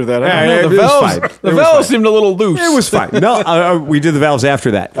tick after that. I don't Yeah, know. it was fine. The valves seemed a little loose. It was fine. No, we did the valves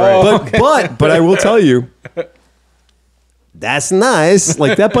after that. But I will tell you, that's nice.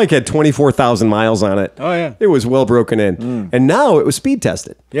 Like that bike had 24,000 miles on it. Oh, yeah. It was well broken in. And now it was speed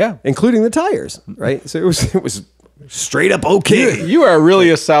tested. Yeah. Including the tires, right? So it was straight up okay. You are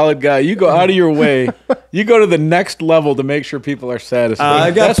really a solid guy. You go out of your way. You go to the next level to make sure people are satisfied. I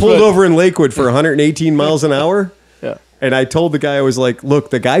got pulled over in Lakewood for 118 miles an hour. Yeah. And I told the guy, I was like,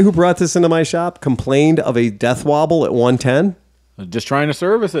 look, the guy who brought this into my shop complained of a death wobble at 110, Just trying to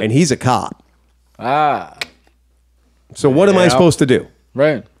service it. and he's a cop. Ah. So what am I supposed to do?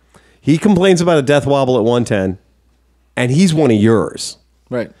 Right. He complains about a death wobble at 110, and he's one of yours.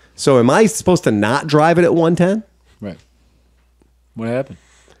 Right. So am I supposed to not drive it at 110? Right. What happened?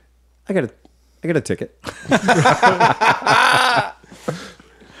 I got a ticket.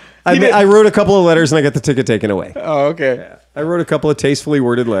 I wrote a couple of letters and I got the ticket taken away. Oh, okay. I wrote a couple of tastefully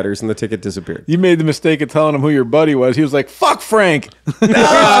worded letters and the ticket disappeared. You made the mistake of telling him who your buddy was. He was like, "Fuck Frank." Ticket.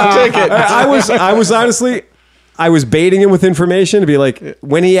 I was honestly, I was baiting him with information to be like,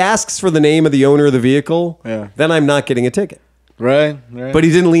 when he asks for the name of the owner of the vehicle, then I'm not getting a ticket. Right. But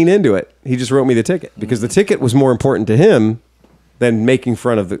he didn't lean into it. He just wrote me the ticket because the ticket was more important to him than making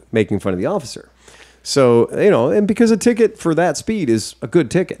fun of the officer. So, and because a ticket for that speed is a good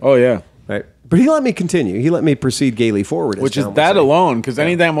ticket. Oh yeah. Right. But he let me continue. He let me proceed gaily forward. Which is that alone, because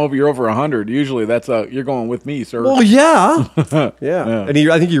anytime you're over 100, usually that's you're going with me, sir. Well, yeah. Yeah. And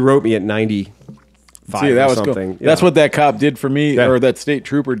I think he wrote me at 95 See, that or was something. cool. That's what that cop did for me, Yeah. or that state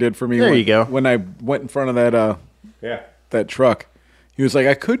trooper did for me. There you go. When I went in front of that truck. He was like,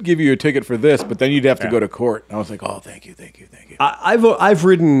 I could give you a ticket for this, but then you'd have to go to court. And I was like, oh, thank you. I've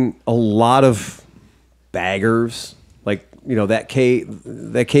ridden a lot of baggers, like that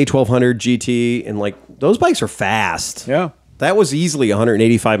K1200 GT, and like those bikes are fast. Yeah, that was easily a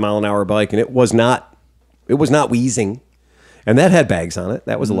 185 mile an hour bike, and it was not wheezing, and that had bags on it.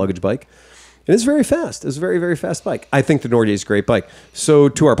 That was a luggage bike, and it's very fast. It's a very, very fast bike. I think the Norge is a great bike. So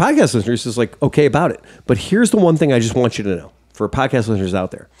to our podcast listeners, it's like okay about it. But here's the one thing I just want you to know for podcast listeners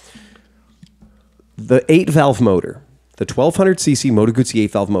out there: the 8-valve motor, the 1200cc Moto Guzzi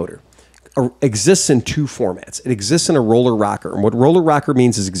 8-valve motor, exists in two formats. It exists in a roller rocker. And what roller rocker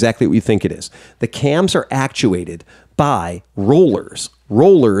means is exactly what you think it is. The cams are actuated by rollers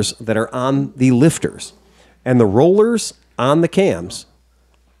that are on the lifters. And the rollers on the cams,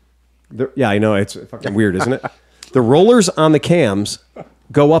 yeah, I know, it's fucking weird, isn't it? The rollers on the cams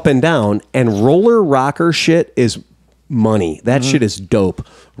go up and down, and roller rocker shit is money. That shit is dope.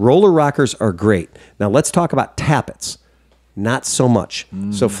 Roller rockers are great. Now let's talk about tappets. Not so much.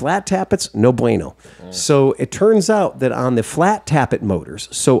 So flat tappets, no bueno. So it turns out that on the flat tappet motors,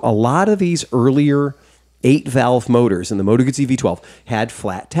 so a lot of these earlier 8-valve motors in the Moto Guzzi V12 had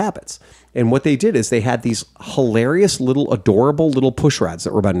flat tappets. And what they did is they had these hilarious little, adorable little push rods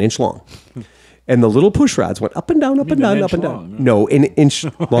that were about an inch long. And the little push rods went up and down, up and down, up and down. No, an inch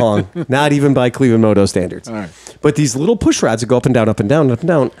long. Not even by ClevelandMoto standards. All right. But these little push rods would go up and down, up and down, up and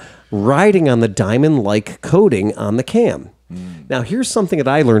down, riding on the diamond-like coating on the cam. Now, here's something that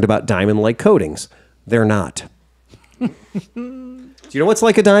I learned about diamond-like coatings. They're not. Do you know what's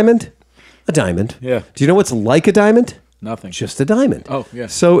like a diamond? A diamond. Yeah. Do you know what's like a diamond? Nothing. Just a diamond. Oh, yeah.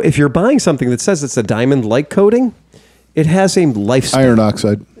 So if you're buying something that says it's a diamond-like coating, it has a lifespan. Iron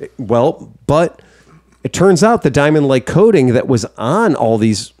oxide. Well, but it turns out the diamond-like coating that was on all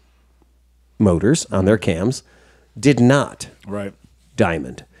these motors, on their cams, did not Right.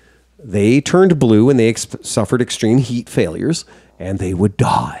 diamond. They turned blue and they suffered extreme heat failures, and they would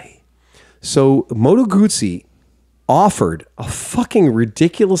die. So Moto Guzzi offered a fucking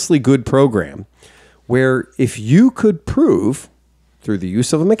ridiculously good program where if you could prove through the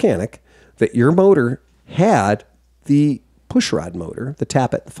use of a mechanic that your motor had the pushrod motor, the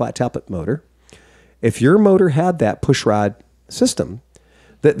flat tappet motor, if your motor had that push rod system,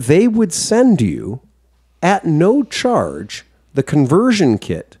 that they would send you at no charge the conversion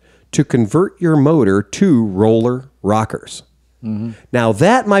kit to convert your motor to roller rockers. Now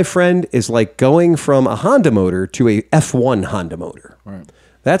that, my friend, is like going from a Honda motor to a F1 Honda motor. Right.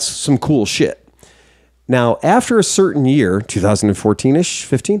 That's some cool shit. Now, after a certain year, 2014-ish,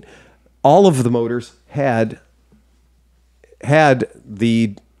 15, all of the motors had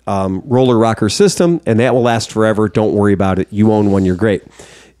the roller rocker system, and that will last forever. Don't worry about it. You own one, you're great.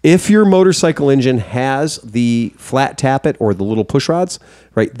 If your motorcycle engine has the flat tappet or the little push rods,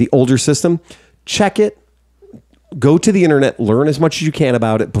 right, the older system, check it. Go to the internet, learn as much as you can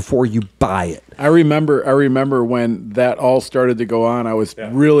about it before you buy it. I remember when that all started to go on. I was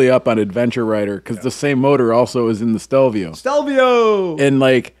really up on Adventure Rider because the same motor also is in the Stelvio. And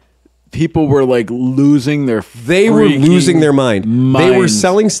like people were like losing their They were losing their mind. They were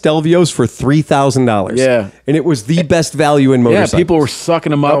selling Stelvios for $3,000. Yeah. And it was the best value in motorcycles. Yeah, people were sucking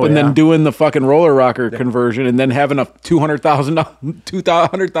them up and then doing the fucking roller rocker conversion and then having a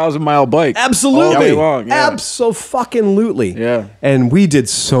 200,000 mile bike. Absolutely. All day long. Yeah. Abso-fucking-lutely. Yeah. And we did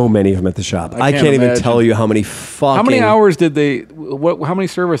so many of them at the shop. I can't even imagine. tell you how many fucking... How many hours did they... How many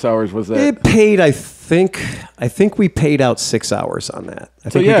service hours was that? It paid, I think we paid out 6 hours on that. I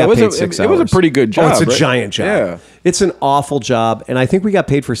think yeah, we got it was paid a- 6 it hours. was a pretty good job, Oh, it's a right? giant job. Yeah. It's an awful job, and I think we got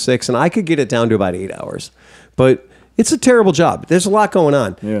paid for 6, and I could get it down to about 8 hours. But it's a terrible job. There's a lot going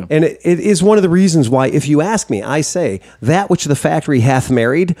on. Yeah. And it is one of the reasons why, if you ask me, I say, that which the factory hath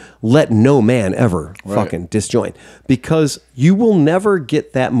married, let no man ever fucking disjoin. Because you will never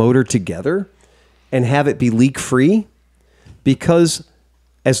get that motor together and have it be leak-free, because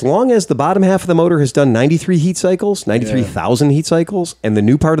as long as the bottom half of the motor has done 93 heat cycles, 93,000 heat cycles, and the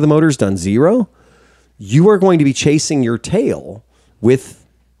new part of the motor has done 0, you are going to be chasing your tail with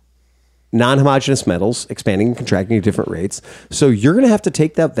non-homogeneous metals, expanding and contracting at different rates. So you're going to have to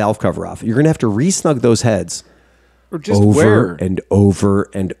take that valve cover off. You're going to have to re-snug those heads Or just over where? and over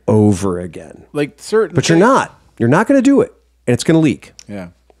and over again. Like certain... But you're not. You're not going to do it, and it's going to leak. Yeah.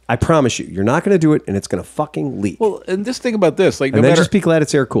 I promise you. You're not going to do it, and it's going to fucking leak. Well, and just think about this. Like, and no then matter... just be glad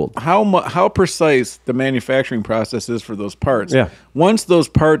it's air-cooled. how precise the manufacturing process is for those parts. Yeah. Once those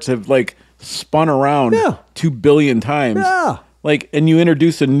parts have like spun around 2 billion times. Yeah. Like, and you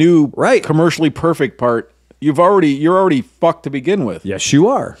introduce a new commercially perfect part, you're already fucked to begin with. Yes, you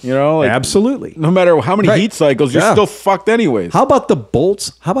are. You know, like, absolutely. No matter how many heat cycles, you're still fucked anyways. How about the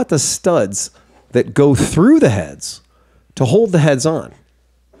bolts? How about the studs that go through the heads to hold the heads on?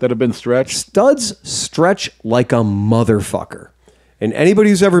 That have been stretched? Studs stretch like a motherfucker. And anybody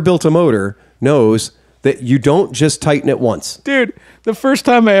who's ever built a motor knows that you don't just tighten it once. Dude, the first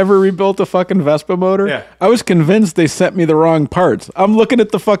time I ever rebuilt a fucking Vespa motor, I was convinced they sent me the wrong parts. I'm looking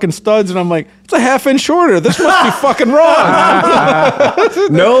at the fucking studs and I'm like, it's a half-inch shorter. This must be fucking wrong.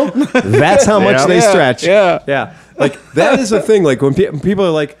 No, that's how much they stretch. Yeah. Like, that is a thing. Like, when people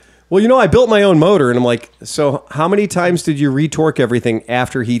are like, well, you know, I built my own motor. And I'm like, so how many times did you retorque everything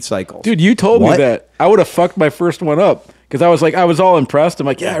after heat cycles? Dude, you told me that. I would have fucked my first one up. Because I was all impressed. I'm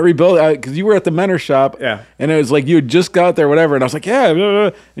like, yeah, I rebuilt it. Because you were at the mentor shop. Yeah. And it was like, you had just got there, whatever. And I was like, yeah.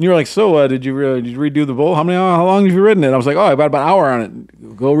 And you were like, so did you redo the bolt? How long have you ridden it? I was like, oh, about an hour on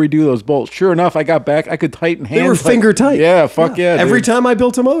it. Go redo those bolts. Sure enough, I got back. I could tighten hands. They were finger tight. Yeah, fuck yeah. Every dude. time I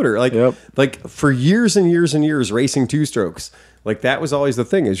built a motor. Like for years and years and years racing two-strokes. Like, that was always the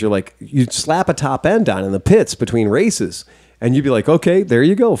thing, is you'd slap a top end on in the pits between races. And you'd be like, okay, there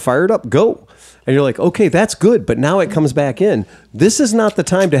you go. Fire it up. Go. And you're like, okay, that's good. But now it comes back in. This is not the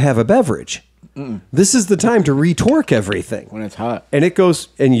time to have a beverage. This is the time to retorque everything. When it's hot. And it goes,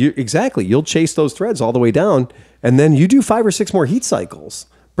 and you'll chase those threads all the way down. And then you do 5 or 6 more heat cycles.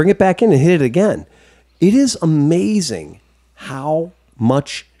 Bring it back in and hit it again. It is amazing how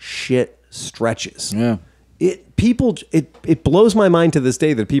much shit stretches. Yeah. It blows my mind to this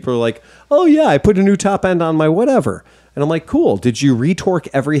day that people are like, oh yeah, I put a new top end on my whatever. And I'm like, cool. Did you retorque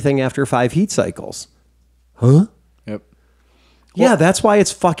everything after 5 heat cycles? Huh? Yep. Yeah, that's why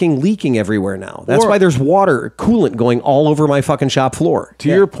it's fucking leaking everywhere now. That's why there's water, coolant going all over my fucking shop floor. To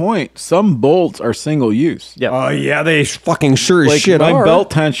your point, some bolts are single use. Yeah. Oh, yeah, they fucking sure as Like shit my are. belt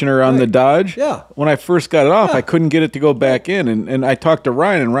tensioner on the Dodge. Yeah. When I first got it off, I couldn't get it to go back in. And I talked to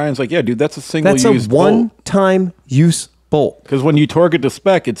Ryan, and Ryan's like, yeah, dude, that's a single use That's a one-time use bolt. Because when you torque it to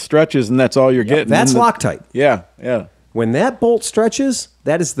spec, it stretches, and that's all you're getting. That's And Loctite. Yeah, yeah. When that bolt stretches,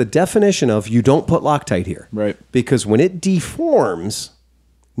 that is the definition of you don't put Loctite here. Right. Because when it deforms,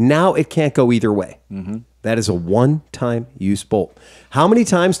 now it can't go either way. That is a one-time use bolt. How many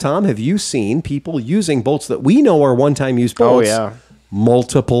times, Tom, have you seen people using bolts that we know are one-time use bolts? Oh, yeah.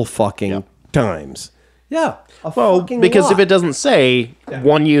 Multiple fucking times. Yeah. Well, because if it doesn't say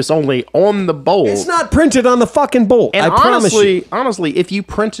one use only on the bolt, it's not printed on the fucking bolt. and I promise you. honestly, if you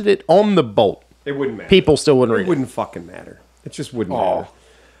printed it on the bolt, It wouldn't matter. people still wouldn't read It wouldn't fucking matter. It just wouldn't matter.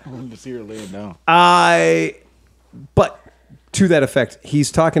 I wanted to see her lay it down. But to that effect, he's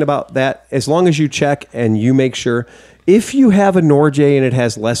talking about that as long as you check and you make sure. If you have a Norj and it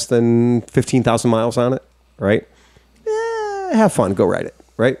has less than 15,000 miles on it, right? Have fun. Go ride it,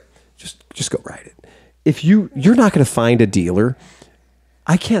 right? Just go ride it. If you're not going to find a dealer.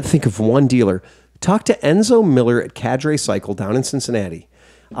 I can't think of one dealer. Talk to Enzo Miller at Cadre Cycle down in Cincinnati.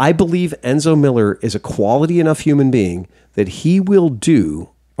 I believe Enzo Miller is a quality enough human being that he will do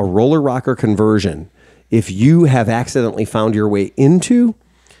a roller rocker conversion if you have accidentally found your way into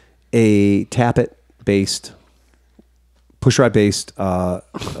a tappet based pushrod based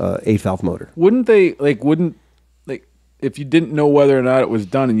 8-valve motor. Wouldn't if you didn't know whether or not it was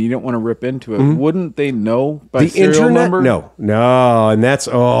done and you didn't want to rip into it, wouldn't they know by The serial internet? number? No, and that's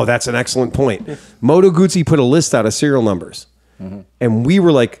an excellent point. Moto Guzzi put a list out of serial numbers. And we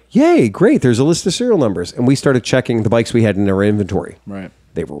were like, yay, great, there's a list of serial numbers. And we started checking the bikes we had in our inventory. Right.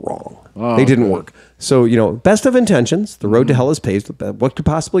 They were wrong. Oh, they didn't good. work. So, best of intentions, the road to hell is paved. What could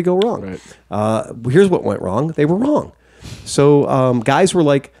possibly go wrong? Right. Here's what went wrong. They were wrong. So guys were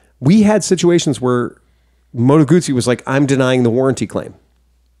like, we had situations where Moto Guzzi was like, I'm denying the warranty claim.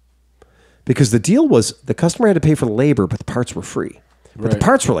 Because the deal was the customer had to pay for the labor, but the parts were free. But the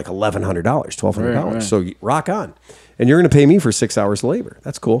parts were like $1,100, $1,200. Right. So rock on. And you're going to pay me for 6 hours of labor.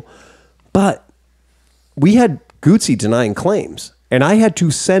 That's cool. But we had Guzzi denying claims. And I had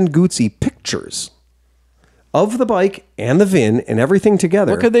to send Guzzi pictures of the bike and the VIN and everything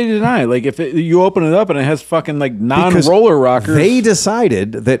together. What could they deny? Like if you open it up and it has fucking like non-roller rockers. They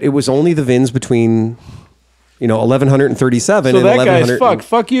decided that it was only the VINs between 1137 so and that 1100. guy's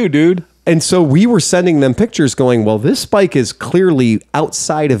fuck you, dude. And so we were sending them pictures going, well, this bike is clearly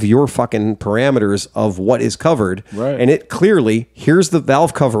outside of your fucking parameters of what is covered. Right. And it clearly, here's the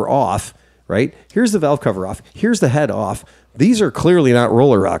valve cover off, right? Here's the valve cover off. Here's the head off. These are clearly not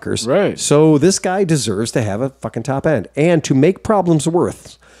roller rockers. Right. So this guy deserves to have a fucking top end. And to make problems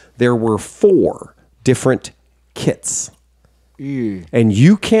worse, there were 4 different kits. And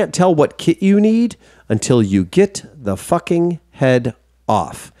you can't tell what kit you need until you get the fucking head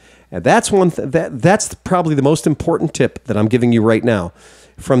off. And that's that's probably the most important tip that I'm giving you right now.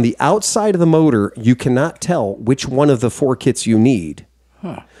 From the outside of the motor, you cannot tell which one of the 4 kits you need.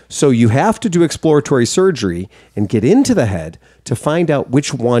 So you have to do exploratory surgery and get into the head to find out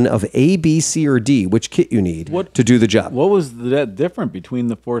which one of A, B, C, or D, which kit you need to do the job. What was that different between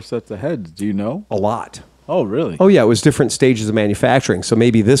the 4 sets of heads? Do you know? A lot. Oh, really? Oh, yeah. It was different stages of manufacturing. So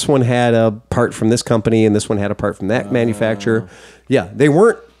maybe this one had a part from this company and this one had a part from that manufacturer. Yeah, they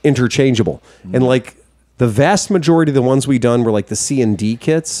weren't interchangeable. And like the vast majority of the ones we done were like the C and D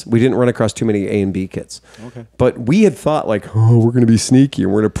kits. We didn't run across too many A and B kits. Okay. But we had thought like, we're going to be sneaky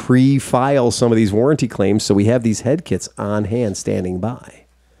and we're going to pre-file some of these warranty claims so we have these head kits on hand standing by.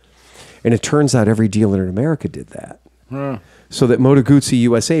 And it turns out every dealer in America did that. So that Moto Guzzi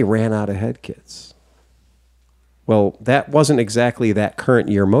USA ran out of head kits. Well, that wasn't exactly that current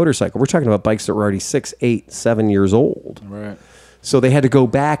year motorcycle. We're talking about bikes that were already 6, 8, 7 years old. Right. So they had to go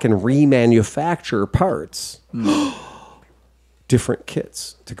back and remanufacture parts, different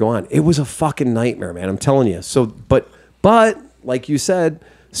kits to go on. It was a fucking nightmare, man. I'm telling you. So, but like you said,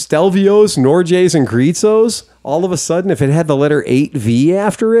 Stelvios, Norjays, and Grizzos, all of a sudden, if it had the letter 8V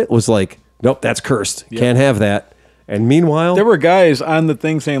after it, was like, nope, that's cursed. Yep. Can't have that. And meanwhile, there were guys on the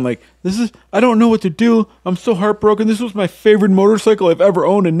thing saying like, I don't know what to do. I'm so heartbroken. This was my favorite motorcycle I've ever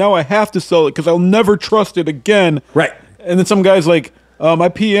owned. And now I have to sell it because I'll never trust it again. Right. And then some guy's like, I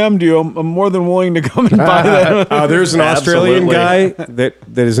PM'd you. I'm more than willing to come and buy that. There's an Australian guy that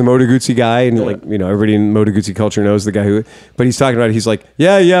is a Moto Guzzi guy, and everybody in Moto Guzzi culture knows the guy who. But he's talking about it. He's like,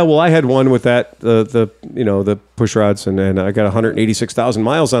 yeah. Well, I had one with that the push rods, and I got 186,000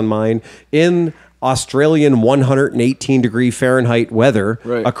 miles on mine in Australian 118 degree Fahrenheit weather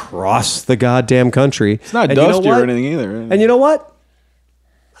across the goddamn country. It's not dusty or anything either. And you know what?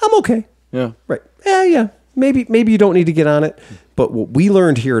 I'm okay. Yeah. Right. Yeah. Maybe you don't need to get on it. But what we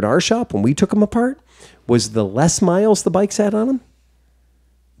learned here at our shop when we took them apart was the less miles the bikes had on them,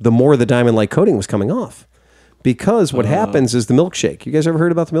 the more the diamond light coating was coming off. Because what happens is the milkshake. You guys ever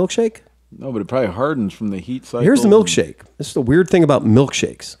heard about the milkshake? No, but it probably hardens from the heat cycle. Here's the milkshake. This is the weird thing about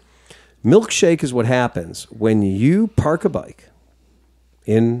milkshakes. Milkshake is what happens when you park a bike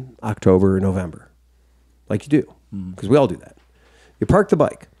in October or November, like you do, because we all do that. You park the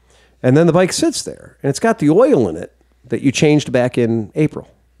bike, and then the bike sits there, and it's got the oil in it that you changed back in April,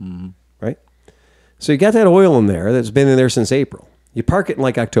 right? So you got that oil in there that's been in there since April. You park it in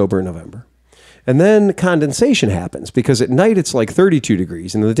like October and November. And then condensation happens because at night it's like 32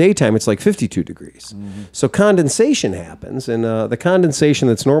 degrees and in the daytime it's like 52 degrees. So condensation happens, and the condensation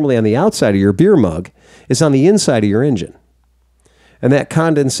that's normally on the outside of your beer mug is on the inside of your engine. And that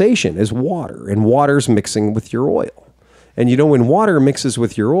condensation is water, and water's mixing with your oil. And you know, when water mixes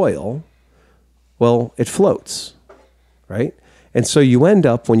with your oil, well, it floats, right? And so you end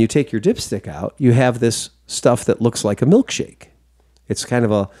up, when you take your dipstick out, you have this stuff that looks like a milkshake. It's kind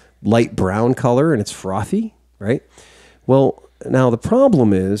of a light brown color, and it's frothy, right? Well, now the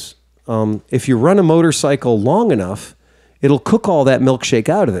problem is, if you run a motorcycle long enough, it'll cook all that milkshake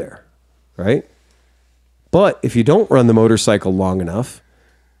out of there, right? But if you don't run the motorcycle long enough,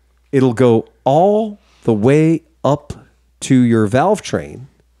 it'll go all the way up to your valve train,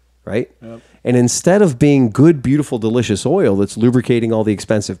 right? Yep. And instead of being good, beautiful, delicious oil that's lubricating all the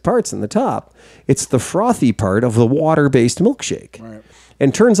expensive parts in the top, it's the frothy part of the water-based milkshake. Right.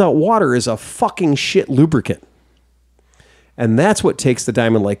 And turns out water is a fucking shit lubricant. And that's what takes the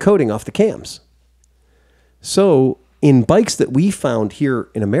diamond-like coating off the cams. So in bikes that we found here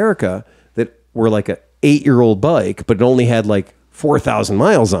in America that were like a 8-year-old bike, but it only had like 4,000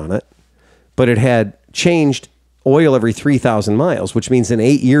 miles on it, but it had changed oil every 3,000 miles, which means in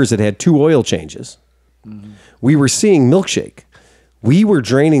 8 years it had 2 oil changes. Mm-hmm. We were seeing milkshake. We were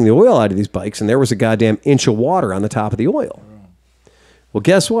draining the oil out of these bikes, and there was a goddamn inch of water on the top of the oil. Well,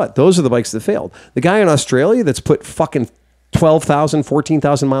 guess what? Those are the bikes that failed. The guy in Australia that's put fucking 12,000,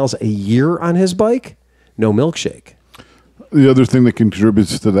 14,000 miles a year on his bike, no milkshake. The other thing that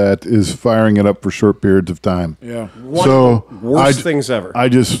contributes to that is firing it up for short periods of time. Yeah. One of the worst things ever. I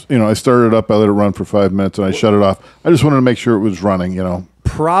just, I started it up, I let it run for 5 minutes, and I shut it off. I just wanted to make sure it was running,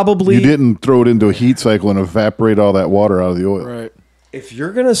 Probably. You didn't throw it into a heat cycle and evaporate all that water out of the oil. Right. If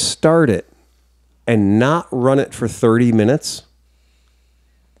you're going to start it and not run it for 30 minutes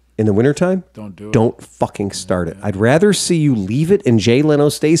in the wintertime, don't do it. Don't fucking start it. I'd rather see you leave it in Jay Leno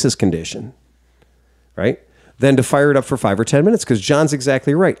stasis condition, right, than to fire it up for 5 or 10 minutes, because John's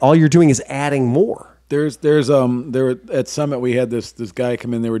exactly right. All you're doing is adding more. There at Summit we had this guy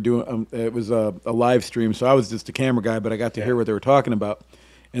come in. They were doing it was a live stream, so I was just a camera guy, but I got to hear what they were talking about.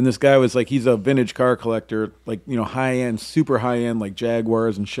 And this guy was like, he's a vintage car collector, like high end, super high end, like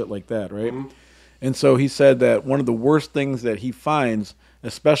Jaguars and shit like that, right? Mm-hmm. And so he said that one of the worst things that he finds,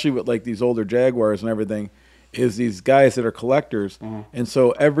 especially with like these older Jaguars and everything, is these guys that are collectors. Mm-hmm. And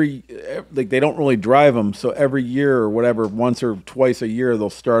so like they don't really drive them. So every year or whatever, once or twice a year, they'll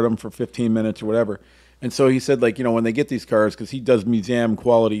start them for 15 minutes or whatever. And so he said, like, when they get these cars, because he does museum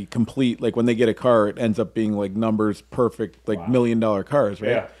quality complete, like when they get a car, it ends up being like numbers perfect, like $1 million cars,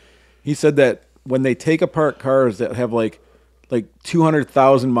 right? Yeah. He said that when they take apart cars that have like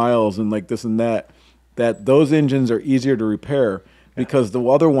 200,000 miles and like this and that those engines are easier to repair because the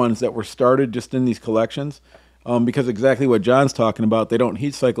other ones that were started just in these collections, because exactly what John's talking about, they don't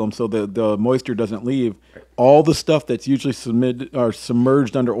heat cycle them so the moisture doesn't leave. All the stuff that's usually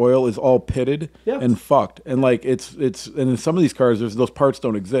submerged under oil is all pitted and fucked. And like and in some of these cars, those parts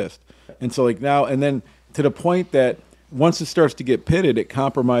don't exist. And so like now, and then to the point that once it starts to get pitted, it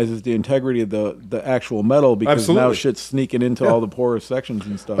compromises the integrity of the actual metal because now shit's sneaking into all the porous sections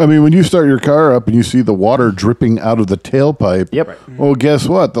and stuff. I mean, when you start your car up and you see the water dripping out of the tailpipe, well, guess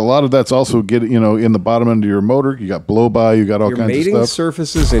what? A lot of that's also in the bottom end of your motor. You got blow by, you got all kinds of stuff. Your mating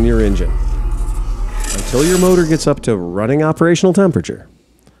surfaces in your engine. Until your motor gets up to running operational temperature,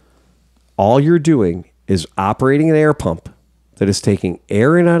 all you're doing is operating an air pump that is taking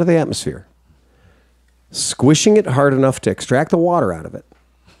air in out of the atmosphere, squishing it hard enough to extract the water out of it,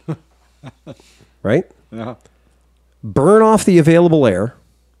 right? Yeah. Burn off the available air,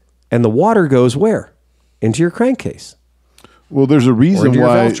 and the water goes where? Into your crankcase. Well, there's a reason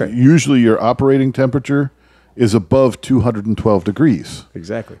why usually your operating temperature is above 212 degrees.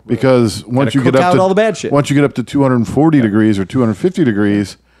 Exactly. Because once you get up to all the bad shit. Once you get up to 240 degrees or 250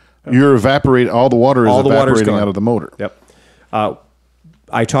 degrees, you're evaporating. All the water is evaporating out of the motor. Yep.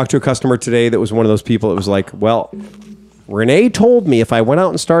 I talked to a customer today that was one of those people that was like, well, Renee told me if I went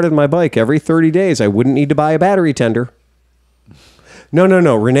out and started my bike every 30 days, I wouldn't need to buy a battery tender. No.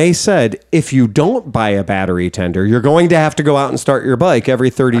 Renee said, if you don't buy a battery tender, you're going to have to go out and start your bike every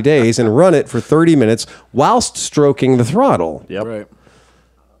 30 days and run it for 30 minutes whilst stroking the throttle. Yep. Right.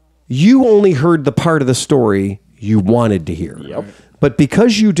 You only heard the part of the story you wanted to hear. Yep. But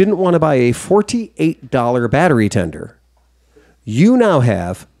because you didn't want to buy a $48 battery tender, you now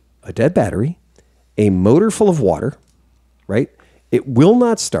have a dead battery, a motor full of water, right? It will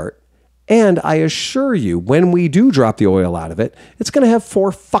not start. And I assure you, when we do drop the oil out of it, it's going to have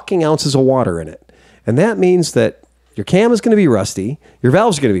 4 fucking ounces of water in it. And that means that your cam is going to be rusty, your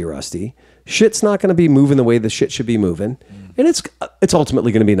valve's going to be rusty, shit's not going to be moving the way the shit should be moving, and it's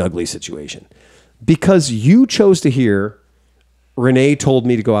ultimately going to be an ugly situation. Because you chose to hear, Renee told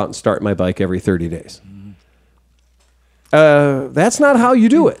me to go out and start my bike every 30 days. That's not how you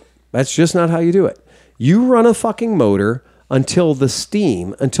do it. That's just not how you do it. You run a fucking motor until the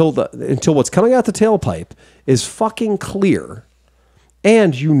steam, until what's coming out the tailpipe is fucking clear,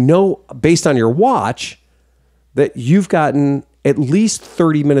 and you know based on your watch that you've gotten at least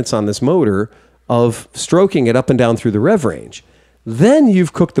 30 minutes on this motor of stroking it up and down through the rev range. Then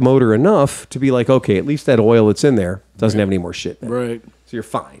you've cooked the motor enough to be like, okay, at least that oil that's in there doesn't have any more shit in it. Right. So you're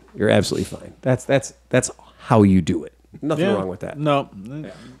fine. You're absolutely fine. That's how you do it. Nothing wrong with that. No,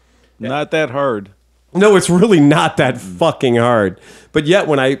 not that hard. No, it's really not that fucking hard. But yet,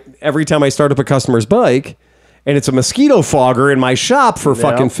 every time I start up a customer's bike and it's a mosquito fogger in my shop for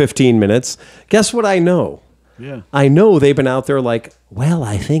fucking 15 minutes, guess what I know? Yeah. I know they've been out there like, well,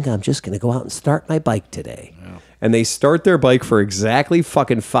 I think I'm just going to go out and start my bike today. Yeah. And they start their bike for exactly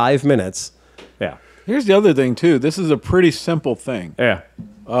fucking 5 minutes. Yeah. Here's the other thing, too. This is a pretty simple thing. Yeah.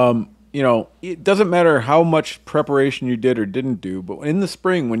 It doesn't matter how much preparation you did or didn't do, but in the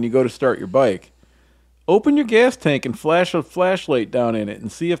spring when you go to start your bike, open your gas tank and flash a flashlight down in it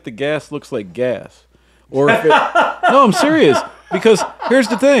and see if the gas looks like gas. Or if it... No, I'm serious. Because here's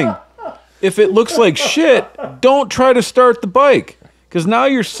the thing. If it looks like shit, don't try to start the bike. Because now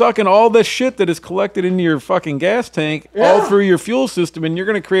you're sucking all this shit that is collected into your fucking gas tank all through your fuel system, and you're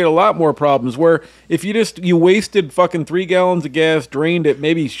going to create a lot more problems. Where if you wasted fucking 3 gallons of gas, drained it,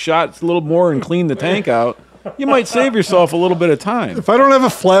 maybe shot a little more and cleaned the tank out, you might save yourself a little bit of time. If I don't have a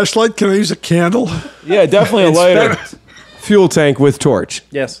flashlight, can I use a candle? Yeah, definitely a lighter. Fuel tank with torch.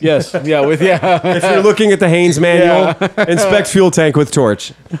 Yes. Yes. Yeah. If you're looking at the Haynes manual, inspect fuel tank with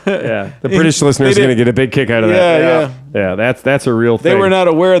torch. Yeah. The British listeners are going to get a big kick out of that. Yeah. That's a real thing. They were not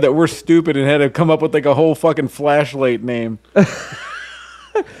aware that we're stupid and had to come up with like a whole fucking flashlight name.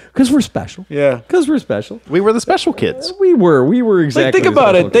 Because we're special. Yeah. Because we're special. We were the special kids. We were exactly. Like, think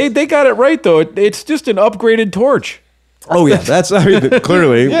about it. They got it right though. It's just an upgraded torch. Oh yeah,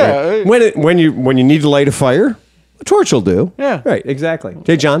 clearly. Yeah. When you need to light a fire, a torch will do. Yeah. Right. Exactly.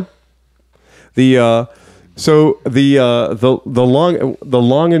 Hey, John. The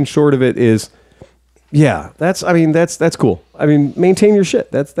long and short of it is, yeah. That's cool. I mean, maintain your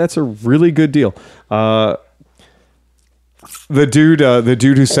shit. That's a really good deal. The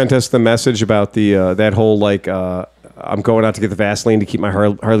dude who sent us the message about that whole like I'm going out to get the Vaseline to keep my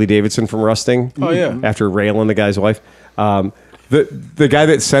Harley Davidson from rusting. Oh yeah. After railing the guy's wife, the guy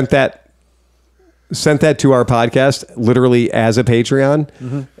that sent that to our podcast literally as a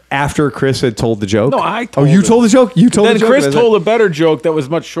Patreon after Chris had told the joke. No, I told you told the joke? You told the joke? Then Chris told a better joke that was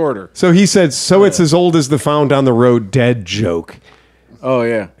much shorter. So he said, it's as old as the found on the road dead joke. Oh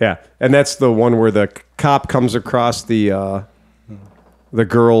yeah. Yeah. And that's the one where the cop comes across the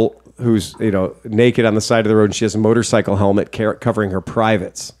girl who's, naked on the side of the road, and she has a motorcycle helmet covering her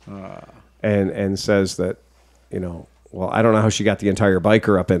privates. And says that, well, I don't know how she got the entire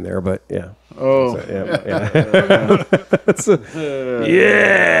biker up in there, but yeah. Oh. So,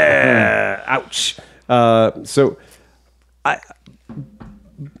 yeah. Ouch. So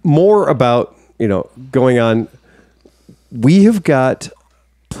more about, going on. We have got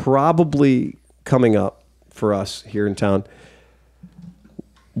probably coming up for us here in town.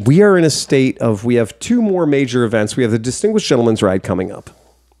 We are in a state of, we have 2 more major events. We have the Distinguished Gentleman's Ride coming up.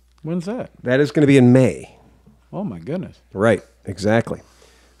 When's that? That is going to be in May. Oh my goodness. Right, exactly.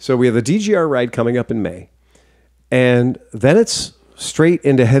 So we have the DGR ride coming up in May. And then it's straight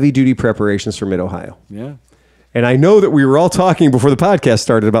into heavy-duty preparations for Mid-Ohio. Yeah. And I know that we were all talking before the podcast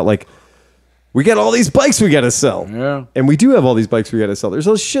started about, like, we got all these bikes we got to sell. Yeah. And we do have all these bikes we got to sell. There's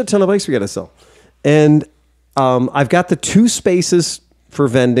a shit ton of bikes we got to sell. And I've got the 2 spaces for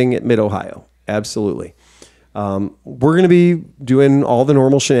vending at Mid-Ohio. Absolutely. We're going to be doing all the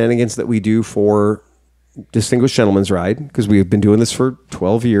normal shenanigans that we do for Distinguished Gentleman's Ride, because we've been doing this for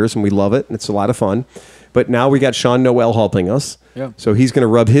 12 years and we love it and it's a lot of fun. But now we got Sean Noel helping us. Yeah. So he's going to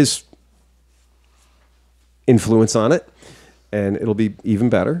rub his influence on it, and it'll be even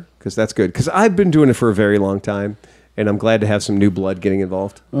better, because that's good. Because I've been doing it for a very long time, and I'm glad to have some new blood getting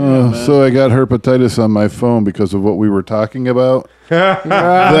involved. So I got herpetitis on my phone because of what we were talking about.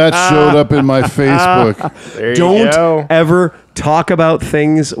 That showed up in my Facebook. There you Don't go. ever talk about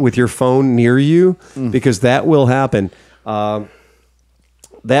things with your phone near you, because that will happen. That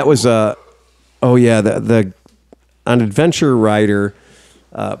was the on Adventure Rider.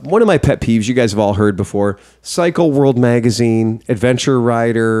 One of my pet peeves, you guys have all heard before. Cycle World Magazine, Adventure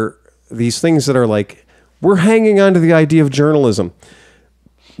Rider, these things that are like, we're hanging on to the idea of journalism.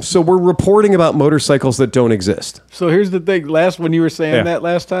 So we're reporting about motorcycles that don't exist. So here's the thing. When you were saying that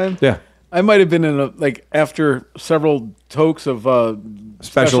last time, I might have been in after several tokes of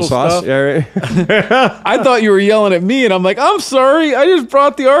special sauce. Stuff, Yeah, right. I thought you were yelling at me, and I'm like, I'm sorry, I just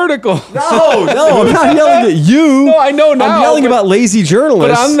brought the article. No, I'm not yelling at you. No, I know now. I'm yelling about lazy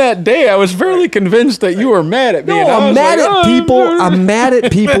journalists. But on that day, I was fairly convinced that you were mad at me. No, I'm mad at people. I'm mad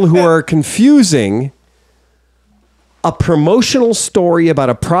at people who are confusing a promotional story about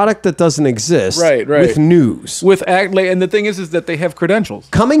a product that doesn't exist with news. And the thing is that they have credentials.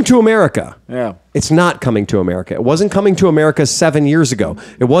 Coming to America. Yeah. It's not coming to America. It wasn't coming to America 7 years ago.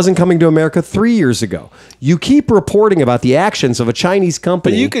 It wasn't coming to America 3 years ago. You keep reporting about the actions of a Chinese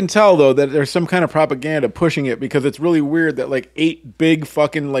company. But you can tell, though, that there's some kind of propaganda pushing it, because it's really weird that like 8 big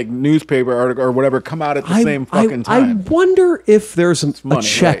fucking like newspaper article or whatever come out at the same fucking time. I wonder if there's a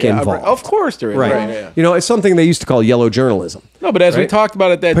check involved. Of course there is. Right. You know, it's something they used to call yellow journalism. No, but as we talked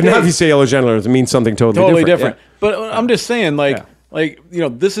about it that but day. Now if you say yellow journalism, it means something totally different. Yeah. But I'm just saying,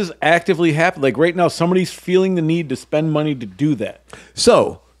 this is actively happening. Like right now, somebody's feeling the need to spend money to do that.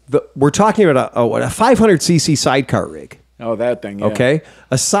 So we're talking about a 500cc sidecar rig. Oh, that thing. Yeah. Okay,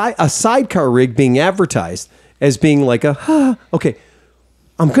 a sidecar rig being advertised as being like okay.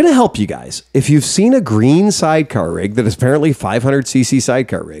 I'm going to help you guys. If you've seen a green sidecar rig that is apparently 500cc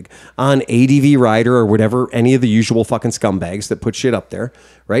sidecar rig on ADV Rider or whatever, any of the usual fucking scumbags that put shit up there,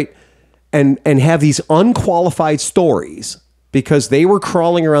 right? And have these unqualified stories because they were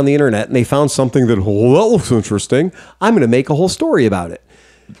crawling around the internet and they found something that, that looks interesting. I'm going to make a whole story about it.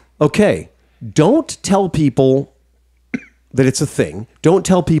 Okay, don't tell people that it's a thing. Don't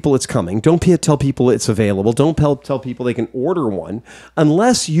tell people it's coming. Don't tell people it's available. Don't tell people they can order one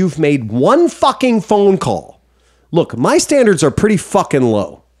unless you've made one fucking phone call. Look, my standards are pretty fucking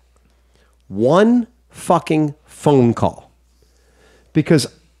low. One fucking phone call. Because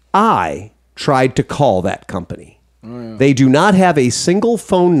I tried to call that company. Oh, yeah. They do not have a single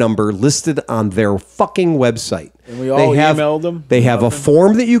phone number listed on their fucking website. And we all emailed them? They have a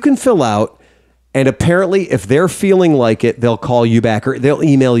form that you can fill out. And apparently, if they're feeling like it, they'll call you back or they'll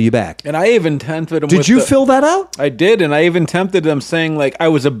email you back. And I even tempted them. Did you fill that out? I did, and I even tempted them saying, like, I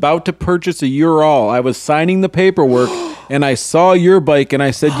was about to purchase a Ural. I was signing the paperwork, and I saw your bike, and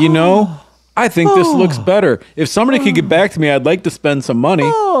I said, I think this looks better. If somebody could get back to me, I'd like to spend some money.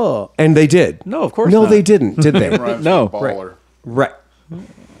 Oh. And they did. No, of course not. No, they didn't, did they? No. Right.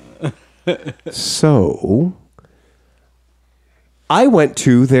 So, I went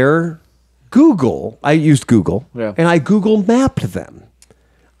to their Google. I used Google, and I Google mapped them.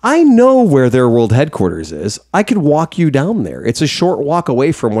 I know where their world headquarters is. I could walk you down there. It's a short walk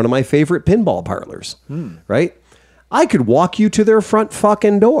away from one of my favorite pinball parlors, right? I could walk you to their front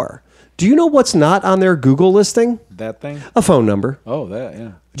fucking door. Do you know what's not on their Google listing? That thing? A phone number. Oh, that,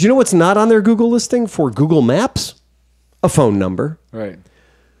 yeah. Do you know what's not on their Google listing for Google Maps? A phone number. Right.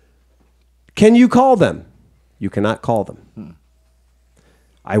 Can you call them? You cannot call them.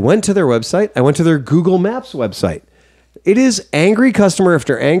 I went to their website. I went to their Google Maps website. It is angry customer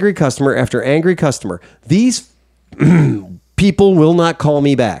after angry customer after angry customer. These people will not call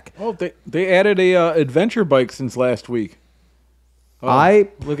me back. Oh, they added a adventure bike since last week. Oh, I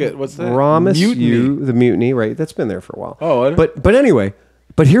look at what's that? Promise you the mutiny, right? That's been there for a while. Oh, but anyway,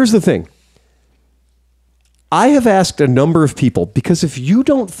 but here's the thing. I have asked a number of people, because if you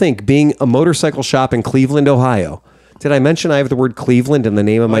don't think being a motorcycle shop in Cleveland, Ohio, did I mention I have the word Cleveland in the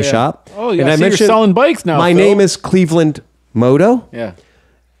name of my shop? Oh, yeah. And I mentioned you're selling bikes now. My name is ClevelandMoto. Yeah.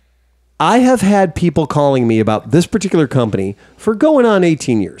 I have had people calling me about this particular company for going on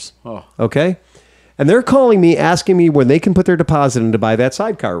 18 years. Oh. Okay? And they're calling me, asking me when they can put their deposit in to buy that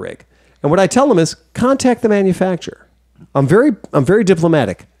sidecar rig. And what I tell them is, contact the manufacturer. I'm very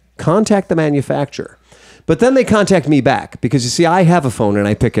diplomatic. Contact the manufacturer. But then they contact me back because, you see, I have a phone and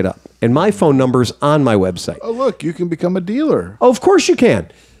I pick it up. And my phone number's on my website. Oh, look, you can become a dealer. Oh, of course you can.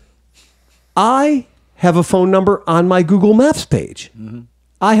 I have a phone number on my Google Maps page. Mm-hmm.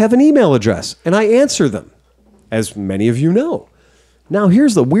 I have an email address, and I answer them, as many of you know. Now,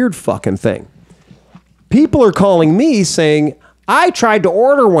 here's the weird fucking thing. People are calling me saying, I tried to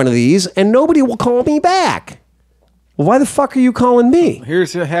order one of these, and nobody will call me back. Well, why the fuck are you calling me?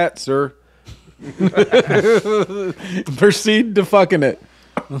 Here's your hat, sir. Proceed to fucking it.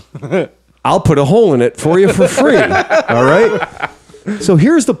 I'll put a hole in it for you for free. All right? So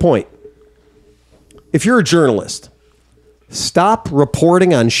here's the point. If you're a journalist, stop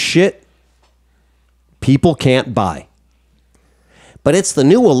reporting on shit people can't buy. but it's the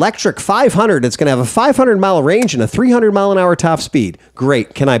new electric 500. It's going to have a 500-mile range and a 300-mile-an-hour top speed.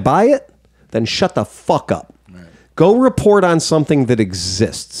 Great. Can I buy it? Then shut the fuck up. Right. Go report on something that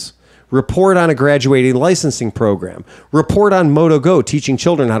exists. Report on a graduating licensing program. Report on Moto Go, teaching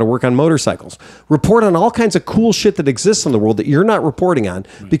children how to work on motorcycles. Report on all kinds of cool shit that exists in the world that you're not reporting on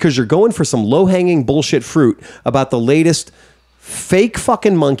because you're going for some low-hanging bullshit fruit about the latest fake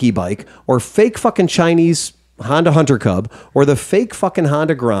fucking monkey bike or fake fucking Chinese Honda Hunter Cub or the fake fucking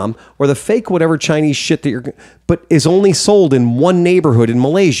Honda Grom or the fake whatever Chinese shit that but is only sold in one neighborhood in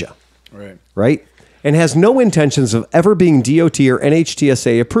Malaysia. Right? And has no intentions of ever being DOT or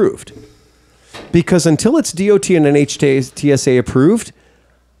NHTSA approved. Because until it's DOT and NHTSA approved,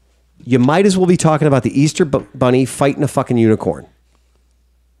 you might as well be talking about the Easter Bunny fighting a fucking unicorn.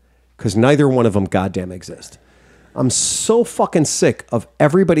 Because neither one of them goddamn exist. I'm so fucking sick of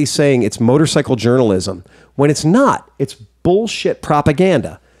everybody saying it's motorcycle journalism when it's not. It's bullshit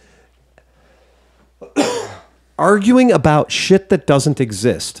propaganda. Arguing about shit that doesn't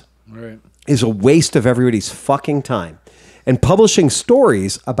exist. Right. Is a waste of everybody's fucking time. And publishing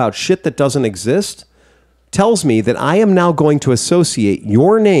stories about shit that doesn't exist tells me that I am now going to associate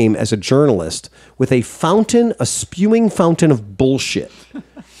your name as a journalist with a fountain, a spewing fountain of bullshit.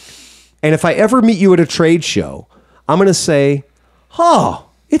 And if I ever meet you at a trade show, I'm going to say, oh,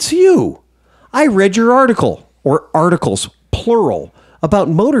 it's you. I read your article, or articles, plural, about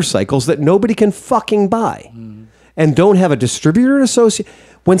motorcycles that nobody can fucking buy and don't have a distributor to associate.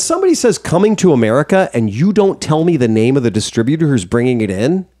 When somebody says coming to America and you don't tell me the name of the distributor who's bringing it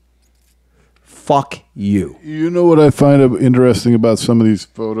in, fuck you. You know what I find interesting about some of these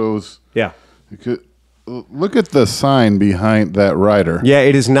photos? Yeah. Look at the sign behind that rider. Yeah,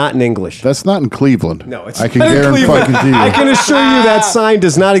 it is not in English. That's not in Cleveland. No, it's I can not in guarantee Cleveland. you. I can assure you that sign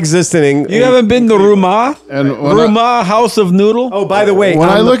does not exist in English. You haven't been to Ruma? And Ruma House of Noodle? Oh, by the way. When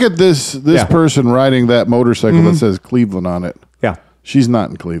I look at this person riding that motorcycle that says Cleveland on it, yeah, she's not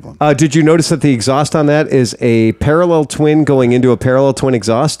in Cleveland. Did you notice that the exhaust on that is a parallel twin going into a parallel twin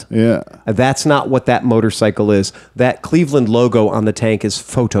exhaust? Yeah. That's not what that motorcycle is. That Cleveland logo on the tank is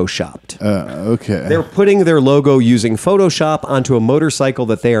photoshopped. Okay. They're putting their logo using Photoshop onto a motorcycle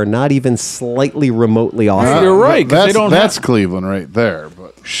that they are not even slightly remotely off. You're right. That's Cleveland right there.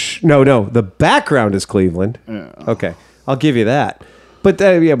 But No. The background is Cleveland. Yeah. Okay. I'll give you that. But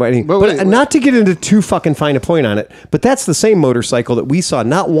not to get into too fucking fine a point on it, but that's the same motorcycle that we saw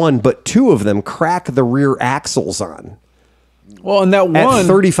not one but two of them crack the rear axles on. Well, and that one at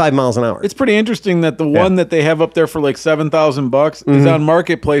 35 miles an hour. It's pretty interesting that the one that they have up there for like $7,000 is on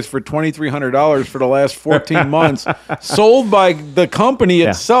Marketplace for $2,300 for the last 14 months, sold by the company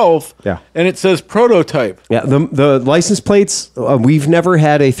itself. Yeah. And it says prototype. Yeah. The license plates. We've never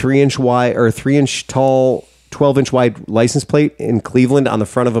had a 3-inch wide or 3-inch tall, 12-inch wide license plate in Cleveland on the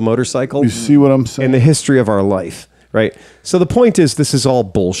front of a motorcycle. You see what I'm saying? In the history of our life, right? So the point is, this is all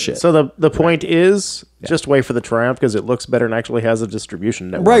bullshit. So the point is, just wait for the Triumph because it looks better and actually has a distribution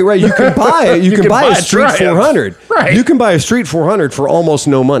network. Right. You can buy it. You can buy a Street Triumph. 400. Right. You can buy a Street 400 for almost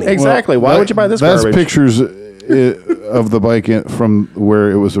no money. Exactly. Why would you buy this That's garbage? pictures of the bike from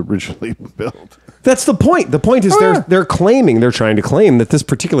where it was originally built. That's the point. The point is they're trying to claim that this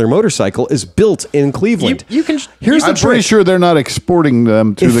particular motorcycle is built in Cleveland. I'm pretty sure they're not exporting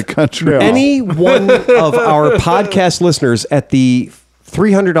them to the country. Any one of our podcast listeners at the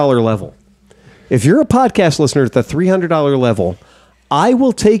 $300 level, if you're a podcast listener at the $300 level, I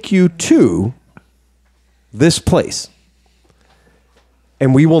will take you to this place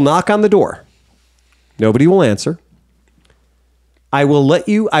and we will knock on the door. Nobody will answer. I will lift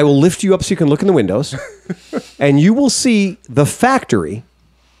you up so you can look in the windows, and you will see the factory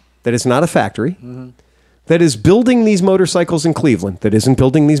that is not a factory, that is building these motorcycles in Cleveland, that isn't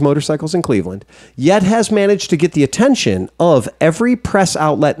building these motorcycles in Cleveland, yet has managed to get the attention of every press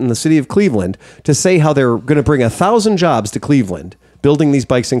outlet in the city of Cleveland to say how they're going to bring 1,000 jobs to Cleveland, building these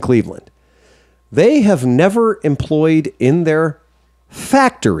bikes in Cleveland. They have never employed in their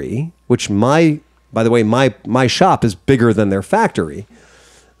factory, which by the way, my shop is bigger than their factory,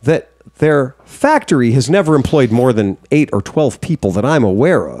 that their factory has never employed more than 8 or 12 people that I'm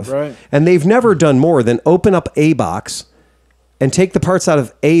aware of. Right. And they've never done more than open up a box and take the parts out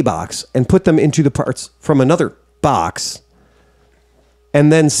of a box and put them into the parts from another box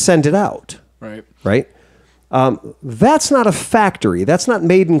and then send it out. Right? That's not a factory. That's not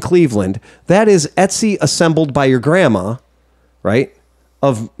made in Cleveland. That is Etsy assembled by your grandma, right?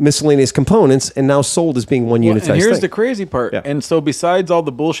 Of miscellaneous components and now sold as being one unitized And here's thing. the crazy part. Yeah. And so besides all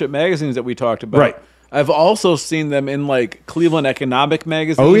the bullshit magazines that we talked about, Right. I've also seen them in like Cleveland Economic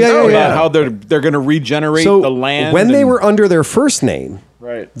Magazine. Oh, yeah, yeah. How they're going to regenerate the land. When they were under their first name,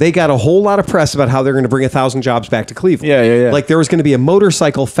 right, they got a whole lot of press about how they're going to bring 1,000 jobs back to Cleveland. Yeah. Like there was going to be a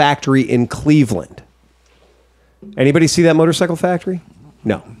motorcycle factory in Cleveland. Anybody see that motorcycle factory?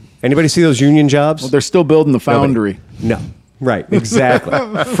 No. Anybody see those union jobs? Well, they're still building the foundry. No. Right,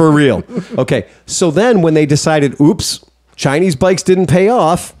 exactly. For real. Okay, so then when they decided, oops, Chinese bikes didn't pay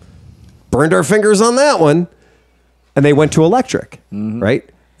off, burned our fingers on that one, and they went to electric, right?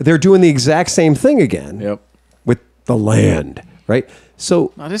 They're doing the exact same thing again with the land, right?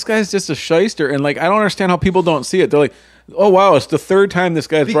 So now, this guy's just a shyster, and like I don't understand how people don't see it. They're like, oh, wow, it's the third time this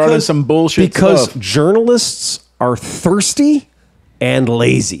guy's brought in some bullshit because stuff. Journalists are thirsty and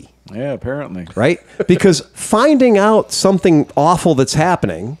lazy. Yeah, apparently. Right? Because finding out something awful that's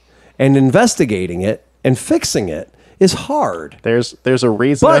happening and investigating it and fixing it is hard. There's a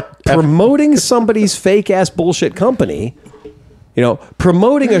reason. But promoting somebody's fake-ass bullshit company,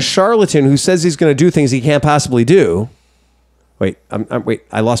 promoting a charlatan who says he's going to do things he can't possibly do. Wait,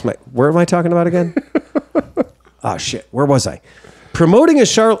 I lost my... Where am I talking about again? Oh, shit. Where was I? Promoting a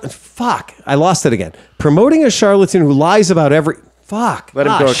charlatan... Fuck. I lost it again. Promoting a charlatan who lies about every... Fuck. Let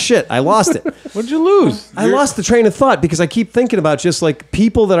him go. Shit. I lost it. What'd you lose? I lost the train of thought because I keep thinking about just like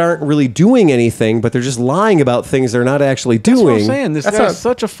people that aren't really doing anything, but they're just lying about things they're not actually doing. That's what I'm saying. This guy's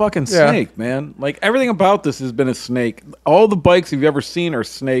such a fucking snake, man. Like everything about this has been a snake. All the bikes you've ever seen are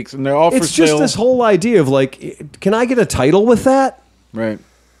snakes, and they're all for sale. It's just this whole idea of like, can I get a title with that? Right.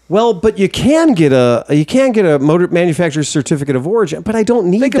 Well, but you can get a motor manufacturer's certificate of origin, but I don't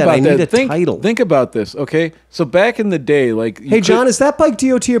need that. I need a title. Think about this, okay? So back in the day, like, hey, John, is that bike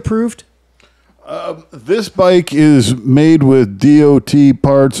DOT approved? This bike is made with DOT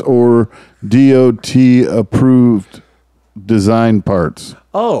parts or DOT approved design parts.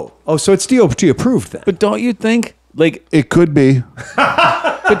 Oh, so it's DOT approved then. But don't you think, like, it could be?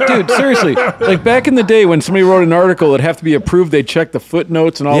 But dude, seriously, like back in the day when somebody wrote an article, it'd have to be approved. They'd check the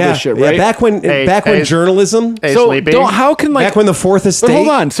footnotes and all this shit, right? Yeah, back when journalism. How can like back when the Fourth Estate? But hold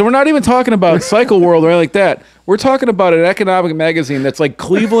on, so we're not even talking about Cycle World or anything like that. We're talking about an economic magazine that's like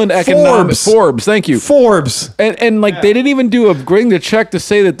Cleveland Economic Forbes. Thank you, Forbes. And like they didn't even do a bring the check to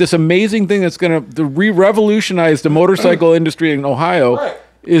say that this amazing thing that's going to revolutionize the motorcycle industry in Ohio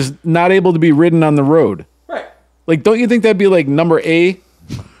is not able to be ridden on the road. Right. Like, don't you think that'd be like number A?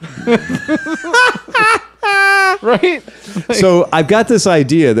 Right? So I've got this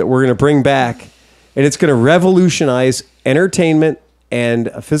idea that we're going to bring back, and it's going to revolutionize entertainment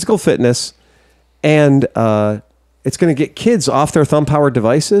and physical fitness, and it's going to get kids off their thumb-powered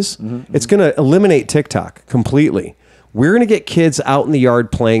devices. It's going to eliminate TikTok completely. We're going to get kids out in the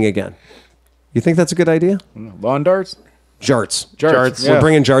yard playing again. You think that's a good idea? Lawn darts? Jarts. Jarts. We're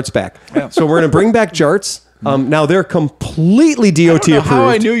bringing jarts back. Yeah. So we're going to bring back jarts. Now they're completely DOT I don't know approved. how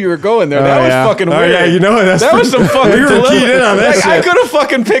I knew you were going there. That was fucking weird. Oh yeah, you know that was some fucking. We were keyed in on that shit. I could have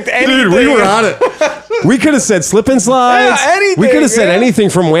fucking picked anything. Dude, we were on it. We could have said slip and slides. Yeah, anything, we could have said anything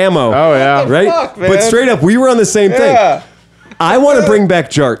from Whammo. Oh yeah, right. Fuck, man. But straight up, we were on the same thing. I want to bring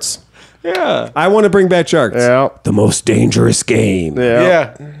back jarts. Yeah. I want to bring back jarts. Yeah. The most dangerous game.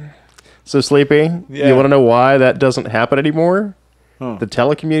 Yeah. So Sleepy, you want to know why that doesn't happen anymore? The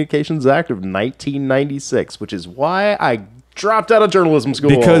Telecommunications Act of 1996, which is why I dropped out of journalism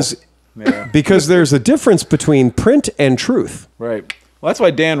school. Because there's a difference between print and truth. Right. Well, that's why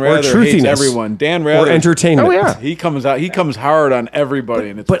Dan Rather hates everyone. Dan Rather or entertainment. Oh yeah, he comes hard on everybody,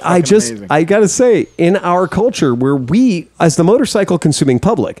 and it's but amazing. I gotta say, in our culture, where we, as the motorcycle consuming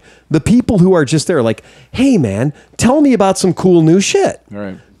public, the people who are just there, like, hey man, tell me about some cool new shit.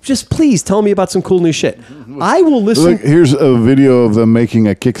 Right. Just please tell me about some cool new shit. I will listen. Look, here's a video of them making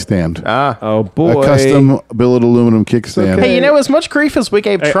a kickstand. Oh boy, a custom billet aluminum kickstand. Hey, as much grief as we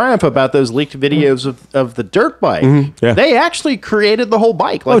gave Triumph about those leaked videos of the dirt bike, they actually created the whole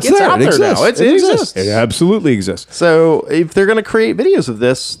bike. Like it's out there now. It exists. It absolutely exists. So if they're going to create videos of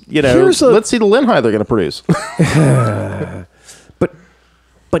this, let's see the Linhai they're going to produce.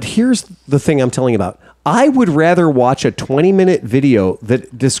 But here's the thing I'm telling you about. I would rather watch a 20-minute video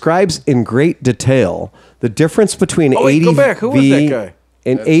that describes in great detail the difference between ADV go back. Who was that guy?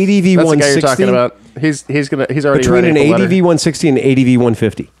 and ADV 160. That's the guy you're talking about. He's already between an ADV 160 and ADV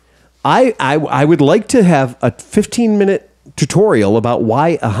 150. I would like to have a 15-minute tutorial about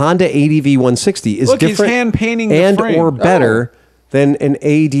why a Honda ADV 160 is different he's hand painting the and frame. or better than an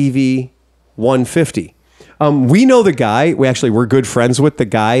ADV 150. We know the guy. We're good friends with the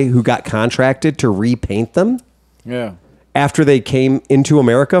guy who got contracted to repaint them. Yeah. after they came into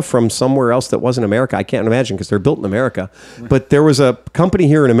America from somewhere else that wasn't America. I can't imagine because they're built in America. But there was a company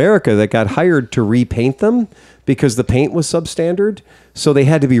here in America that got hired to repaint them because the paint was substandard. So they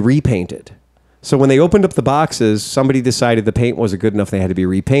had to be repainted. So when they opened up the boxes, somebody decided the paint wasn't good enough. They had to be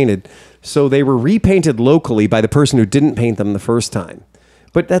repainted. So they were repainted locally by the person who didn't paint them the first time.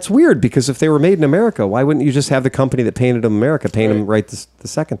 But that's weird because if they were made in America, why wouldn't you just have the company that painted them in America paint them right the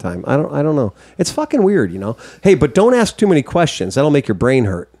second time? I don't know. It's fucking weird, you know. Hey, but don't ask too many questions. That'll make your brain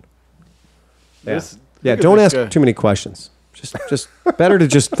hurt. Yeah, don't ask too many questions. Just better to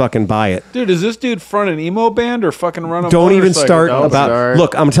just fucking buy it. Dude, is this dude front an emo band or fucking run a Don't even motorcycle? start Don't about. start.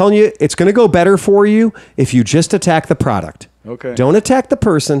 Look, I'm telling you, it's going to go better for you if you just attack the product. Okay. Don't attack the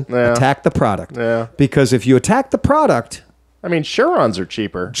person. Yeah. Attack the product. Yeah. Because if you attack the product, I mean, Churons are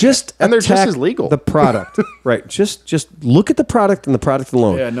cheaper. and they're just as legal. The product, right? Just look at the product and the product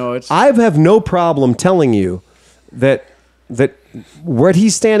alone. Yeah, no, it's- I have no problem telling you that what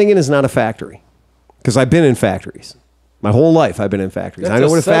he's standing in is not a factory, because I've been in factories. My whole life, I've been in factories. That's I know a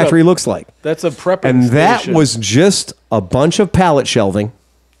what a setup. factory looks like. That's a prepping And that station. was just a bunch of pallet shelving.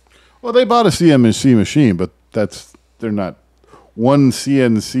 Well, they bought a CNC machine, but they're not. One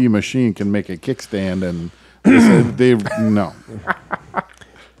CNC machine can make a kickstand, and they said no.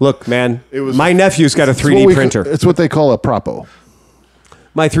 Look, man, was- my nephew's got a It's what 3D we- printer. It's what they call a propo.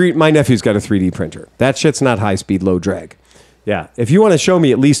 My nephew's got a 3D printer. That shit's not high speed, low drag. Yeah, if you want to show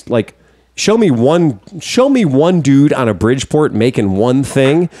me at least like. Show me one dude on a Bridgeport making one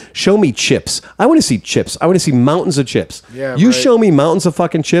thing. Show me chips. I want to see chips. I want to see mountains of chips. Yeah, you right. show me mountains of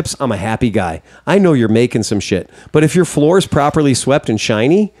fucking chips, I'm a happy guy. I know you're making some shit. But if your floor's properly swept and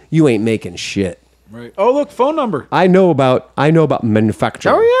shiny, you ain't making shit. Right. Oh, look, phone number. I know about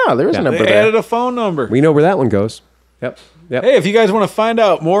manufacturing. Oh yeah, there's a number They there. added a phone number. We know where that one goes. Yep. Hey, if you guys want to find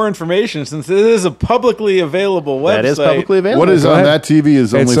out more information, since it is a publicly available website. That is publicly available. What is Go on ahead. that TV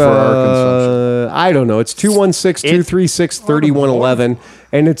is only It's, for our consumption. I don't know. It's 216-236-3111.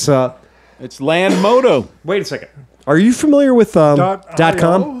 And it's It's LandMoto. wait a second. Are you familiar with .com?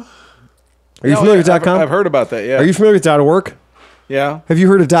 .io? Are you familiar with .com? I've heard about that, yeah. Are you familiar with .org? Yeah. Have you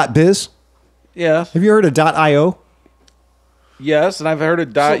heard of .biz? Yes. Have you heard of .io? Yes, and I've heard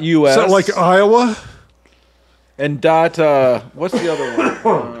of .us. Is that like Iowa? and what's the other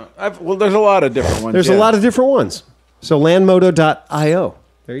one? Well, there's a lot of different ones. There's a lot of different ones. So landmoto.io.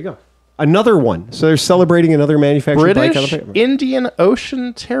 There you go. Another one. So they're celebrating another manufactured bike on British the paper. Indian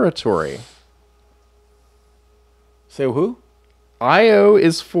Ocean Territory. Say who? IO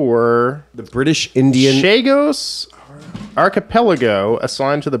is for The British Indian. Chagos Archipelago,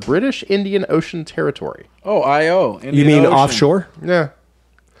 assigned to the British Indian Ocean Territory. Oh, IO. You Indian mean Ocean. offshore? Yeah.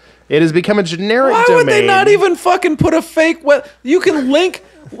 It has become a generic Why domain. would they not even fucking put a fake You can link.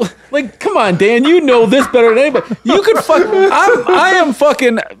 Like, come on, Dan. You know this better than anybody. You could fuck. I am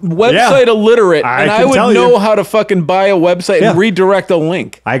fucking website illiterate, I and I can would tell you. know how to fucking buy a website Yeah. and redirect a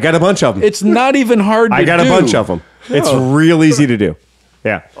link. I got a bunch of them. It's not even hard to do. I got a bunch of them. It's real easy to do.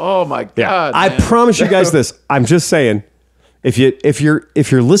 Yeah. Oh my Yeah. god! I man. promise you guys this. I'm just saying, if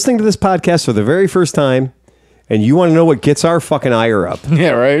you're listening to this podcast for the very first time and you want to know what gets our fucking ire up, Yeah,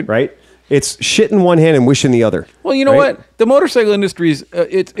 right. right? It's shit in one hand and wish in the other. Well, you know right? what? The motorcycle industry is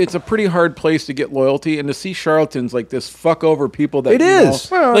it's a pretty hard place to get loyalty, and to see charlatans like this fuck over people that It you is.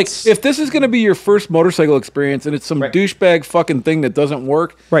 know, Well, like it's- if this is going to be your first motorcycle experience and it's some douchebag fucking thing that doesn't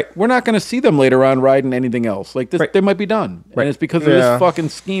work, Right. We're not going to see them later on riding anything else. Like this, Right. they might be done, Right. and it's because of Yeah. this fucking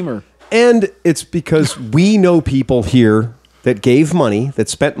schemer. And it's because we know people here that gave money, that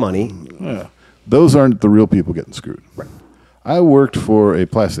spent money. Those aren't the real people getting screwed. Right. I worked for a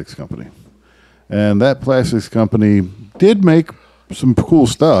plastics company, and that plastics company did make some cool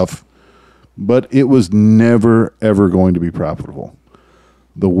stuff, but it was never, ever going to be profitable.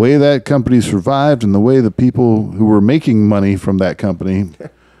 The way that company survived and the way the people who were making money from that company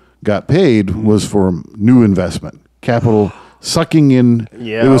got paid was for new investment, capital sucking in.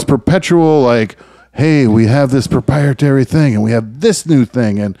 Yeah. It was perpetual, like, hey, we have this proprietary thing and we have this new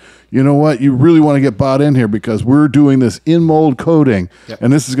thing. And you know what? You really want to get bought in here because we're doing this in mold coating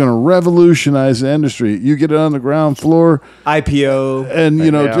and this is going to revolutionize the industry. You get it on the ground floor IPO. and,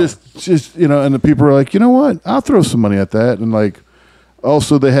 you know, Yeah. just, you know, and the people are like, you know what? I'll throw some money at that. And like,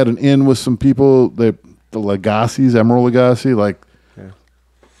 also they had an in with some people, the Legacies, Emerald Legacy, like,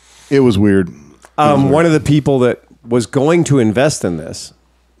 it was weird. One of the people that was going to invest in this,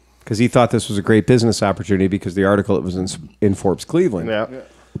 because he thought this was a great business opportunity because the article it was in Forbes Cleveland, Yeah.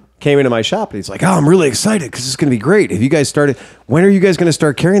 came into my shop and he's like, "Oh, I'm really excited because it's going to be great. Have you guys started? When are you guys going to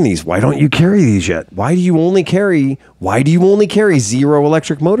start carrying these? Why don't you carry these yet? Why do you only carry zero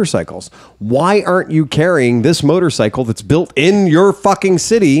electric motorcycles? Why aren't you carrying this motorcycle that's built in your fucking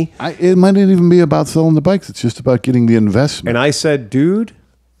city?" It might not even be about selling the bikes. It's just about getting the investment. And I said, "Dude,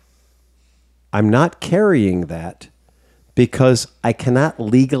 I'm not carrying that because I cannot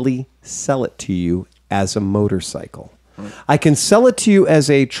legally sell it to you as a motorcycle. I can sell it to you as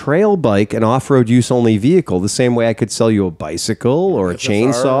a trail bike, an off-road use only vehicle, the same way I could sell you a bicycle or a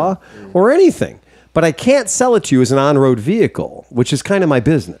chainsaw or anything. But I can't sell it to you as an on-road vehicle, which is kind of my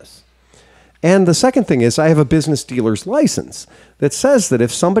business." And the second thing is I have a business dealer's license that says that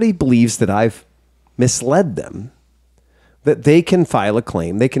if somebody believes that I've misled them, that they can file a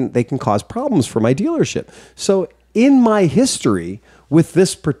claim, they can cause problems for my dealership. So in my history with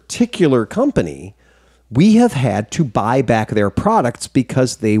this particular company, we have had to buy back their products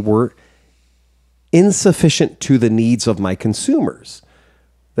because they were insufficient to the needs of my consumers,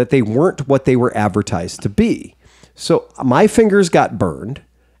 that they weren't what they were advertised to be. So my fingers got burned,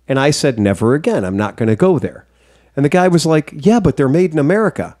 and I said, never again. I'm not going to go there. And the guy was like, yeah, but they're made in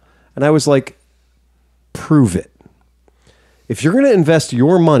America. And I was like, prove it. If you're going to invest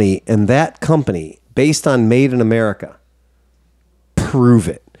your money in that company based on made in America, prove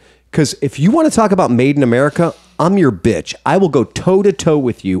it. Because if you want to talk about made in America, I'm your bitch. I will go toe-to-toe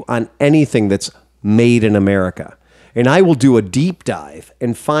with you on anything that's made in America. And I will do a deep dive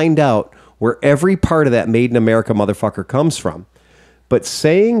and find out where every part of that made in America motherfucker comes from. But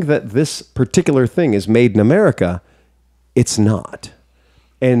saying that this particular thing is made in America, it's not.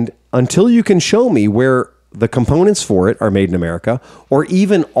 And until you can show me where the components for it are made in America, or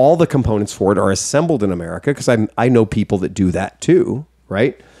even all the components for it are assembled in America, because I know people that do that too,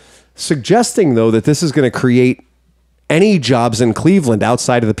 right? Suggesting, though, that this is going to create any jobs in Cleveland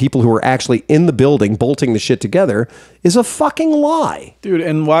outside of the people who are actually in the building bolting the shit together is a fucking lie. Dude,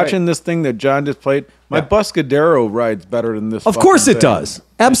 and watching this thing that John just played, my Buscadero rides better than this. Of course it does.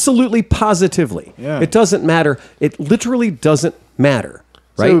 Absolutely, positively. Yeah. It doesn't matter. It literally doesn't matter.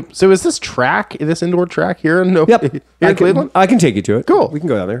 Right? So is this indoor track here in, Yep. Cleveland? I can take you to it. Cool. We can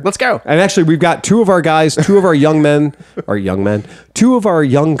go down there. Let's go. And actually, we've got two of our guys, two of our two of our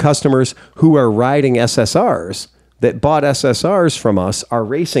young customers who are riding SSRs that bought SSRs from us are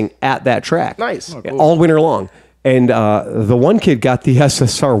racing at that track. Nice. Oh, cool. All winter long. And the one kid got the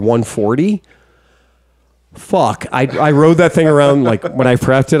SSR 140. Fuck. I rode that thing around, like, when I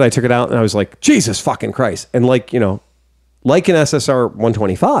prepped it, I took it out and I was like, Jesus fucking Christ. And like, like an SSR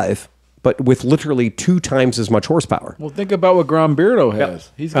 125, but with literally 2 times as much horsepower. Well, think about what Grombeardo has. Yep.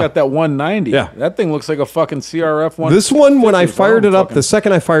 He's got that 190. Yeah. That thing looks like a fucking CRF one. This one, when I fired it up, the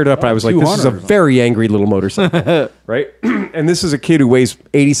second I fired it up, I was like, this is a very angry little motorcycle, right? And this is a kid who weighs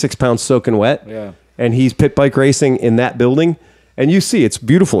 86 pounds soaking wet. Yeah. And he's pit bike racing in that building. And you see, it's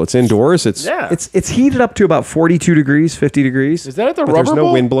beautiful. It's indoors. It's heated up to about 42 degrees, 50 degrees. Is that at the but Rubber there's no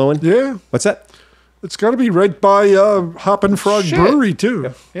Bowl? wind blowing. Yeah. What's that? It's got to be right by Hoppin' Frog Brewery, too.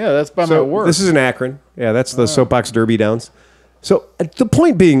 Yep. Yeah, that's by my work. This is in Akron. Yeah, that's the Soapbox Derby Downs. So the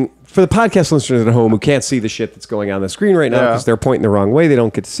point being, for the podcast listeners at home who can't see the shit that's going on the screen right now because they're pointing the wrong way, they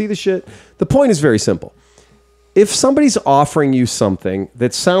don't get to see the shit. The point is very simple. If somebody's offering you something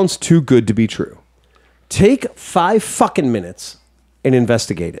that sounds too good to be true, take 5 fucking minutes and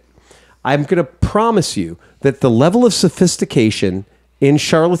investigate it. I'm going to promise you that the level of sophistication in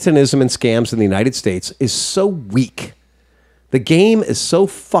charlatanism and scams in the United States is so weak. The game is so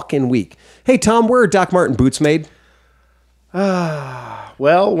fucking weak. Hey, Tom, where are Doc Marten boots made?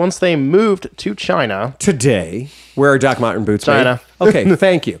 Well, once they moved to China. Today, where are Doc Marten boots China. made? Okay,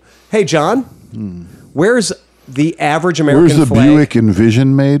 thank you. Hey, John, where's the average American Where's the flag? Buick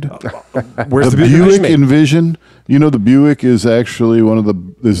Envision made? Where's the the Buick made? Envision? You know, the Buick is actually one of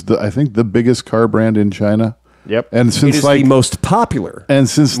I think the biggest car brand in China. Yep. And It since is like the most popular and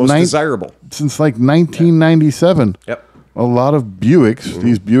since most desirable. Since like 1997. Yep. A lot of Buicks,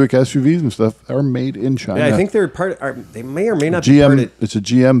 these Buick SUVs and stuff, are made in China. Yeah, I think they're they may or may not be part GM. of It's a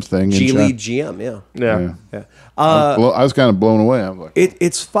GM thing. in China. Geely GM. Yeah. Yeah. Yeah. Well, I was kind of blown away. I was like,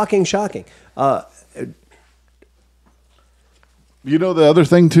 It's fucking shocking. you know, the other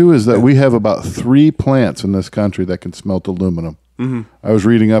thing too is that we have about 3 plants in this country that can smelt aluminum. Mm-hmm. I was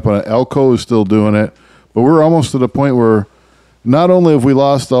reading up on it. Elko is still doing it, but we're almost to the point where not only have we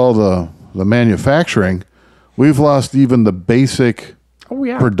lost all the manufacturing, we've lost even the basic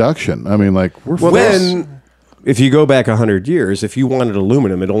production. I mean, like we're if you go back 100 years, if you wanted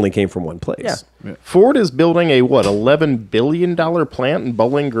aluminum, it only came from one place. Yeah. Ford is building a $11 billion plant in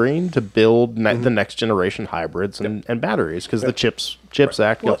Bowling Green to build the next generation hybrids and batteries because the Chips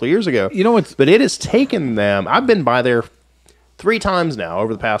Act a couple of years ago. You know what's... But it has taken them. I've been by there 3 times now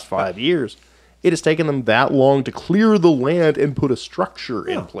over the past 5 years. It has taken them that long to clear the land and put a structure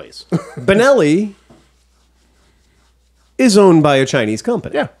in place. Benelli is owned by a Chinese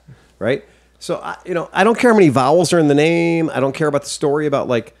company. Yeah. Right? So, I don't care how many vowels are in the name. I don't care about the story about,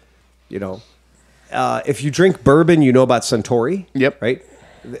 like, if you drink bourbon, you know about Suntory. Yep. Right?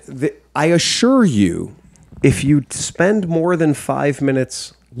 I assure you, if you spend more than 5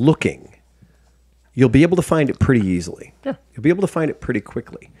 minutes looking, you'll be able to find it pretty easily. Yeah. You'll be able to find it pretty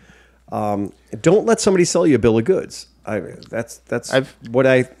quickly. Don't let somebody sell you a bill of goods. That's what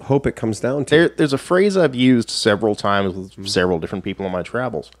I hope it comes down to. There's a phrase I've used several times with several different people on my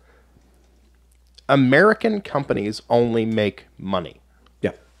travels. American companies only make money.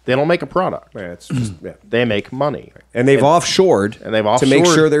 Yeah. They don't make a product. Yeah, it's just, They make money. And they've offshored to make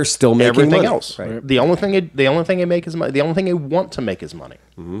sure they're still making everything money. else. Right. The only thing they make is money. The only thing they want to make is money.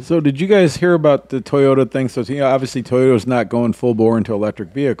 So did you guys hear about the Toyota thing? So obviously Toyota's not going full bore into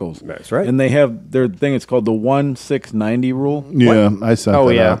electric vehicles. That's right. And they have their thing. It's called the 1-6-90 rule. Yeah, I sent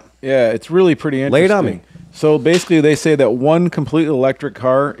that out. Yeah, it's really pretty interesting. Lay it on me. So basically, they say that one completely electric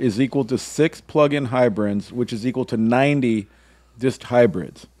car is equal to 6 plug-in hybrids, which is equal to 90 just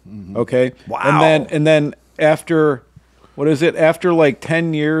hybrids. Okay. Wow. And then after, what is it? After like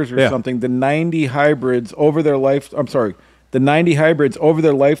 10 years or something, the 90 hybrids over their life. I'm sorry, the 90 hybrids over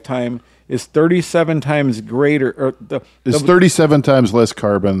their lifetime is 37 times greater. Or It's 37 times less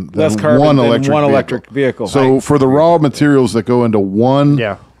carbon than one electric vehicle. So for the raw materials that go into one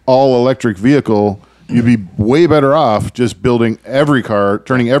all-electric vehicle, you'd be way better off just building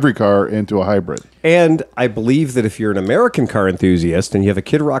turning every car into a hybrid. And I believe that if you're an American car enthusiast and you have a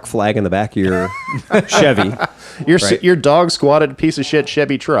Kid Rock flag in the back of your Chevy, your dog squatted piece of shit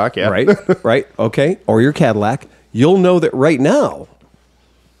Chevy truck, right, okay, or your Cadillac, you'll know that right now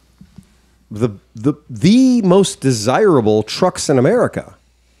the most desirable trucks in America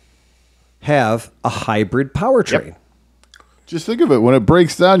have a hybrid powertrain. Yep. Just think of it. When it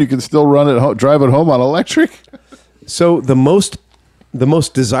breaks down, you can still drive it home on electric. So the most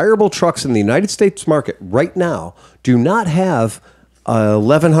desirable trucks in the United States market right now do not have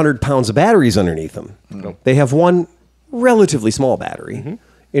 1,100 pounds of batteries underneath them. No. They have one relatively small battery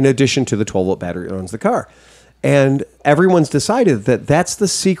in addition to the 12-volt battery that owns the car. And everyone's decided that that's the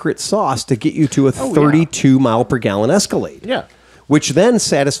secret sauce to get you to a 32 mile per gallon Escalade. Yeah. Which then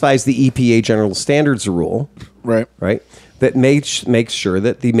satisfies the EPA General Standards rule. Right. That makes sure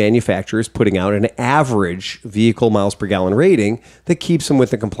that the manufacturer is putting out an average vehicle miles per gallon rating that keeps them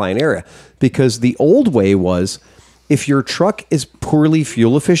with the compliant area. Because the old way was, if your truck is poorly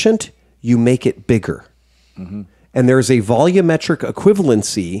fuel efficient, you make it bigger. And there's a volumetric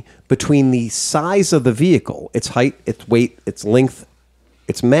equivalency between the size of the vehicle, its height, its weight, its length,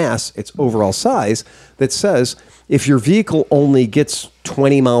 its mass, its overall size, that says if your vehicle only gets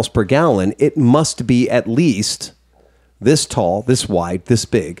 20 miles per gallon, it must be at least this tall, this wide, this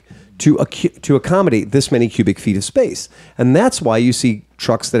big, to accommodate this many cubic feet of space. And that's why you see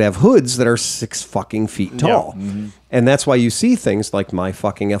trucks that have hoods that are 6 fucking feet tall. And that's why you see things like my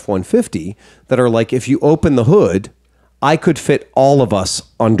fucking F-150 that are like, if you open the hood, I could fit all of us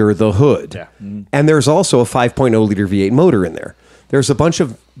under the hood. And there's also a 5.0 liter V8 motor in there. There's a bunch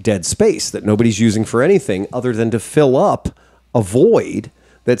of dead space that nobody's using for anything other than to fill up a void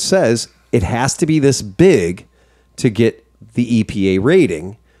that says it has to be this big to get the EPA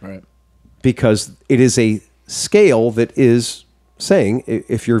rating, because it is a scale that is saying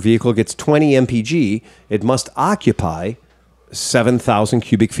if your vehicle gets 20 mpg, it must occupy 7,000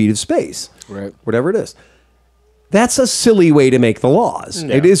 cubic feet of space, whatever it is. That's a silly way to make the laws.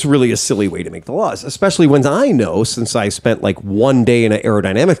 It is really a silly way to make the laws, especially when I know, since I spent like 1 day in an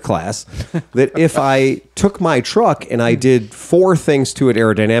aerodynamic class, that if I took my truck and I did 4 things to it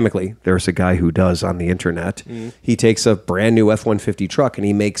aerodynamically, there's a guy who does on the internet. He takes a brand new F-150 truck and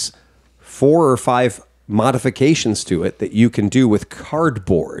he makes 4 or 5 modifications to it that you can do with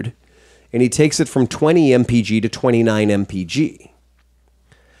cardboard. And he takes it from 20 mpg to 29 mpg.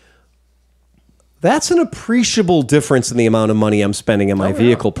 That's an appreciable difference in the amount of money I'm spending on my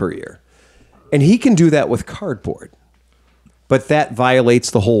vehicle per year. And he can do that with cardboard. But that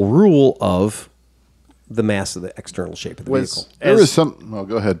violates the whole rule of the mass of the external shape of the vehicle. There is some... Oh,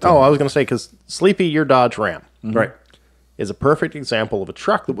 go ahead, Tim. I was going to say, because Sleepy, your Dodge Ram, is a perfect example of a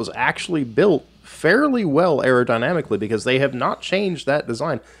truck that was actually built fairly well aerodynamically because they have not changed that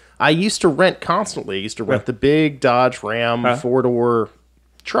design. I used to rent constantly. I used to rent the big Dodge Ram 4-door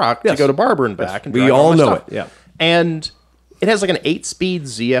truck to go to Barber and back. And We drive all my know stuff. it, yeah. And it has like an 8-speed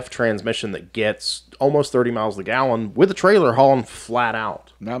ZF transmission that gets almost 30 miles a gallon with a trailer hauling flat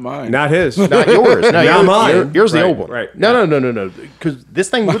out. Not mine. Not his. Not yours. No, Not mine. Yours the Right, old one. right. No. Because this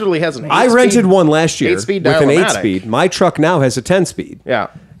thing literally has an 8-speed. I rented one last year with 8-speed an Dial-O-Matic. 8-speed. My truck now has a 10-speed. Yeah.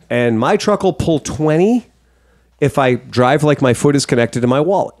 And my truck will pull 20 if I drive like my foot is connected to my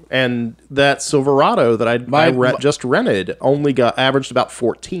wallet. And that Silverado that just rented only averaged about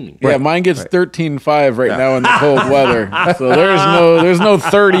 14. Yeah, mine gets 13.5 right now in the cold weather. So there's no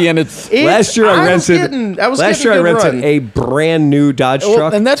 30, and it's Last year I rented run. a brand new Dodge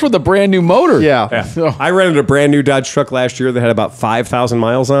truck. and that's with a brand new motor. Yeah. So I rented a brand new Dodge truck last year that had about 5,000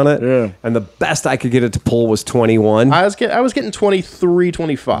 miles on it. Yeah. And the best I could get it to pull was 21 I was getting 23,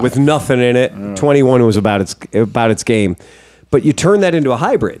 25. with nothing in it. 21 was about its game. But you turn that into a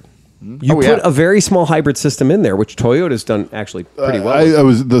hybrid. You put a very small hybrid system in there, which Toyota's done actually pretty well.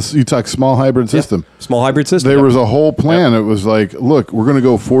 You talk small hybrid system. Small hybrid system. There was a whole plan. It was like, look, we're going to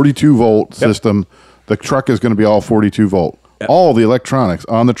go 42 volt system. The truck is going to be all 42 volt. All the electronics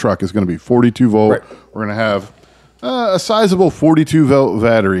on the truck is going to be 42 volt. Right. We're going to have a sizable 42 volt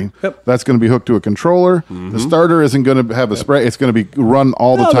battery. That's going to be hooked to a controller. The starter isn't going to have a spray. It's going to be run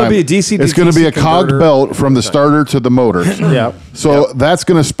all the time. There'll be a DC to It's going to be DC a cog converter. belt from the starter to the motor. Yeah. So that's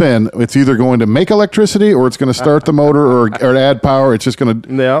going to spin. It's either going to make electricity or it's going to start the motor or add power. It's just going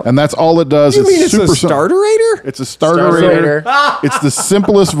to, Yeah. and that's all it does. You mean it's a sim- starterator? It's a starter. Starterator. It's the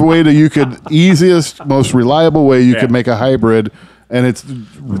simplest way easiest, most reliable way you could make a hybrid, and it's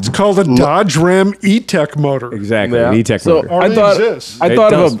called a Dodge Ram E-Tech motor. Exactly. Yeah. An E-Tech So motor. Already exists. I It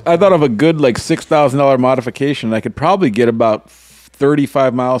thought does. of a good like $6,000 modification. I could probably get about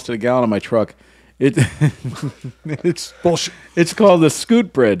 35 miles to the gallon on my truck. It's Bullshit. It's called the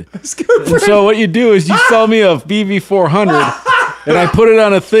Scoot Bread. So what you do is you sell me a BV400. And I put it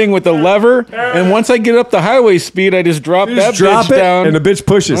on a thing with a lever, and once I get up the highway speed, I just drop that Drop bitch it, down. and the bitch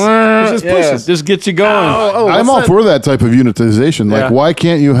pushes. It just pushes. Just gets you going. I'm all for that type of unitization. Like, Yeah. why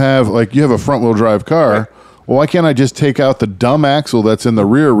can't you have you have a front wheel drive car? Well, why can't I just take out the dumb axle that's in the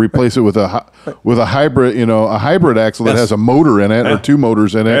rear, replace it with a hybrid, a hybrid axle that has a motor in it or two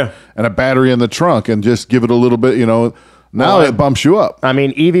motors in it and a battery in the trunk, and just give it a little bit, Now it bumps you up. I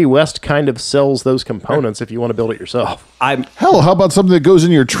mean, EV West kind of sells those components if you want to build it yourself. Hell, how about something that goes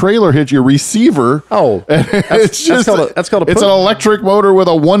in your trailer, hits your receiver? Oh, It's just that's called a it's an electric motor with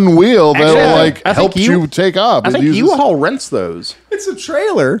a one wheel that Actually, I think helps you take off. I It think uses- U-Haul rents those. It's a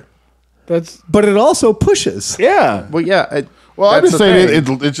trailer, That's but it also pushes. yeah. Well, yeah. Well, I'm that's just the saying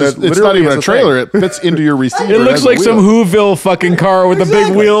thing. it's just That it's not literally even is a the trailer. thing. It fits into your receiver. It looks has a like some wheel. Whoville fucking car with the big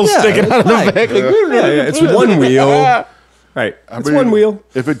Exactly. wheels Yeah, sticking out of the right. back. Like, Yeah, it's one wheel. Right. It's mean, one wheel.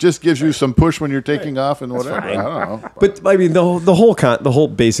 If it just gives you some push when you're taking off and whatever, I don't know. But I mean, the whole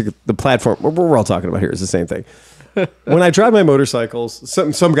basic, the platform, what we're all talking about here is the same thing. When I drive my motorcycles,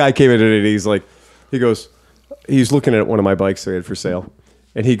 some guy came in and he's like, he's looking at one of my bikes that I had for sale,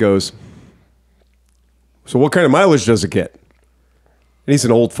 and he goes, "So what kind of mileage does it get?" And he's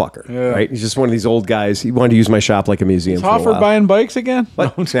an old fucker, right? He's just one of these old guys. He wanted to use my shop like a museum. Is for a Hoffer while. buying bikes again?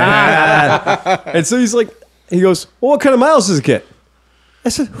 And so he goes, "Well, what kind of miles does it get?" I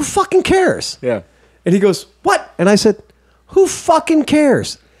said, "Who fucking cares?" Yeah. And he goes, "What?" And I said, "Who fucking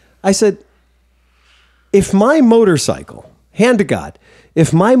cares?" I said, "If my motorcycle, hand to God,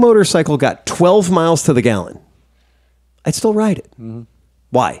 if my motorcycle got 12 miles to the gallon, I'd still ride it."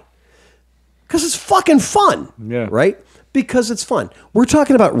 Why? Because it's fucking fun. Yeah. Right? Because it's fun. We're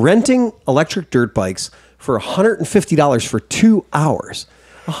talking about renting electric dirt bikes for $150 for 2 hours.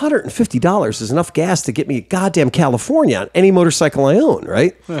 $150 is enough gas to get me to goddamn California on any motorcycle I own,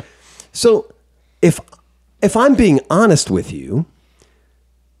 right? So if I'm being honest with you,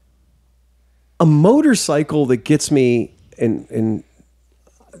 a motorcycle that gets me in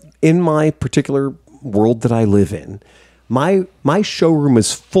my particular world that I live in, my showroom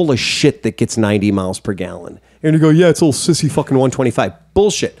is full of shit that gets 90 miles per gallon. And you go, "Yeah, it's a little sissy fucking 125.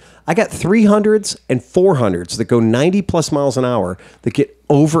 Bullshit. I got 300s and 400s that go 90 plus miles an hour that get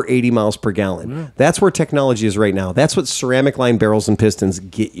over 80 miles per gallon. That's where technology is right now. That's what ceramic line barrels and pistons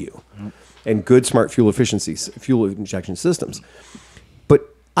get you. And good, smart fuel injection systems. But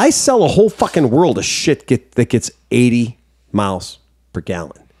I sell a whole fucking world of shit that gets 80 miles per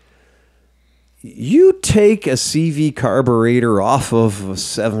gallon. You take a CV carburetor off of a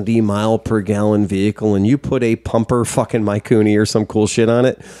 70 mile per gallon vehicle and you put a pumper fucking Mikuni or some cool shit on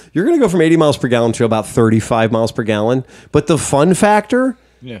it, you're going to go from 80 miles per gallon to about 35 miles per gallon. But the fun factor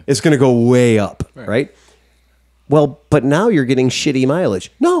is going to go way up, right? Well, but now you're getting shitty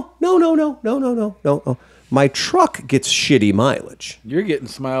mileage. No. My truck gets shitty mileage. You're getting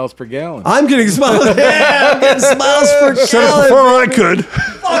smiles per gallon. I'm getting smiles. Yeah, I'm getting smiles per gallon. Before I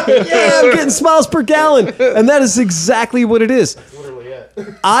could. Yeah, I'm getting smiles per gallon. And that is exactly what it is. That's literally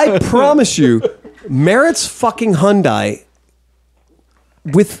it. I promise you, Merritt's fucking Hyundai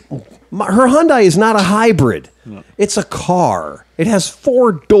her Hyundai is not a hybrid. No. It's a car. It has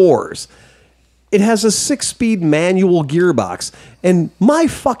 4 doors. It has a 6-speed manual gearbox. And my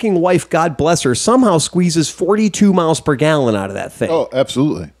fucking wife, God bless her, somehow squeezes 42 miles per gallon out of that thing. Oh,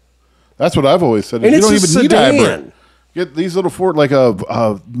 absolutely. That's what I've always said. And you it's don't a even need a sedan. hybrid. Get these little Ford, like a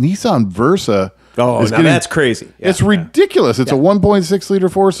Nissan Versa. Oh, now that's crazy. Yeah, it's ridiculous. It's a 1.6 liter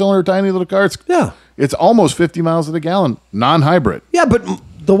 4-cylinder tiny little car. It's almost 50 miles to the gallon, non-hybrid. Yeah, but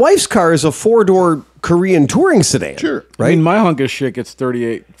the wife's car is a 4-door Korean touring sedan. Sure. Right? I mean, my hunk of shit gets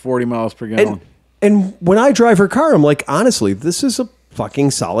 38, 40 miles per gallon. And when I drive her car, I'm like, honestly, this is a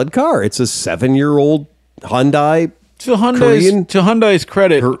fucking solid car. It's a 7-year-old Hyundai. To Hyundai's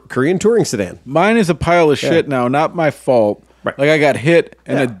credit, Korean touring sedan. Mine is a pile of shit now. Not my fault. Right. Like I got hit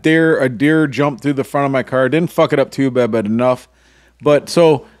and a deer jumped through the front of my car. Didn't fuck it up too bad, but enough. But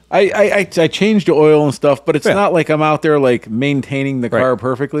so I changed the oil and stuff, but it's not like I'm out there like maintaining the car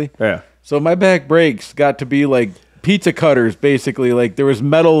perfectly. Yeah. So my back brakes got to be like pizza cutters, basically. Like there was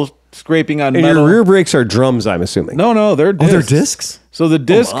metal scraping on and metal. Your rear brakes are drums, I'm assuming. No, they're discs. Oh, they're discs? So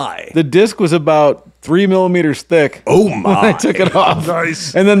the disc was about 3 millimeters thick. Oh my! When I took it off.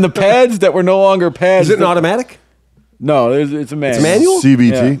 Nice. And then the pads that were no longer pads. Is it an automatic? No, it's a manual. It's manual?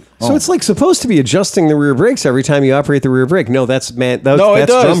 CVT. Yeah. So it's like supposed to be adjusting the rear brakes every time you operate the reir brake. No, that's it that's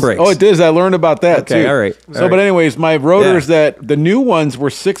does. drum brakes. Oh, it does. I learned about that too. Okay, all right. So, but anyways, my rotors the new ones were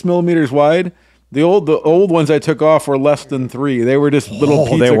 6 millimeters wide. The old ones I took off were less than 3. They were just little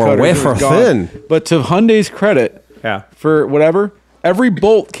pizza they were cutters. wafer thin. But to Hyundai's credit, for whatever, every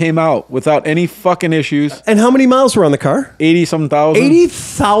bolt came out without any fucking issues. And how many miles were on the car? 80-some thousand.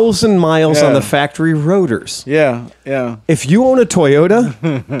 80,000 miles on the factory rotors. Yeah. If you own a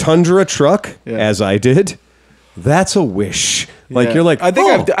Toyota Tundra truck, as I did, that's a wish. Like you're like, I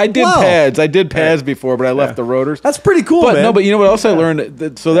think I did pads. I did pads before, but I left the rotors. That's pretty cool, but man. no, but you know what else I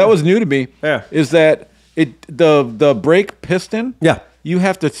learned? So that was new to me. Yeah. Is that the brake piston? Yeah. You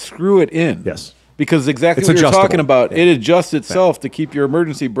have to screw it in. Yes. Because exactly It's what you're adjustable. talking about, it adjusts itself to keep your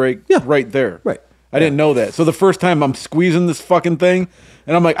emergency brake right there. Right. I didn't know that. So the first time I'm squeezing this fucking thing,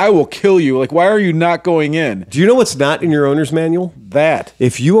 and I'm like, I will kill you. Like, why are you not going in? Do you know what's not in your owner's manual? That.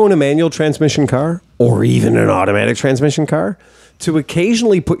 If you own a manual transmission car or even an automatic transmission car, to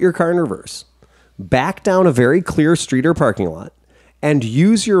occasionally put your car in reverse, back down a very clear street or parking lot, and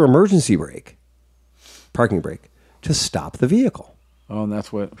use your emergency brake, parking brake, to stop the vehicle. Oh, and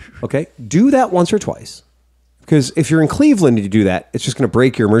that's what. Okay? Do that once or twice. Because if you're in Cleveland and you do that, it's just going to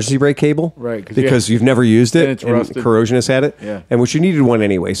break your emergency brake cable. Right. Because you've never used it. And it's rusted. Corrosion has had it. Yeah. And which you needed one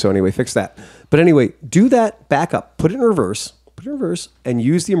anyway. So anyway, fix that. But anyway, do that, back up, put it in reverse, and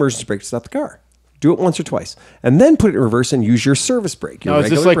use the emergency brake to stop the car. Do it once or twice. And then put it in reverse and use your service brake. Now, is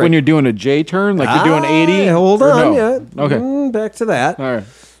this like when you're doing a J turn? Like you're doing 80? Hold on. Yeah. Okay. Back to that. All right.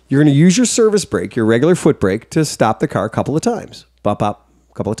 You're going to use your service brake, your regular foot brake, to stop the car a couple of times. Bop,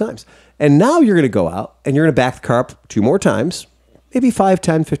 a couple of times. And now you're going to go out and you're going to back the car up 2 more times, maybe 5,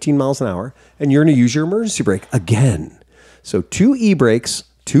 10, 15 miles an hour, and you're going to use your emergency brake again. So 2 e-brakes,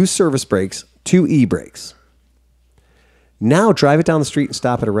 2 service brakes, 2 e-brakes. Now drive it down the street and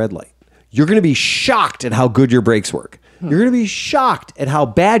stop at a red light. You're going to be shocked at how good your brakes work. You're going to be shocked at how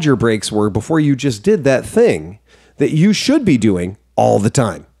bad your brakes were before you just did that thing that you should be doing all the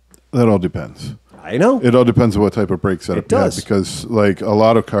time. That all depends. I know. It all depends on what type of brake setup It does. you have, because like a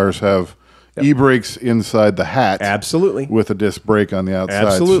lot of cars have e-brakes inside the hat. Absolutely. With a disc brake on the outside.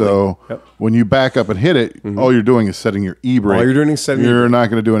 Absolutely. So when you back up and hit it, all you're doing is setting your e-brake. All you're doing is setting You're your not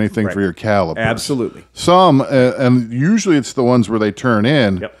going to do anything for your caliper. Absolutely. Some, and usually it's the ones where they turn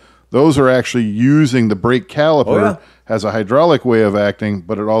in. Yep. Those are actually using the brake caliper. Oh, yeah. Has a hydraulic way of acting,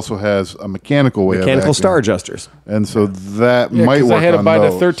 but it also has a mechanical way of acting. Mechanical star adjusters. And so that might work I had to on buy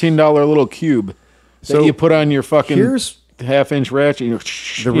those. the $13 little cube So that you put on your fucking here's half-inch ratchet.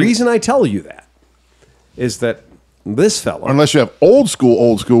 The reason I tell you that is that this fella, Unless you have old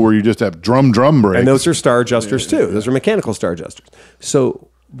school where you just have drum brakes. and those are star adjusters too. Those are mechanical star adjusters. So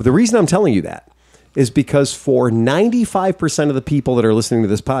the reason I'm telling you that is because for 95% of the people that are listening to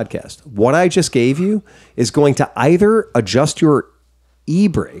this podcast, what I just gave you is going to either adjust your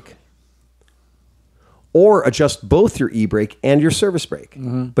e-brake or adjust both your e-brake and your service brake.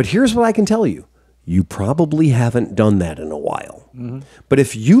 But here's what I can tell you. You probably haven't done that in a while. But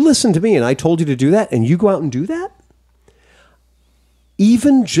if you listen to me and I told you to do that and you go out and do that,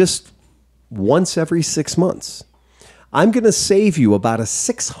 even just once every 6 months, I'm going to save you about a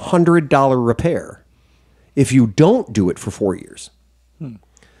 $600 repair if you don't do it for 4 years.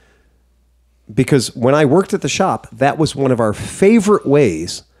 Because when I worked at the shop, that was one of our favorite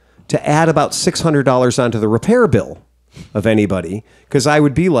ways to add about $600 onto the repair bill of anybody. Because I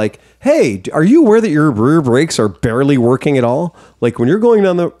would be like, hey, are you aware that your rear brakes are barely working at all? Like when you're going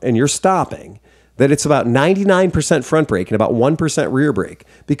down and you're stopping, that it's about 99% front brake and about 1% rear brake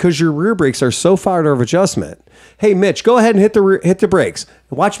because your rear brakes are so far out of adjustment. Hey, Mitch, go ahead and hit the brakes.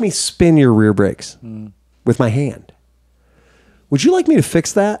 Watch me spin your rear brakes with my hand. Would you like me to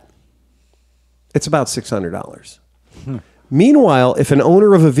fix that? It's about $600. Meanwhile, if an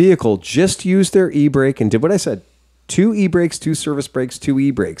owner of a vehicle just used their e-brake and did what I said, 2 e-brakes, 2 service brakes, 2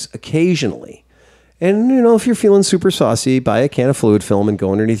 e-brakes occasionally, and if you're feeling super saucy, buy a can of fluid film and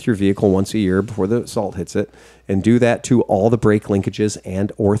go underneath your vehicle once a year before the salt hits it, and do that to all the brake linkages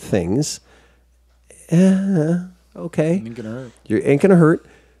and or things. Okay. Ain't gonna hurt. You ain't gonna hurt.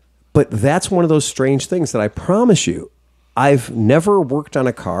 But that's one of those strange things that I promise you, I've never worked on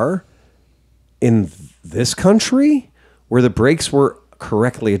a car in this country where the brakes were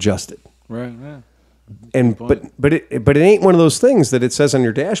correctly adjusted. Right. Yeah. And but it ain't one of those things that it says on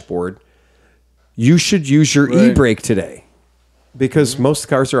your dashboard, you should use your e-brake today. Because most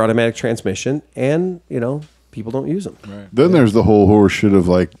cars are automatic transmission and, people don't use them. Right. Then there's the whole horse shit of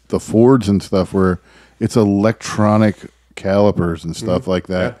like the Fords and stuff where it's electronic calipers and stuff like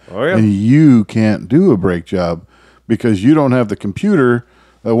that. Yeah. Oh, yeah. And you can't do a brake job because you don't have the computer.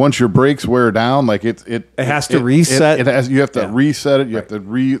 Once your brakes wear down, like it has to reset. You have to reset it. You have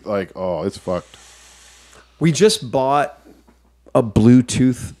to it's fucked. We just bought a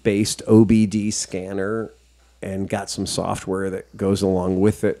Bluetooth-based OBD scanner and got some software that goes along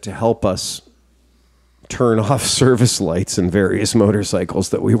with it to help us turn off service lights in various motorcycles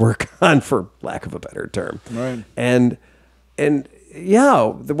that we work on, for lack of a better term. Right. And yeah,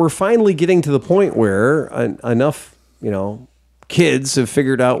 we're finally getting to the point where enough, kids have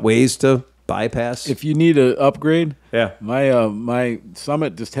figured out ways to bypass. If you need an upgrade, Yeah. my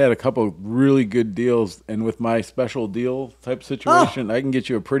Summit just had a couple of really good deals, and with my special deal type situation, I can get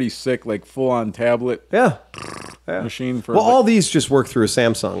you a pretty sick, like full on tablet Yeah. machine for. Well, all these just work through a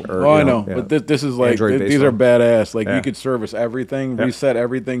Samsung. Or, I know, but this is like Android-based these are one. badass. Like Yeah. you could service everything, reset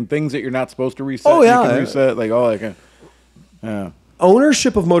everything, things that you're not supposed to reset. Oh, yeah, you can yeah. reset like all that. Yeah.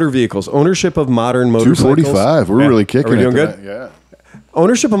 Ownership of motor vehicles, ownership of modern motorcycles. 245. We're really kicking Are we it doing tonight. good? Yeah.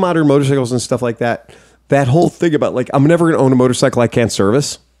 Ownership of modern motorcycles and stuff like that. That whole thing about like, I'm never going to own a motorcycle I can't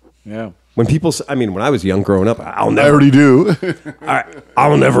service. Yeah. When people, when I was young growing up, I already do.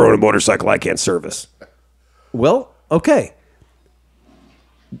 I'll never own a motorcycle I can't service. Well, okay.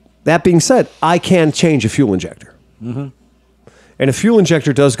 That being said, I can change a fuel injector. Mm-hmm. And a fuel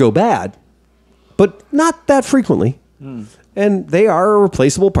injector does go bad, but not that frequently. And they are a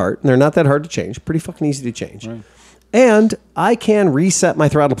replaceable part, and they're not that hard to change. Pretty fucking easy to change. Right. And I can reset my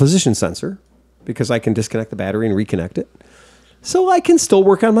throttle position sensor because I can disconnect the battery and reconnect it. So I can still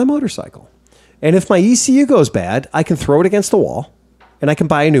work on my motorcycle. And if my ECU goes bad, I can throw it against the wall, and I can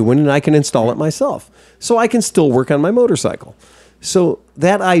buy a new one, and I can install it myself. So I can still work on my motorcycle. So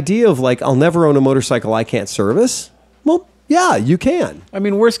that idea of like, I'll never own a motorcycle I can't service, well, yeah, you can.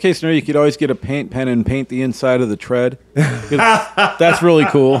 Worst case scenario, you could always get a paint pen and paint the inside of the tread. That's really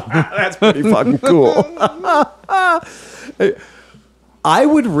cool. That's pretty fucking cool. I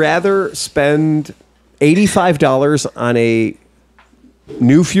would rather spend $85 on a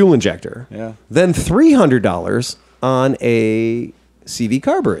new fuel injector than $300 on a CV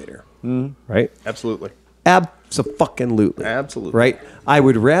carburetor. Right? Absolutely. Abso-fucking-lutely. Absolutely. Right? I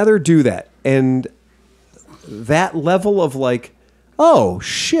would rather do that. And that level of like, oh,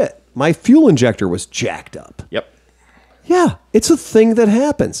 shit, my fuel injector was jacked up. Yep. Yeah, it's a thing that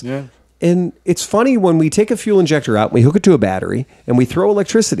happens. Yeah. And it's funny when we take a fuel injector out, we hook it to a battery, and we throw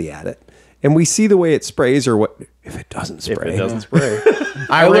electricity at it, and we see the way it sprays or what if it doesn't spray. If it doesn't spray.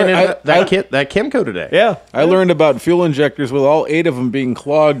 I ran into that Kimco today. Yeah. I learned about fuel injectors with all 8 of them being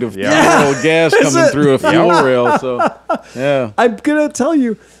clogged of Yeah. gas coming through a fuel rail. So, yeah. I'm going to tell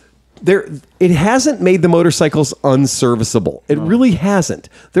you, it hasn't made the motorcycles unserviceable. It really hasn't.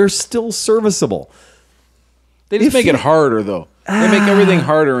 They're still serviceable. They just make it harder, though. They make everything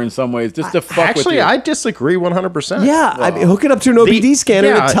harher in some ways, just to fuck with Actually, you. I disagree 100%. Yeah, hook it up to an OBD scanner.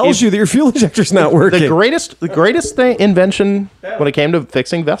 yeah, it tells you that your fuel injector's not working. The greatest invention when it came to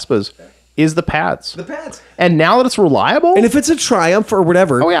fixing Vespas is the pads. The pads. And now that it's reliable, And if it's a Triumph or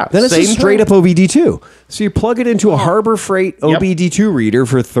whatever, Oh, yeah. then it's a Same straight thing. up OBD2. So you plug it into a Harbor Freight OBD2 reader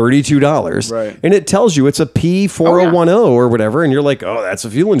for $32. Right. And it tells you it's a P4010 or whatever. And you're like, oh, that's a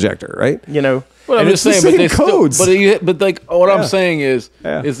fuel injector, right? you know, Well, I'm And just it's saying, the but same they codes. still, but like what I'm saying is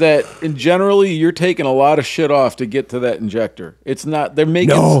that generally you're taking a lot of shit off to get to that injector. It's not they're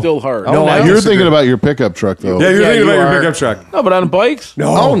making it still hard. No, I You're disagree. thinking about your pickup truck, though. Yeah, you're Yeah, thinking you about are. your pickup truck. No, but on bikes, No.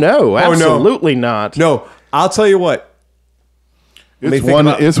 oh no, no. absolutely not. No, I'll tell you what. It's think one.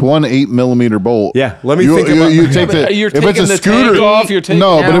 about- It's 1 8mm bolt. Yeah, let me you, think you, about- You Yeah, take but the. you're if it's taking a the scooter, tank off, you're taking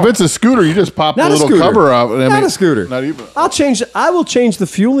no. But out- if it's a scooter, you just pop Not the a little scooter. cover off. Not a scooter. Not even. I will change the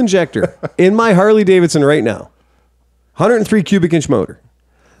fuel injector in my Harley Davidson right now. 103 cubic inch motor.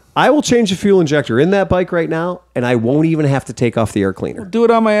 I will change the fuel injector in that bike right now, and I won't even have to take off the air cleaner. do it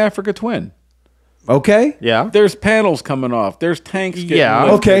on my Africa Twin. Okay? Yeah. There's panels coming off. There's tanks getting Yeah.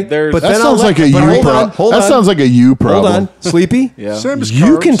 lifted. Okay, There's but That then I'll sounds let- like a but you hold problem. on, hold That on. sounds like a you problem. Hold on, Sleepy. Yeah. Same as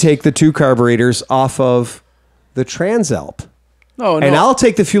You carbs. can take the two carburetors off of the Transalp. no, And I'll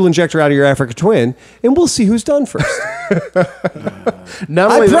take the fuel injector out of your Africa Twin, and we'll see who's done first.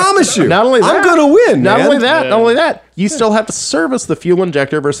 Not I only that- promise you, Not only that, I'm gonna win, Not man. only that. Not only that. You still have to service the fuel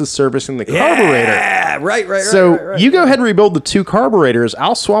injector versus servicing the carburetor. Yeah, right. So you go ahead and rebuild the two carburetors.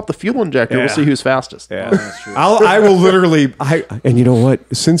 I'll swap the fuel injector. We'll see who's fastest. Yeah, I will literally. And you know what?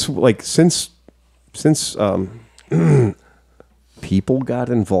 Since people got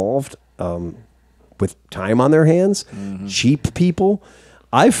involved with time on their hands, cheap people,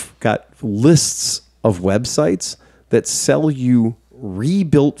 I've got lists of websites that sell you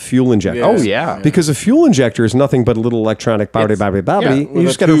rebuilt fuel injectors. Oh, yeah. Because a fuel injector is nothing but a little electronic bobbity. You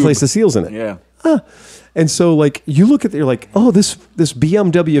just got to replace the seals in it. yeah. And so, like, you look at, you're like, oh, this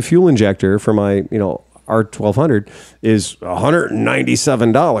BMW fuel injector for my, R1200 is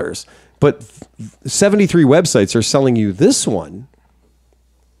 $197. But 73 websites are selling you this one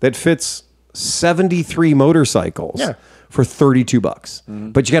that fits 73 motorcycles for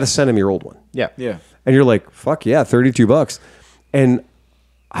 $32. But you got to send them your old one. Yeah. Yeah. And you're like, fuck yeah, $32. And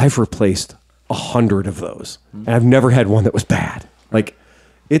I've replaced 100 of those. And I've never had one that was bad. Like,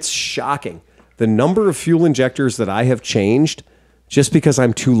 it's shocking. The number of fuel injectors that I have changed just because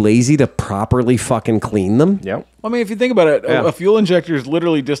I'm too lazy to properly fucking clean them. Yep. I mean, if you think about it, Yeah. a fuel injector is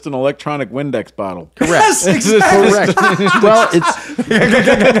literally just an electronic Windex bottle. Yes, exactly. Correct. Well,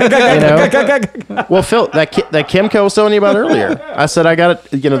 it's well, Phil, that Kimco was telling you about earlier. I said I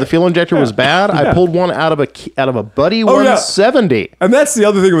got it. The fuel injector was bad. I pulled one out of a Buddy 170. And that's the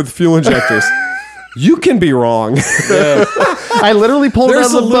other thing with fuel injectors. You can be wrong. I literally pulled it out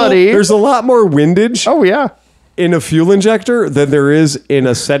of the Buddy. There's a lot more windage Oh yeah. in a fuel injector than there is in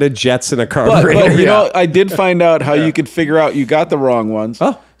a set of jets in a But, carburetor. you know, I did find out how you could figure out you got the wrong ones.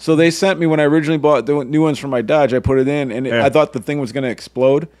 Oh. So they sent me when I originally bought the new ones for my Dodge. I put it in, and I thought the thing was going to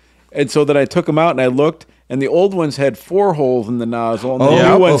explode. And so then I took them out and I looked, and the old ones had 4 holes in the nozzle, and the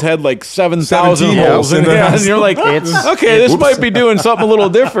new ones had like 7,000 17 holes. And, in the and you're like, okay, this might be doing something a little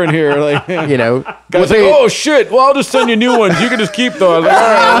different here. Like, guys like, oh shit, well, I'll just send you new ones. You can just keep those. Like, all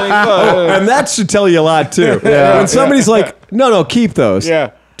right, like, And that should tell you a lot too. When somebody's like, no, keep those.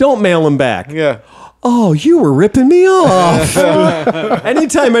 Yeah. Don't mail them back. yeah. Oh, you were ripping me off.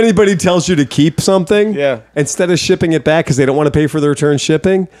 Anytime anybody tells you to keep something, instead of shipping it back because they don't want to pay for the return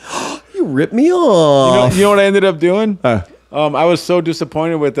shipping, you ripped me off. You know what I ended up doing? I was so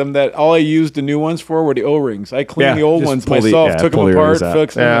disappointed with them that all I used the new ones for were the O-rings. I cleaned the old just ones pull myself, took them pull the apart, earrings out.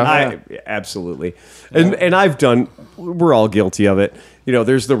 fixed them. Absolutely. And I've done, we're all guilty of it.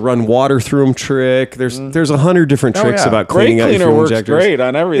 There's the run water through them trick. There's 100 different tricks about cleaning out your Brake cleaner fuel works injectors. great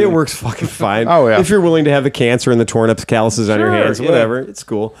on everything. It works fucking fine. Oh, yeah. If you're willing to have the cancer and the torn up calluses on your Sure, hands, yeah. whatever, it's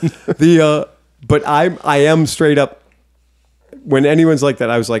cool. But I am straight up. When anyone's like that,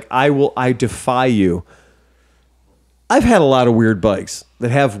 I was like, I defy you. I've had a lot of weird bikes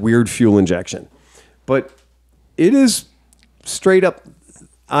that have weird fuel injection, but it is straight up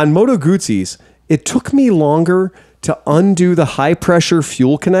on Moto Guzzi's. It took me longer to undo the high pressure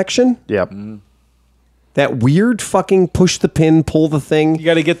fuel connection. Yep. That weird fucking push the pin, pull the thing. You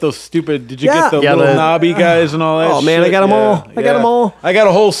got to get those stupid. Did you Yeah. get the Yeah, little the- knobby guys and all that? Oh, man, I shit? got 'em all. I got 'em all. I got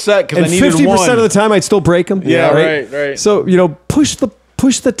a whole set because I And needed 50% one. of the time, I'd still break them. Yeah, right. So push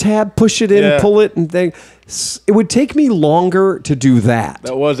the tab, push it in, Yeah. pull it, and then it would take me longer to do that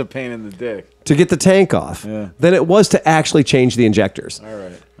That was a pain in the dick. to get the tank off than it was to actually change the injectors. All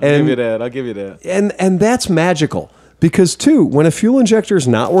right, I'll give you that. And that's magical because too, when a fuel injector is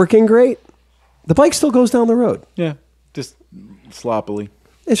not working great, the bike still goes down the road. Yeah, just sloppily.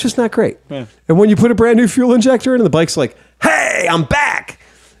 It's just not great. Yeah. And when you put a brand new fuel injector in, and the bike's like, "Hey, I'm back,"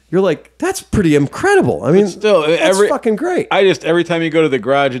 you're like, that's pretty incredible. I mean, still, that's fucking great. Every time you go to the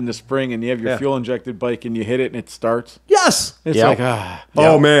garage in the spring and you have your fuel injected bike and you hit it and it starts. Yes. It's Yep. like,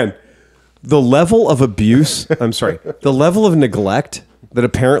 Oh, man. The level of abuse, the level of neglect that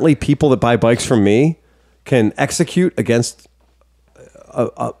apparently people that buy bikes from me can execute against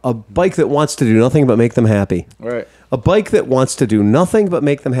a bike that wants to do nothing but make them happy. Right. A bike that wants to do nothing but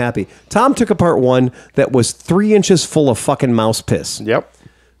make them happy. Tom took apart one that was 3 inches full of fucking mouse piss. Yep.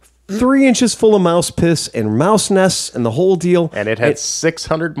 3 inches full of mouse piss and mouse nests and the whole deal. And it had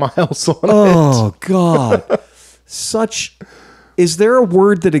 600 miles on it. Oh, God. Is there a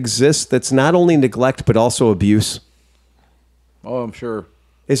word that exists that's not only neglect but also abuse? Oh, I'm sure.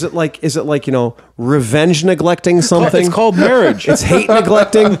 Is it like revenge neglecting something? It's called marriage. It's hate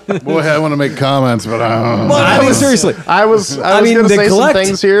neglecting. Boy, I want to make comments, but I don't know. Well, I mean, seriously. I was going to say some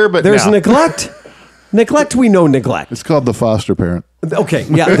things here, but there's no. neglect. Neglect, we know neglect. It's called the foster parent. Okay,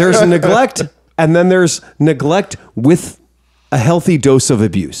 yeah, there's neglect, and then there's neglect with a healthy dose of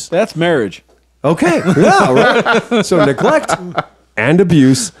abuse. That's marriage. Okay, yeah, right. So neglect and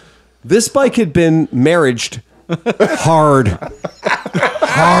abuse. This bike had been marriaged hard.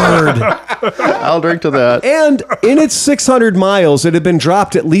 I'll drink to that. And in its 600 miles, it had been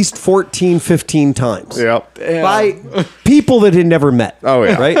dropped at least 14, 15 times. Yep. By people that had never met. Oh,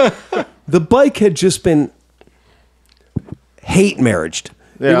 yeah. Right? The bike had just been hate marriaged.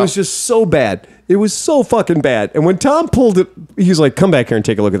 It Yeah. was just so bad. It was so fucking bad. And when Tom pulled it, he was like, come back here and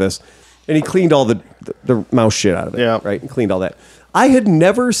take a look at this. And he cleaned all the mouse shit out of it. Yeah. Right? And cleaned all that. I had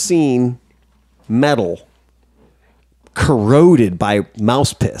never seen metal corroded by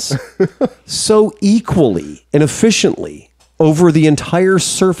mouse piss so equally and efficiently over the entire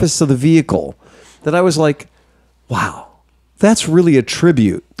surface of the vehicle that I was like, wow, that's really a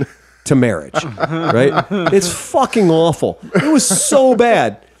tribute to marriage, right? It's fucking awful. It was so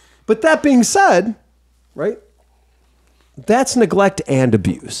bad. But that being said, right, that's neglect and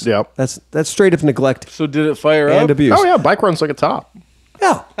abuse. Yep. That's straight up neglect So did it fire and up? abuse. Oh, yeah. Bike runs like a top.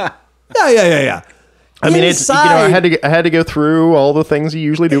 Yeah. Yeah. I mean, it's I had to go through all the things you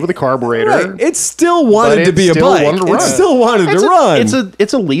usually do with a carburetor. Right. It still wanted But to it be a still bike. wanted to It run. still wanted to run.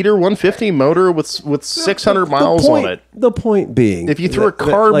 It's a liter 150 motor with 600 miles on it. The point being, If you threw a that,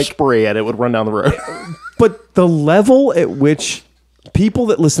 carb like, spray at it, it would run down the road. but the level at which people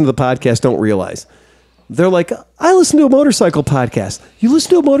that listen to the podcast don't realize, they're like, I listen to a motorcycle podcast. You listen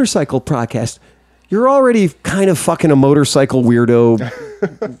to a motorcycle podcast. You're already kind of fucking a motorcycle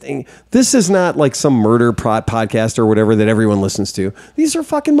weirdo thing. This is not like some murder podcast or whatever that everyone listens to. These are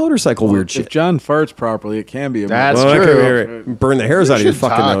fucking motorcycle weird If shit. John farts properly, it can be a That's Well, that true. could be- burn the hairs out of your should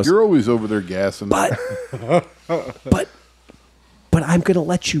fucking talk. nose. You're always over there gassing. But I'm going to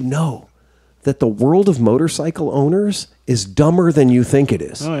let you know that the world of motorcycle owners is dumber than you think it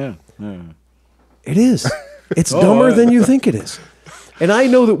is. Oh, yeah. It is. It's dumber than you think it is. And I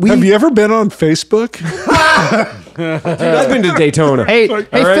know that Have you ever been on Facebook? I've been to Daytona. Hey,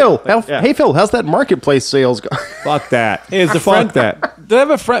 Phil. Yeah. Hey, Phil. How's that marketplace sales going? Fuck that. Hey, is the Fuck front that. Did it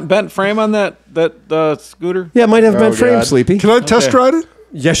have a bent frame on that scooter? Yeah, it might have been frame, God. Sleepy. Can I test ride it?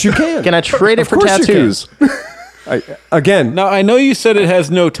 Yes, you can. Can I trade it for course you can. tattoos? Again, Now, I know you said it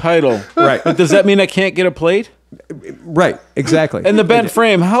has no title. Right. But does that mean I can't get a plate? right, exactly. And the bent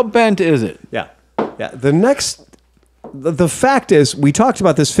frame, how bent is it? Yeah. The fact is, we talked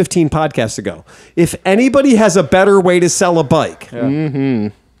about this 15 podcasts ago. If anybody has a better way to sell a bike,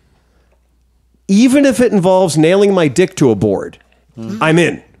 even if it involves nailing my dick to a board, I'm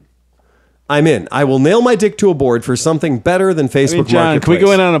in. I will nail my dick to a board for something better than Facebook I mean, John, Marketplace. can we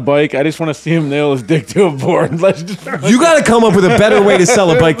go in on a bike? I just want to see him nail his dick to a board. Let's just... You got to come up with a better way to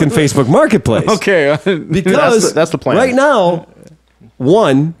sell a bike than Facebook Marketplace. Okay. Because That's the plan. Right now,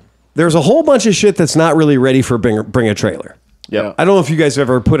 one, there's a whole bunch of shit that's not really ready for Bring a Trailer. Yep. I don't know if you guys have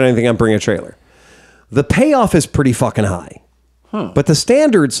ever put anything on Bring a Trailer. The payoff is pretty fucking high. But the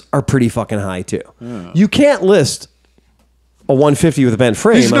standards are pretty fucking high too. You can't list a 150 with a bent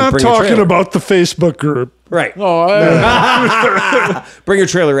frame. He's on not Bring a talking Trailer. about the Facebook group. Right. Oh, Bring a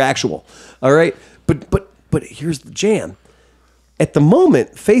Trailer actual. All right. But here's the jam. At the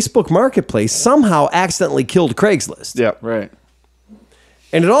moment, Facebook Marketplace somehow accidentally killed Craigslist. Yep. right.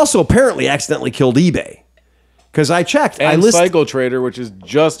 And it also apparently accidentally killed eBay. Because I checked. I And list Cycle Trader, which is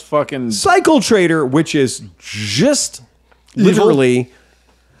just fucking... Cycle Trader, which is just literally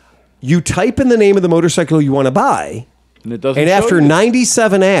you type in the name of the motorcycle you want to buy, And it doesn't and show after you.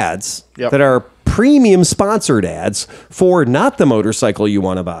 97 ads Yep. that are premium sponsored ads for not the motorcycle you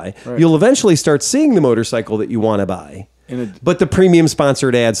want to buy, you'll eventually start seeing the motorcycle that you want to buy. And it- But the premium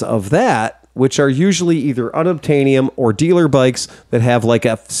sponsored ads of that which are usually either unobtainium or dealer bikes that have like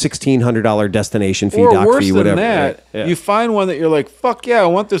a $1,600 destination fee, Or doc worse fee, than whatever. that, Yeah. you find one that you're like, fuck yeah, I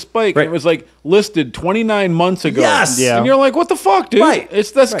want this bike. Right. And it was like listed 29 months ago. Yes! Yeah. And you're like, what the fuck, dude? Right.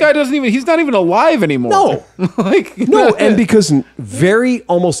 This guy doesn't even, he's not even alive anymore. No. like, No, and because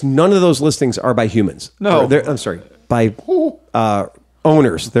almost none of those listings are by humans. No. I'm sorry, by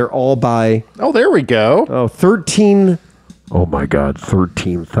owners. They're all by Oh, there we go. 13. Oh my God,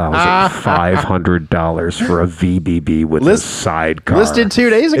 $13,500 for a VBB with a sidecar. Listed 2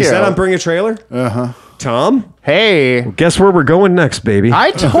 days ago. Is that on Bring a Trailer? Tom, Hey. guess where we're going next, baby? I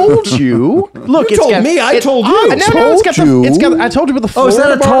told you. Look, You told me, I told you. No, it's got Told it's got. you. I told you with the. Oh, is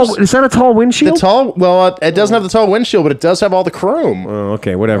that a Florida bars. tall? Is that a tall windshield? The tall. Well, it doesn't have the tall windshield, but it does have all the chrome. Oh,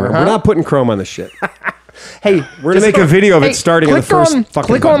 okay, whatever. We're not putting chrome on the shit. Hey, We're gonna make a video of it starting in the first fucking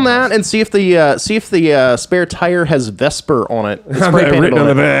Click on button. that and see if the spare tire has Vesper on it. It's spray painted Written on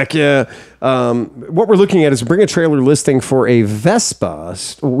the it. back, yeah. What we're looking at is Bring a Trailer listing for a Vespa.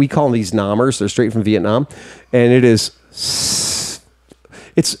 We call these Nommers. They're straight from Vietnam, and it is.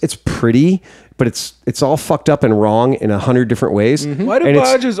 It's pretty, but it's all fucked up and wrong in 100 different ways. Why do And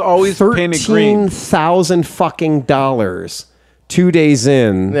it's Dodges always painted green? $13,000 2 days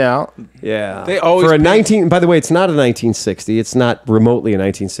in. Yeah. Yeah. They always for a paint- 19. By the way, it's not a 1960. It's not remotely a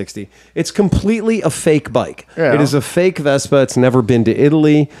 1960. It's completely a fake bike. Yeah. It is a fake Vespa. It's never been to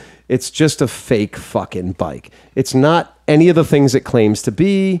Italy. It's just a fake fucking bike. It's not any of the things it claims to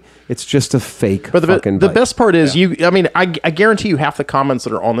be. It's just a fake But fucking the bike. best part is I guarantee you half the comments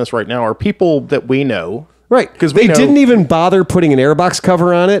that are on this right now are people that we know. Right, because they didn't even bother putting an airbox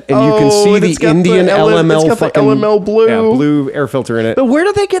cover on it, and you can see and the it's got Indian the LML it's got fucking the LML blue. yeah, blue air filter in it. But where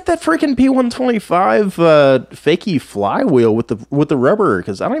do they get that freaking P125 fakey flywheel with the rubber?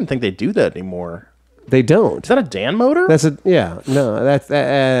 Because I don't even think they do that anymore. They don't. Is that a Dan motor? That's a no.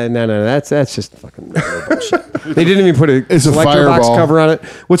 That's just fucking bullshit. They didn't even put a It's a selector box Fireball. cover on it.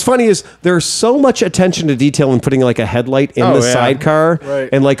 What's funny is there's so much attention to detail in putting like a headlight in the yeah. sidecar Right.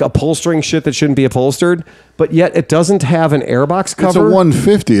 and like upholstering shit that shouldn't be upholstered, but yet it doesn't have an airbox cover. It's a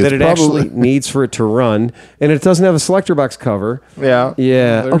 150. It's that it probably actually needs for it to run, and it doesn't have a selector box cover. Yeah.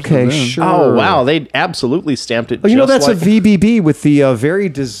 Yeah. There's Okay. the VIN. Sure. Oh wow, they absolutely stamped it. Oh, you know just that's like, a VBB with the very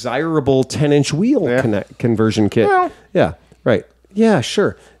desirable 10-inch wheel Yeah. conversion kit. Well. Yeah, right. Yeah,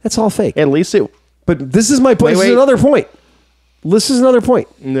 sure. That's all fake. At least it. But this is my point. This is wait. another point. This is another point.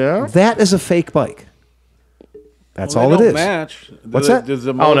 No. That is a fake bike. That's Well, all they it don't is. Match. What's Do that? Does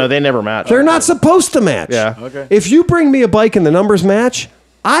the Oh motor- no, they never match. They're not supposed to match. Yeah. Okay. If you bring me a bike and the numbers match,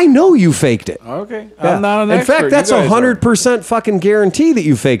 I know you faked it. Okay. Yeah. I'm not an In expert. fact, You that's guys are. 100% fucking guarantee that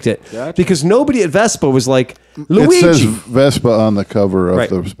you faked it. Gotcha. Because nobody at Vespa was like, it Luigi. says Vespa on the cover of Right.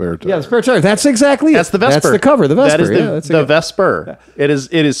 the spare tire. Yeah, the spare tire. That's exactly it. That's the Vesper. That's the cover. The Vesper. That is the, yeah, that's the it. Vesper. It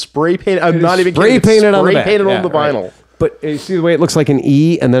is spray painted. I'm It not is even spray kidding. It's painted on the spray back. painted Yeah, on the right. vinyl. But you see the way it looks like an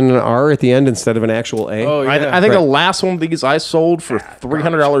E and then an R at the end instead of an actual A? Oh, yeah. I think Right. the last one of these I sold for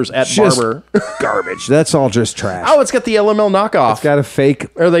 $300 at Just Barber. garbage. That's all just trash. Oh, it's got the LML knockoff. It's got a fake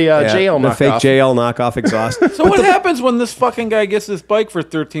or the JL the knockoff. fake JL knockoff exhaust. So what happens when this fucking guy gets this bike for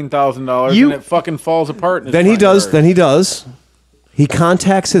 $13,000 You- and it fucking falls apart? In his Then he front does. yard? Then he does. He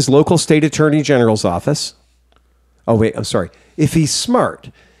contacts his local state attorney general's office. Oh wait, I'm sorry. If he's smart,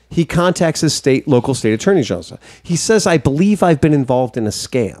 he contacts his local state attorney general's office. He says, "I believe I've been involved in a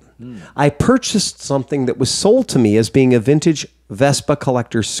scam. I purchased something that was sold to me as being a vintage Vespa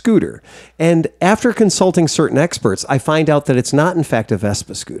collector's scooter. And after consulting certain experts, I find out that it's not, in fact, a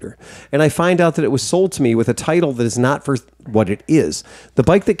Vespa scooter. And I find out that it was sold to me with a title that is not for what it is. The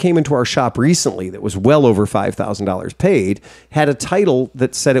bike that came into our shop recently that was well over $5,000 paid had a title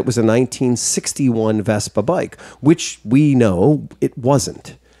that said it was a 1961 Vespa bike, which we know it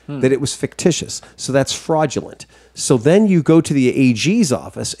wasn't, that it was fictitious. So that's fraudulent. So then you go to the AG's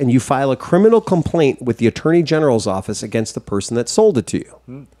office and you file a criminal complaint with the Attorney General's office against the person that sold it to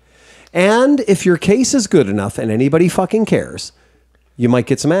you. And if your case is good enough and anybody fucking cares, you might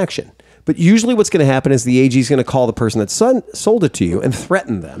get some action. But usually what's going to happen is the AG is going to call the person that sold it to you and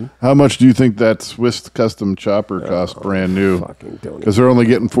threaten them. How much do you think that Swiss custom chopper cost brand new? Fucking don't Because they're only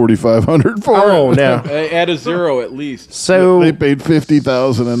getting $4,500 for Oh it. no. Add a zero at least. So They paid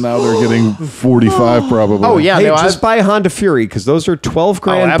 $50,000 and now they're getting $45,000 probably. Oh yeah, Hey, no, just buy a Honda Fury because those are 12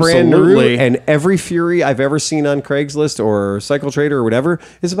 grand Oh, brand new, absolutely. and every Fury I've ever seen on Craigslist or Cycle Trader or whatever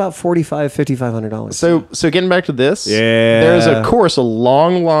is about $4,500. So getting back to this, Yeah. there's of course a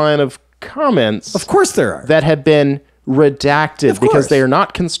long line of comments Of course there are. that have been redacted because course. they are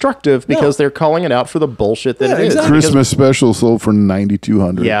not constructive because they're calling it out for the bullshit that Yeah, it is. exactly. Christmas special sold for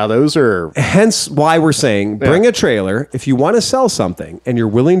 $9,200. Yeah, those are. Hence why we're saying bring a trailer. If you want to sell something and you're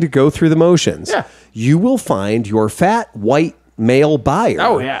willing to go through the motions, you will find your fat, white male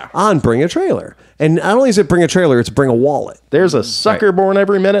buyer on Bring a Trailer. And not only is it Bring a Trailer, it's Bring a Wallet. There's a sucker born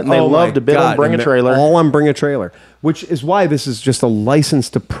every minute, and they love to bid on Bring a Trailer. All on Bring a Trailer, which is why this is just a license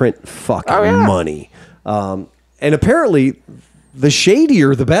to print fucking money. And apparently, the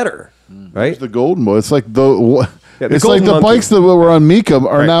shadier, the better, right? It's the golden boy. It's like the it's like golden the monkey. bikes that were on Mecum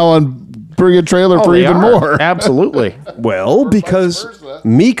are now on Bring a Trailer for They even are. more. Absolutely. Well, because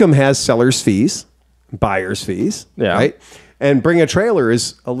Mecum has seller's fees, buyer's fees, right? And Bring a Trailer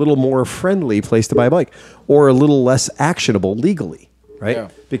is a little more friendly place to buy a bike, or a little less actionable legally, right? Yeah.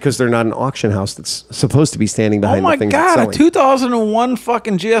 Because they're not an auction house that's supposed to be standing behind Oh my the things god! A that's selling. 2001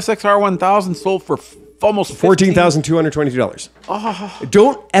 fucking GSX R1000 sold for almost $14,222.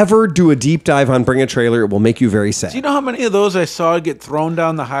 Don't ever do a deep dive on Bring a Trailer. It will make you very sad. Do you know how many of those I saw get thrown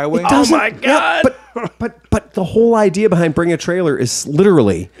down the highway? Doesn't- yeah, but the whole idea behind Bring a Trailer is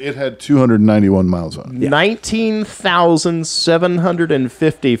literally It had 291 miles on it.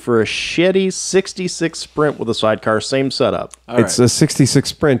 19,750 for a shitty 66 Sprint with a sidecar, same setup. it's a 66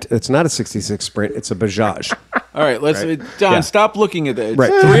 Sprint. It's not a 66 Sprint. It's a Bajaj. All right, let's Don, stop looking at that. It's Right.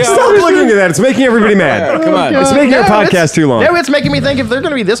 3 Stop hours. looking at that. It's making everybody mad. Yeah, come on. It's making our podcast too long. No, it's making me think if there are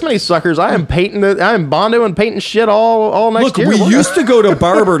going to be this many suckers, I am Bondo and painting shit all next Look, year. we used to go to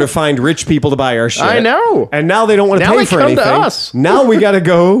Barber to find rich people to buy our shit. I know. And now they don't want to Now pay they for come anything. to us. Now we got to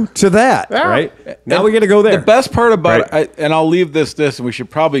go to that, Yeah. right? Now we got to go there. The best part about Right. it, and I'll leave this, and we should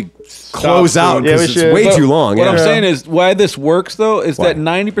probably Close stop out soon. Yeah, because we it's should. way But too long. What yeah. I'm saying is why this works though is Why? that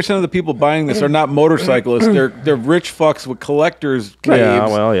 90% of the people buying this are not motorcyclists. They're rich fucks with collectors caves. Yeah,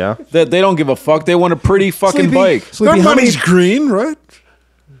 well, yeah. That they don't give a fuck. They want a pretty fucking Sleepy, bike. Sleepy, Their how many, money's green, right?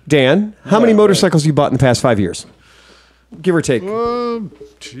 Dan, how many motorcycles you bought in the past 5 years? Give or take.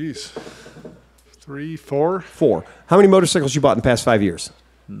 Jeez. 3, 4. 4. How many motorcycles you bought in the past 5 years?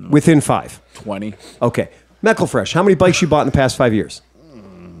 Within 5. 20. Okay. Meckelfresh, how many bikes you bought in the past 5 years?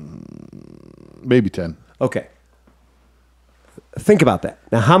 Maybe 10. Okay. Think about that.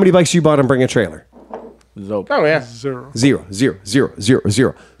 Now, how many bikes you bought on Bring a Trailer? Zope. Oh, yeah. 0. 0, 0, 0, 0,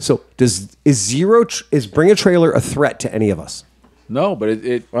 0. So is Bring a Trailer a threat to any of us? No, but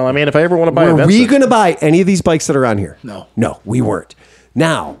it Well, I mean, if I ever want to buy a Were we Vincent, going to buy any of these bikes that are on here? No. No, we weren't.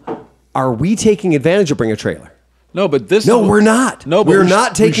 Now, are we taking advantage of Bring a Trailer? no, but this. No, we're not. No, but we're we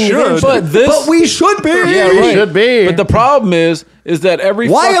not taking should. advantage. But of it. this- but we should be. Yeah, we right. should be. But the problem is that every.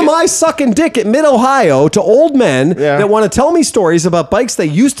 Why fucking- am I sucking dick at Mid Ohio to old men Yeah. that want to tell me stories about bikes they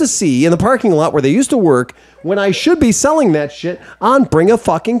used to see in the parking lot where they used to work when I should be selling that shit on Bring a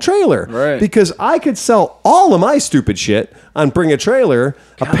fucking Trailer? Right. Because I could sell all of my stupid shit on Bring a Trailer,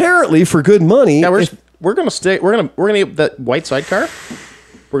 apparently for good money. yeah, if- we're gonna stick. We're gonna get that white sidecar.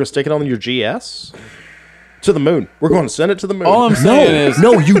 We're gonna stick it on your GS to the moon. We're going to send it to the moon. All I'm saying is.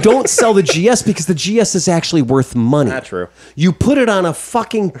 no, you don't sell the GS because the GS is actually worth money. Not true. You put it on a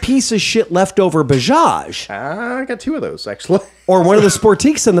fucking piece of shit leftover Bajaj I got 2 of those actually. or one of the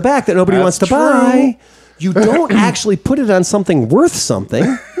Sportiques in the back that nobody wants to buy. You don't actually put it on something worth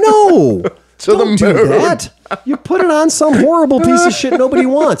something. No. To the Don't do moon. that. You put it on some horrible piece of shit nobody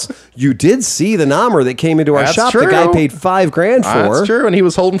wants. You did see the Nommer that came into our That's shop. The guy true. paid $5,000 for. That's true, and he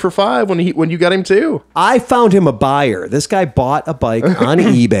was holding for 5 when you got him too. I found him a buyer. This guy bought a bike on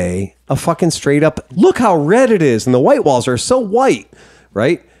eBay, a fucking straight up. Look how red it is, and the white walls are so white,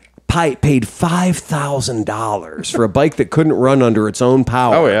 right? Paid $5,000 for a bike that couldn't run under its own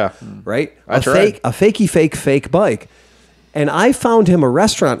power. Oh, yeah. right. That's a fake bike. And I found him a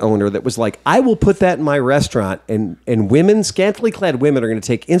restaurant owner that was like, I will put that in my restaurant, and women, scantily clad women, are going to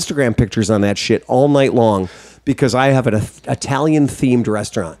take Instagram pictures on that shit all night long because I have an Italian themed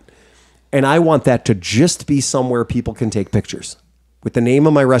restaurant. And I want that to just be somewhere people can take pictures with the name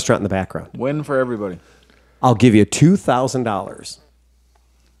of my restaurant in the background. Win for everybody. I'll give you $2,000.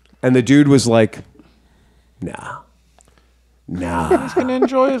 And the dude was like, nah. He's gonna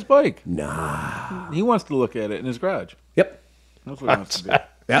enjoy his bike. He wants to look at it in his garage. Yep. That's what he wants to do.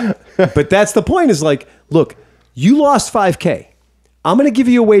 Yeah. But that's the point is like, look, you lost $5,000. I'm going to give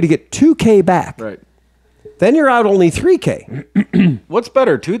you a way to get $2,000 back. Right. Then you're out only $3,000. What's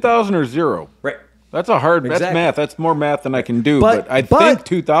better, 2,000 or 0? Right. That's a hard. That's Exactly. math. That's more math than I can do. But- But I but- think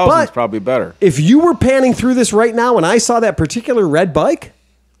 2,000 is but- probably better. If you were panning through this right now and I saw that particular red bike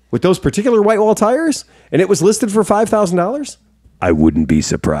with those particular white wall tires and it was listed for $5,000, I wouldn't be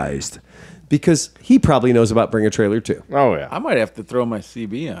surprised. because he probably knows about Bring a Trailer too. Oh yeah. I might have to throw my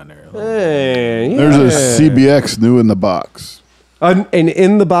CB on there. Hey, There's a CBX new in the box. an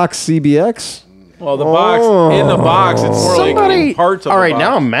in the box CBX. Well, the box in the box, it's more like parts of All the right, box.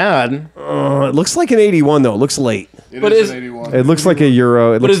 now I'm mad. It looks like an 81 though. It looks late. But is- an 81. It looks like a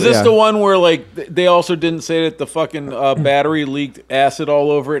Euro. But is this the one where like they also didn't say that the fucking battery leaked acid all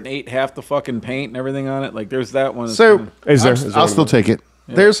over it and ate half the fucking paint and everything on it? Like there's that one. So Is there? I'll still take it.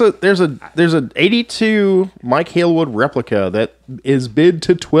 there's an 82 Mike Halewood replica that is bid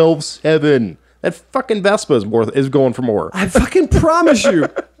to 12.7. That fucking Vespa is going for more. I fucking promise you.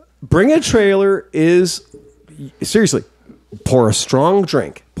 Bring a Trailer is seriously. Pour a strong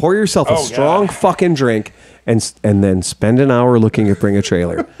drink. Pour yourself a strong fucking drink, and then spend an hour looking at Bring a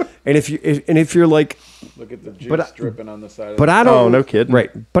Trailer. And if you're like, Look at the juice dripping on the side. but I don't. Oh, no kidding. Right.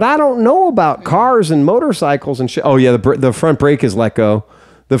 But I don't know about cars and motorcycles and shit. Oh yeah, the front brake is let go.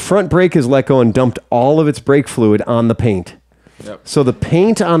 The front brake is let go and dumped all of its brake fluid on the paint. Yep. So the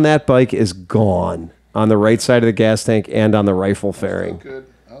paint on that bike is gone on the right side of the gas tank and on the rifle fairing. Good.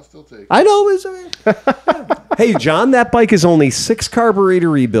 I'll still take it. I know. Hey, John, that bike is only 6 carburetor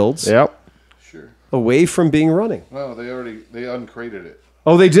rebuilds Yep. Sure. away from being running. Well, they uncrated it.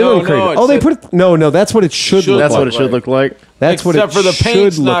 Oh, they did No, uncrate no, it. it Oh, they said- put it. No, that's what it should look That's like. what it should look like. That's what Except it for the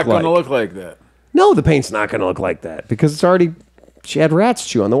paint's should not look going like. to look like that. No, the paint's not going to look like that because it's already. She had rats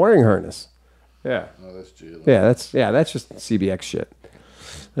chew on the wiring harness. Yeah. Oh, that's jail. That's just CBX shit.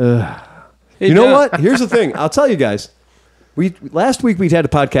 Hey, You know John- what? Here's the thing. I'll tell you guys. Last week we had a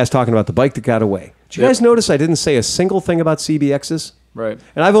podcast talking about the bike that got away. Did you guys notice I didn't say a single thing about CBXs? Right.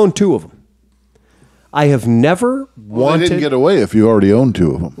 And I've owned 2 of them. I have never Well, they wanted, didn't get away if you already own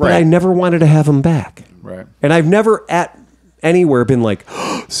 2 of them. but I never wanted to have them back. Right. And I've never at anywhere been like,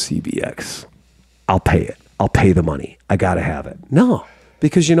 CBX, I'll pay it. I'll pay the money. I got to have it. No,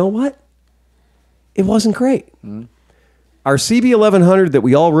 because you know what? It wasn't great. Our CB 1100 that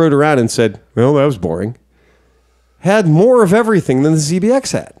we all rode around and said, well, that was boring, had more of everything than the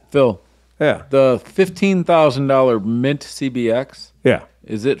CBX had. Phil, Yeah. the $15,000 Mint CBX, Yeah.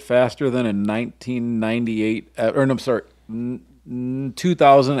 is it faster than a 1998, or no, I'm sorry,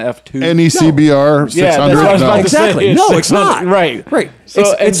 2000 F2? Any CBR 600? Yeah, that's what I was about No. to say. Exactly. It's No, it's 600. not. Right. Right. So,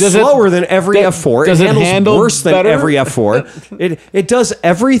 and it's does it- slower than every F4. does it it handles handle worse than better? every F4. It does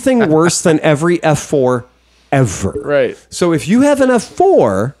everything worse than every F4 ever. Right. So if you have an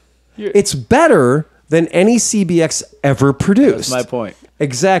F4, it's better than any CBX ever produced. That's my point.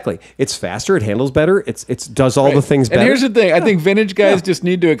 Exactly. It's faster. It handles better. It does all the things better. And here's the thing. I think vintage guys just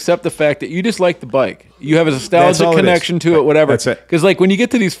need to accept the fact that you just like the bike. You have a That's nostalgic all it is. connection to it, whatever. That's it. Because like when you get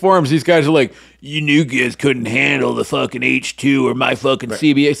to these forums, these guys are like, you new guys couldn't handle the fucking H2 or my fucking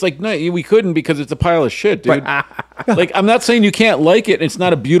CB. It's like, no, we couldn't because it's a pile of shit, dude. Like, I'm not saying you can't like it. It's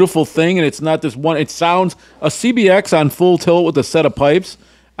not a beautiful thing, and it's not this one. It sounds, a CBX on full tilt with a set of pipes.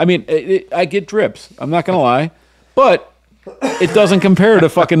 I mean, I get drips. I'm not going to lie. But it doesn't compare to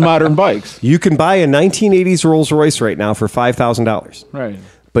fucking modern bikes. You can buy a 1980s Rolls Royce right now for $5,000. Right.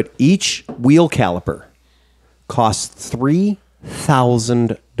 But each wheel caliper costs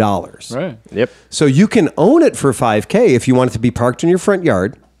 $3,000. Right. Yep. So you can own it for $5,000 if you want it to be parked in your front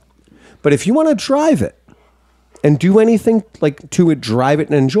yard. But if you want to drive it and do anything like to it, drive it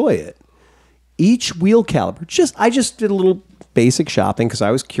and enjoy it, each wheel caliper, I just did a little basic shopping because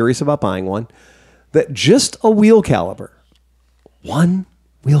I was curious about buying one, that just a wheel caliper, one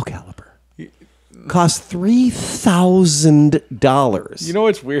wheel caliper, costs $3,000. You know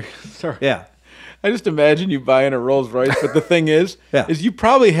what's weird? Sorry. Yeah. I just imagine you buying a Rolls Royce, but the thing is, Yeah. is you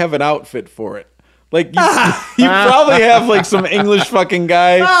probably have an outfit for it. Like you probably have like some English fucking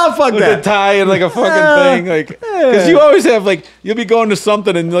guy fuck with that. a tie and like a fucking thing, like because you always have like you'll be going to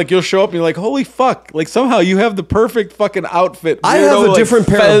something and like you'll show up and you're like, holy fuck! Like somehow you have the perfect fucking outfit. I Weirdo, have a like, different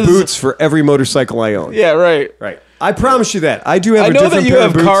pair fez. of boots for every motorcycle I own. Yeah, right. Right. I promise you that. I do have I a know different that you pair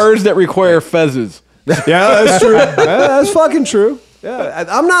have of boots. cars that require fezzes. Yeah, that's true. That's fucking true. Yeah,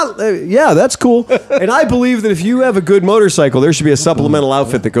 I'm not. Yeah, that's cool. And I believe that if you have a good motorcycle, there should be a supplemental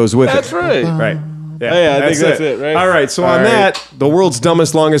outfit that goes with That's it. right. Right. Yeah, I think that's it, right? All right. So All on right. that, the world's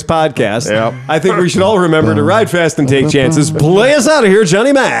dumbest, longest podcast. Yep. I think we should all remember to ride fast and take chances. Play us out of here,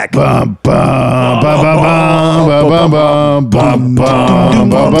 Johnny Mac. Bum, bum, bum, bum, bum, bum, bum, bum,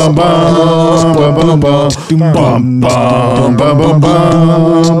 bum, bum, bum, bum, bum, bum, bum, bum, bum, bum, bum,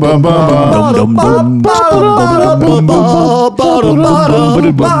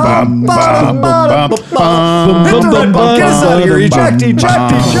 Hit the red button. Get us out of here. Eject,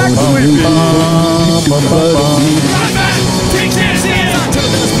 eject, eject.